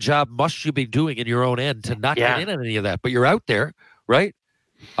great of a job must you be doing in your own end to not get in on any of that? But you're out there, right?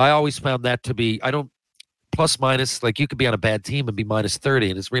 I always found that to be, I don't, plus minus, like you could be on a bad team and be -30,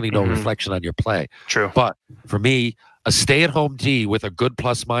 and it's really no reflection on your play. True. But for me, a stay-at-home D with a good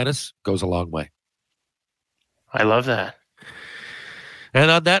plus minus goes a long way. I love that. And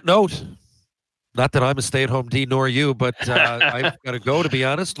on that note, not that I'm a stay-at-home D nor you, but I've got to go, to be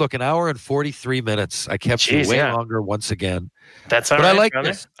honest. Look, an hour and 43 minutes. I kept you way longer once again. That's all but right, I like brother.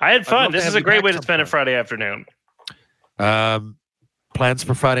 this. I had fun. This is a great way to spend a Friday afternoon. Plans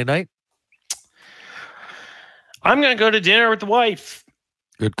for Friday night? I'm going to go to dinner with the wife.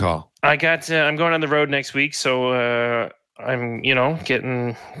 Good call. I'm going on the road next week, so I'm,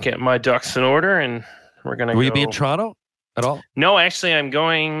 getting my ducks in order, and we're going to go. Will you be in Toronto at all? No, actually, I'm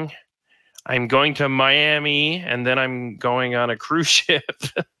going to Miami, and then I'm going on a cruise ship.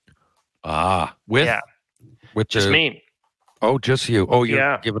 With just me. Oh, just you. Oh,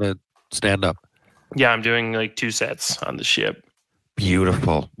 you're giving a stand-up. Yeah, I'm doing like 2 sets on the ship.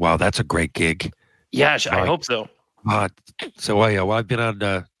 Beautiful. Wow, that's a great gig. Yeah, I hope so. I've been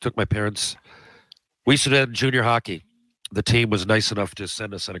on, took my parents. We used to do junior hockey. The team was nice enough to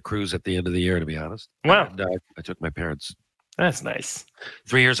send us on a cruise at the end of the year, to be honest. Wow. And I took my parents. That's nice.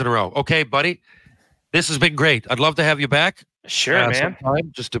 3 years in a row. Okay, buddy. This has been great. I'd love to have you back. Sure, man.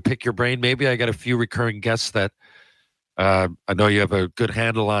 Sometime, just to pick your brain. Maybe I got a few recurring guests that I know you have a good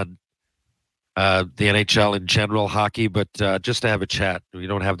handle on the NHL in general, hockey, but just to have a chat. You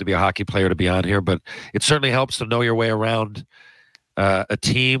don't have to be a hockey player to be on here, but it certainly helps to know your way around a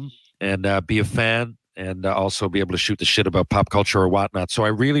team and be a fan and also be able to shoot the shit about pop culture or whatnot. So I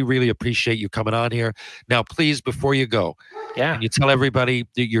really, really appreciate you coming on here. Now, please, before you go, can you tell everybody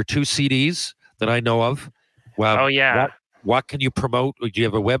your 2 CDs that I know of? Well, what can you promote? Do you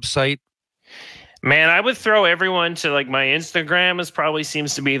have a website? Man, I would throw everyone to like my Instagram. Probably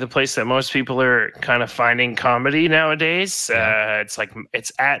seems to be the place that most people are kind of finding comedy nowadays.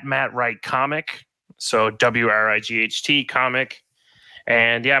 It's at Matt Wright Comic, so WRIGHT Comic.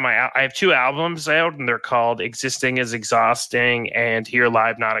 And I have 2 albums out, and they're called "Existing is Exhausting" and "Here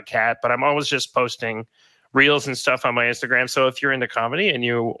Live Not a Cat." But I'm always just posting reels and stuff on my Instagram. So if you're into comedy and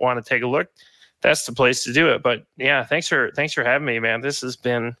you want to take a look, that's the place to do it. But yeah, thanks for having me, man. This has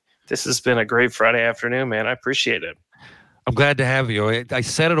been a great Friday afternoon, man. I appreciate it. I'm glad to have you. I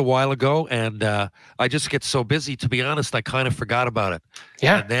said it a while ago, and I just get so busy. To be honest, I kind of forgot about it.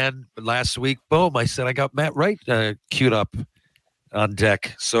 Yeah. And then last week, boom, I said I got Matt Wright queued up on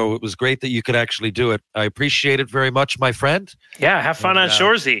deck. So it was great that you could actually do it. I appreciate it very much, my friend. Yeah, have fun on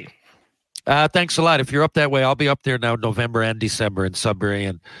Shoresy. Thanks a lot. If you're up that way, I'll be up there now November and December in Sudbury,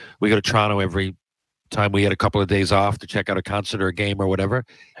 and we go to Toronto every time we had a couple of days off to check out a concert or a game or whatever.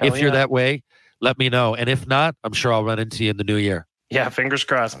 If you're that way, let me know. And if not, I'm sure I'll run into you in the new year. Yeah, fingers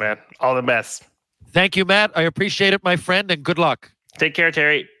crossed, man. All the best. Thank you, Matt. I appreciate it, my friend, and good luck. Take care,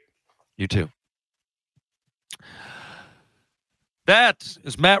 Terry. You too. That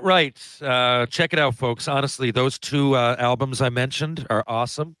is Matt Wright. Check it out, folks. Honestly, those 2 albums I mentioned are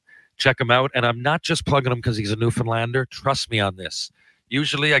awesome. Check them out. And I'm not just plugging him because he's a Newfoundlander. Trust me on this.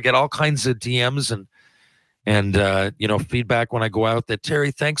 Usually I get all kinds of DMs and feedback when I go out that,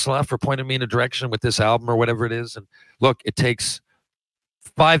 Terry, thanks a lot for pointing me in a direction with this album or whatever it is. And look, it takes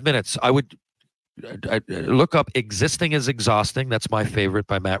 5 minutes. I look up "Existing is Exhausting." That's my favorite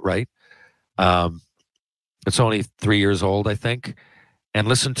by Matt Wright. It's only 3 years old, I think. And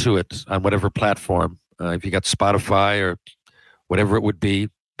listen to it on whatever platform. If you got Spotify or whatever it would be,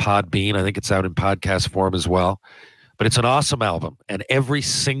 Podbean, I think it's out in podcast form as well. But it's an awesome album, and every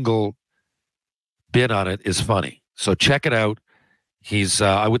single bit on it is funny. So check it out. He's,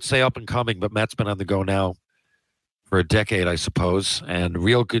 I would say, up and coming, but Matt's been on the go now for a decade, I suppose, and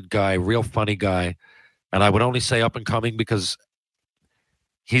real good guy, real funny guy. And I would only say up and coming because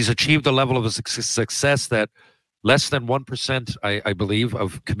he's achieved a level of success that less than 1%, I believe,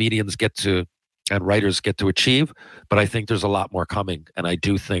 of comedians get to and writers get to achieve. But I think there's a lot more coming, and I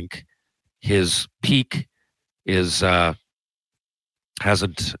do think his peak is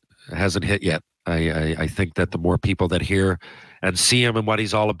hasn't hit yet. I think that the more people that hear and see him and what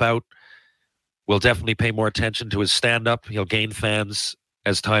he's all about will definitely pay more attention to his stand-up. He'll gain fans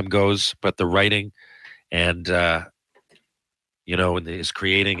as time goes, but the writing and and his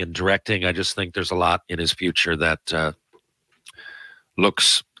creating and directing, I just think there's a lot in his future that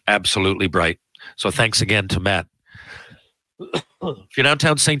looks absolutely bright. So thanks again to Matt. If you're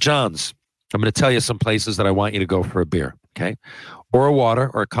downtown St. John's, I'm going to tell you some places that I want you to go for a beer, okay? Or a water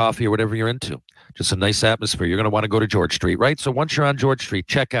or a coffee or whatever you're into. Just a nice atmosphere. You're going to want to go to George Street, right? So once you're on George Street,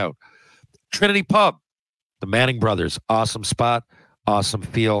 check out Trinity Pub, the Manning Brothers. Awesome spot, awesome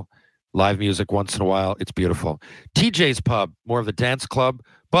feel, live music once in a while. It's beautiful. TJ's Pub, more of a dance club,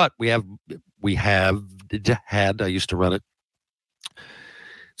 but we had, I used to run it.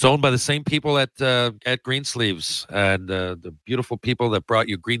 It's owned by the same people at Greensleeves and the beautiful people that brought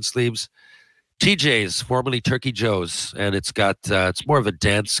you Greensleeves. TJ's, formerly Turkey Joe's, and it's got it's more of a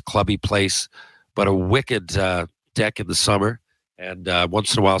dance clubby place, but a wicked deck in the summer, and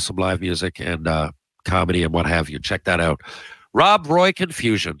once in a while some live music and comedy and what have you. Check that out. Rob Roy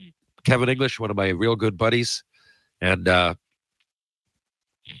Confusion, Kevin English, one of my real good buddies, and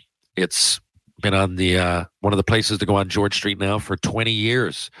it's been on the one of the places to go on George Street now for 20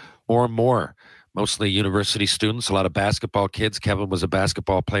 years or more. Mostly university students, a lot of basketball kids. Kevin was a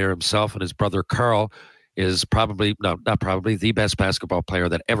basketball player himself, and his brother Carl is the best basketball player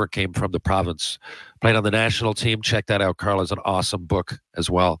that ever came from the province. Played on the national team. Check that out. Carl has an awesome book as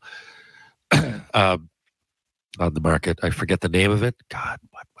well on the market. I forget the name of it. God,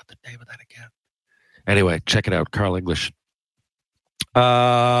 what the name of that again? Anyway, check it out. Carl English.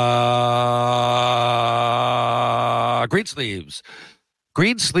 Greensleeves.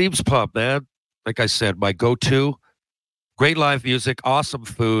 Greensleeves Pub, man. Like I said, my go-to. Great live music, awesome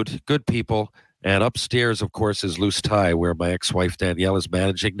food, good people. And upstairs, of course, is Loose Tie, where my ex-wife Danielle is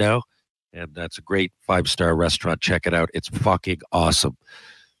managing now. And that's a great 5-star restaurant. Check it out. It's fucking awesome.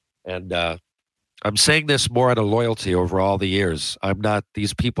 And I'm saying this more out of loyalty over all the years.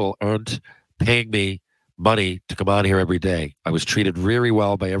 These people aren't paying me money to come on here every day. I was treated really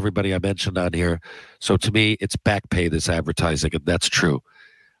well by everybody I mentioned on here. So to me, it's back pay, this advertising, and that's true.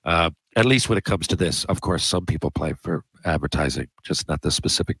 At least when it comes to this. Of course, some people apply for advertising, just not the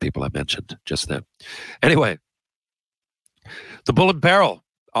specific people I mentioned just then. Anyway, the Bull and Barrel,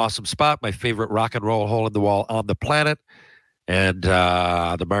 awesome spot. My favorite rock and roll hole in the wall on the planet. And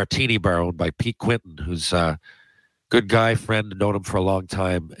the Martini Bar, owned by Pete Quinton, who's a good guy, friend, known him for a long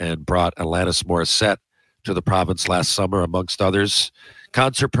time, and brought Alanis Morissette to the province last summer, amongst others.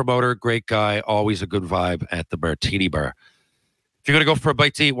 Concert promoter, great guy, always a good vibe at the Martini Bar. If you're going to go for a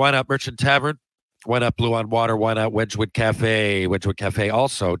bite to eat, why not Merchant Tavern? Why not Blue on Water? Why not Wedgwood Cafe? Wedgwood Cafe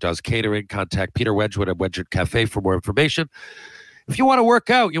also does catering. Contact Peter Wedgwood at Wedgwood Cafe for more information. If you want to work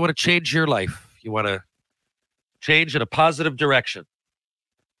out, you want to change your life, you want to change in a positive direction,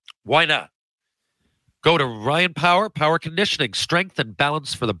 why not? Go to Ryan Power Conditioning, strength and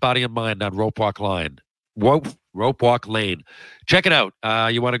balance for the body and mind on Rope Walk Lane. Check it out.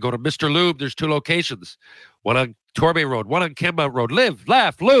 You want to go to Mr. Lube, there's 2 locations. One on Torbay Road, one on Kenmount Road. Live,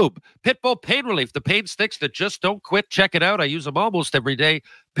 laugh, lube. Pitbull Pain Relief, the pain sticks that just don't quit. Check it out. I use them almost every day.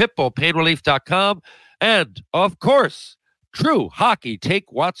 PitbullPainRelief.com. And, of course, True Hockey.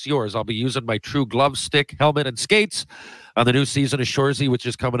 Take what's yours. I'll be using my True glove, stick, helmet, and skates on the new season of Shoresy, which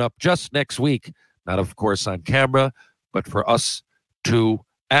is coming up just next week. Not, of course, on camera, but for us to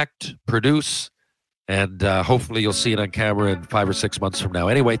act, produce, and hopefully you'll see it on camera in 5 or 6 months from now.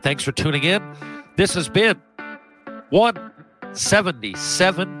 Anyway, thanks for tuning in. This has been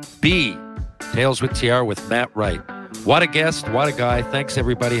 177B, Tales with TR with Matt Wright. What a guest, what a guy. Thanks,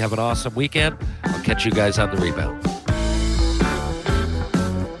 everybody. Have an awesome weekend. I'll catch you guys on the rebound.